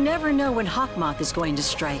 Because you never know when Hawkmoth is going to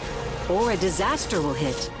strike or a disaster will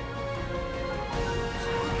hit.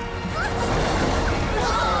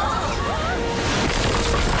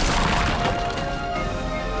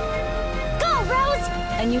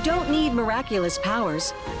 And you don't need miraculous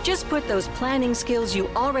powers. Just put those planning skills you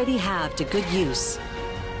already have to good use.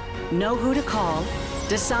 Know who to call,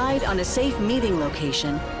 decide on a safe meeting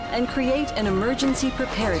location, and create an emergency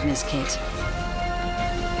preparedness kit.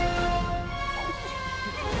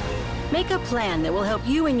 Make a plan that will help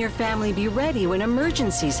you and your family be ready when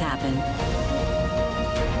emergencies happen.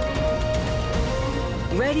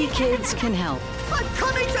 Ready Kids can help. I'm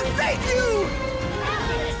coming to save you!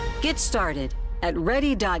 Get started at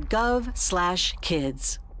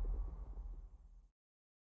ready.gov/kids.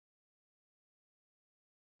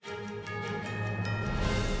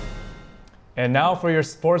 And now for your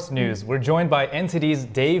sports news. We're joined by NTD's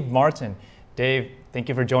Dave Martin. Dave, thank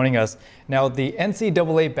you for joining us. Now, the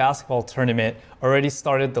NCAA basketball tournament already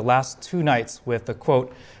started the last 2 nights with the,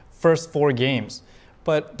 quote, first 4 games.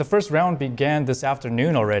 But the first round began this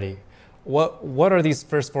afternoon already. What are these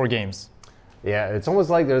first 4 games? Yeah, it's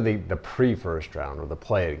almost like they're the pre-first round or the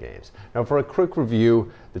play-in games. Now, for a quick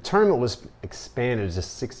review, the tournament was expanded to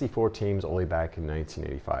 64 teams only back in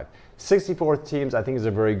 1985. 64 teams, I think, is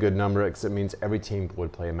a very good number because it means every team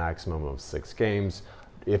would play a maximum of 6 games.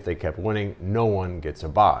 If they kept winning, no one gets a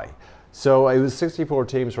bye. So it was 64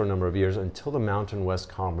 teams for a number of years until the Mountain West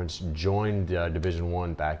Conference joined Division I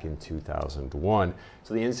back in 2001.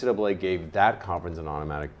 So the NCAA gave that conference an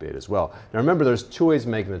automatic bid as well. Now remember, there's 2 ways of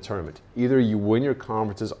making the tournament. Either you win your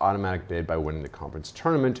conference's automatic bid by winning the conference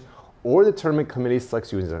tournament, or the tournament committee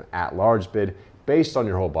selects you as an at-large bid based on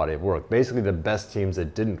your whole body of work. Basically the best teams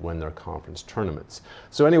that didn't win their conference tournaments.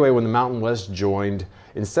 So anyway, when the Mountain West joined,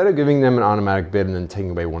 instead of giving them an automatic bid and then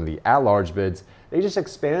taking away one of the at-large bids, they just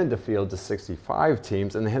expanded the field to 65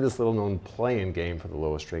 teams, and they had this little known play-in game for the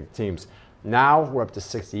lowest ranked teams. Now we're up to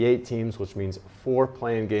 68 teams, which means 4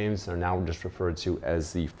 play-in games are now just referred to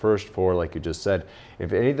as the first 4, like you just said.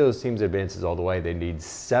 If any of those teams advances all the way, they need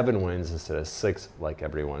 7 wins instead of 6 like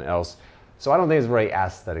everyone else. So I don't think it's very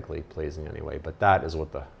aesthetically pleasing anyway, but that is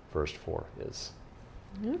what the first 4 is.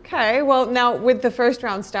 Okay, well now with the first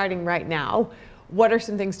round starting right now, What are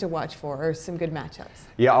some things to watch for, or some good matchups?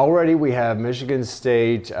 Yeah, already we have Michigan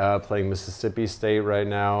State playing Mississippi State right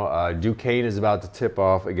now. Duquesne is about to tip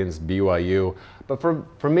off against BYU. But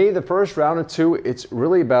for me, the first round or two, it's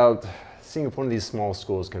really about seeing if one of these small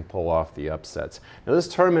schools can pull off the upsets. Now, this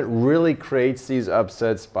tournament really creates these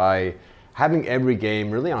upsets by having every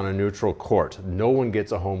game really on a neutral court. No one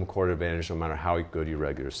gets a home court advantage no matter how good your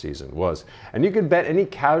regular season was. And you can bet any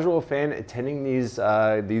casual fan attending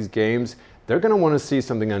these games, they're going to want to see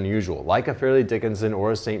something unusual, like a Fairleigh Dickinson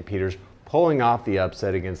or a St. Peter's pulling off the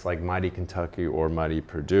upset against like mighty Kentucky or mighty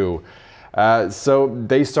Purdue. So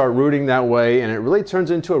they start rooting that way, and it really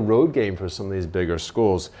turns into a road game for some of these bigger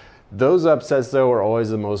schools. Those upsets, though, are always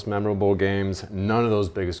the most memorable games. None of those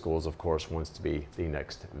big schools, of course, wants to be the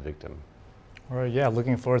next victim. All right, yeah,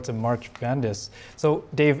 looking forward to March Madness. So,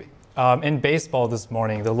 Dave, in baseball this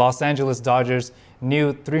morning, the Los Angeles Dodgers'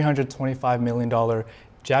 new $325 million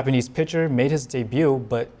Japanese pitcher made his debut,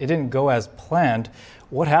 but it didn't go as planned.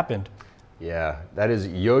 What happened? Yeah, that is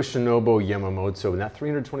Yoshinobu Yamamoto, and that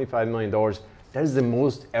 $325 million, that is the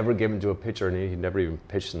most ever given to a pitcher, and he never even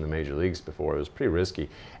pitched in the major leagues before. It was pretty risky.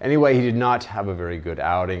 Anyway, he did not have a very good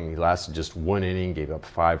outing. He lasted just one inning, gave up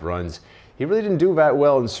 5 runs. He really didn't do that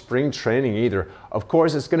well in spring training either. Of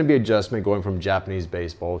course, it's going to be adjustment going from Japanese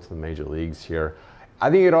baseball to the major leagues here. I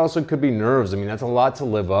think it also could be nerves. I mean, that's a lot to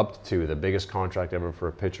live up to. The biggest contract ever for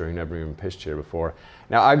a pitcher who never even pitched here before.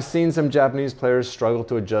 Now, I've seen some Japanese players struggle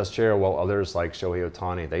to adjust here, while others like Shohei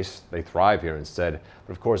Ohtani, they thrive here instead.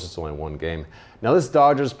 But of course, it's only one game. Now, this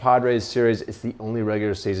Dodgers-Padres series, it's the only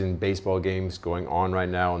regular season baseball games going on right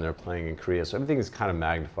now, and they're playing in Korea. So everything is kind of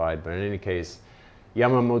magnified. But in any case,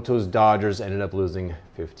 Yamamoto's Dodgers ended up losing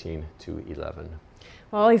 15-11.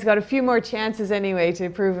 Well, he's got a few more chances anyway to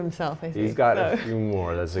prove himself, I think. He's got a few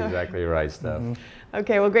more. That's exactly right, Steph.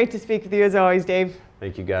 Okay, well, great to speak with you as always, Dave.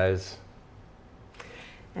 Thank you, guys.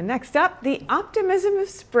 And next up, the optimism of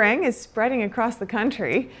spring is spreading across the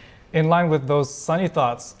country. In line with those sunny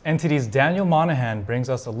thoughts, NTD's Daniel Monahan brings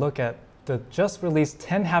us a look at the just released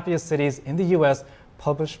 10 happiest cities in the U.S.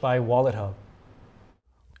 published by WalletHub.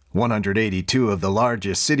 182 of the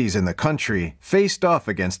largest cities in the country faced off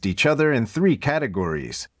against each other in 3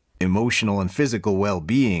 categories: emotional and physical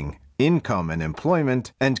well-being, income and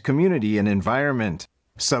employment, and community and environment.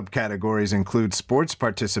 Subcategories include sports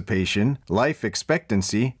participation, life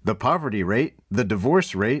expectancy, the poverty rate, the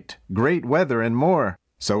divorce rate, great weather, and more.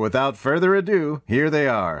 So without further ado, here they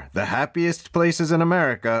are, the happiest places in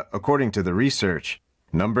America according to the research.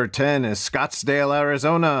 Number 10 is Scottsdale,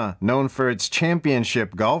 Arizona, known for its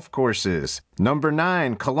championship golf courses. Number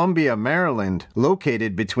 9, Columbia, Maryland,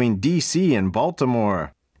 located between D.C. and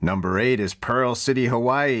Baltimore. Number 8 is Pearl City,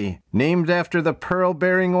 Hawaii, named after the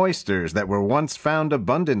pearl-bearing oysters that were once found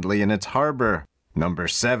abundantly in its harbor. Number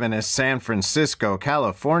 7 is San Francisco,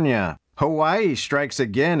 California. Hawaii strikes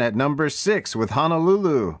again at number 6 with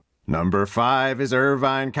Honolulu. Number 5 is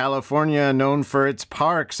Irvine, California, known for its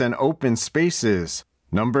parks and open spaces.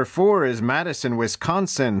 Number 4 is Madison,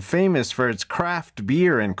 Wisconsin, famous for its craft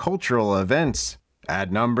beer and cultural events.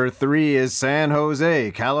 At number 3 is San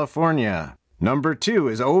Jose, California. Number 2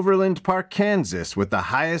 is Overland Park, Kansas, with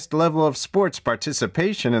the highest level of sports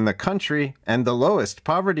participation in the country and the lowest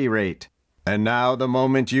poverty rate. And now the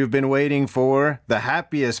moment you've been waiting for, the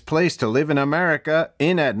happiest place to live in America,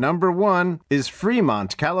 in at number 1, is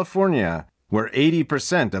Fremont, California, where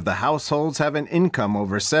 80% of the households have an income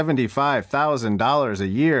over $75,000 a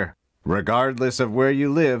year. Regardless of where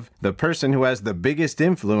you live, the person who has the biggest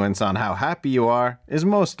influence on how happy you are is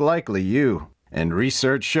most likely you. And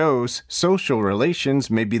research shows social relations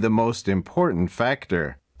may be the most important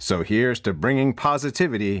factor. So here's to bringing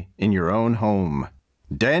positivity in your own home.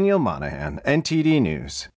 Daniel Monahan, NTD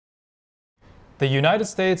News. The United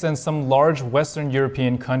States and some large Western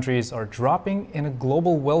European countries are dropping in a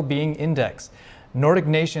global well-being index. Nordic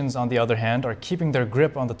nations, on the other hand, are keeping their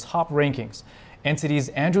grip on the top rankings. NTD's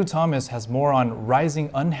Andrew Thomas has more on rising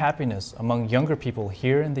unhappiness among younger people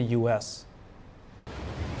here in the U.S.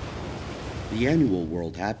 The annual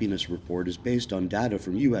World Happiness Report is based on data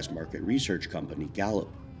from U.S. market research company Gallup.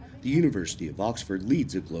 The University of Oxford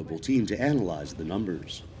leads a global team to analyze the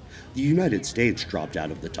numbers. The United States dropped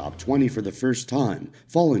out of the top 20 for the first time,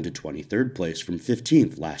 falling to 23rd place from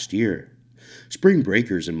 15th last year. Spring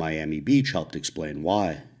breakers in Miami Beach helped explain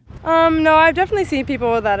why. No, I've definitely seen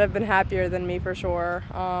people that have been happier than me for sure.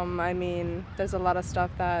 I mean, there's a lot of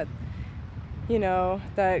stuff that, you know,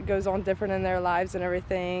 that goes on different in their lives and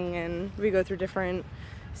everything, and we go through different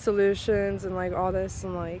solutions and like all this,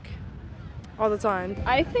 and like all the time.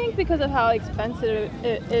 I think because of how expensive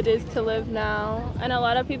it is to live now, and a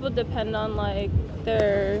lot of people depend on like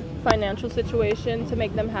their financial situation to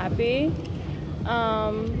make them happy.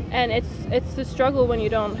 And it's the struggle when you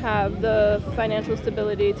don't have the financial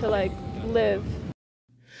stability to like live.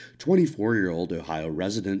 24-year-old Ohio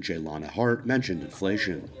resident Jaylana Hart mentioned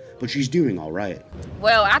inflation, but she's doing all right.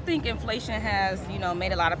 Well, I think inflation has,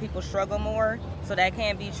 made a lot of people struggle more, so that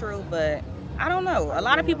can be true, but I don't know. A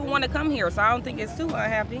lot of people want to come here, so I don't think it's too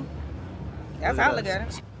unhappy. That's how I look at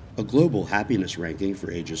it. A global happiness ranking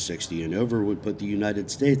for ages 60 and over would put the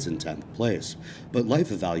United States in 10th place, but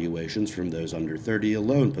life evaluations from those under 30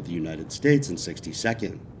 alone put the United States in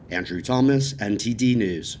 62nd. Andrew Thomas, NTD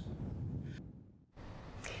News.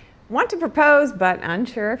 Want to propose but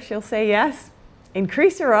unsure if she'll say yes?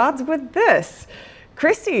 Increase your odds with this.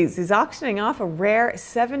 Christie's is auctioning off a rare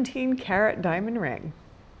 17-carat diamond ring.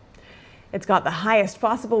 It's got the highest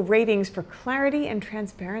possible ratings for clarity and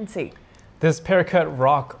transparency. This paracut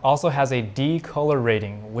rock also has a D color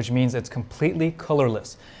rating, which means it's completely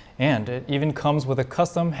colorless. And it even comes with a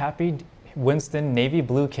custom Happy Winston navy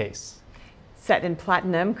blue case. Set in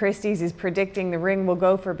platinum, Christie's is predicting the ring will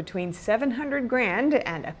go for between 700 grand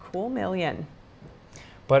and a cool $1 million.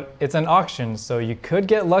 But it's an auction, so you could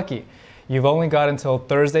get lucky. You've only got until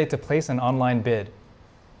Thursday to place an online bid.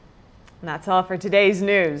 And that's all for today's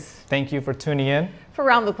news. Thank you for tuning in. For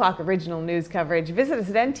round-the-clock original news coverage, visit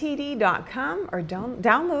us at ntd.com or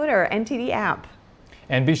download our NTD app.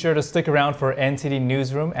 And be sure to stick around for NTD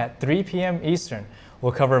Newsroom at 3 p.m. Eastern.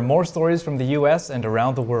 We'll cover more stories from the U.S. and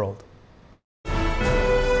around the world.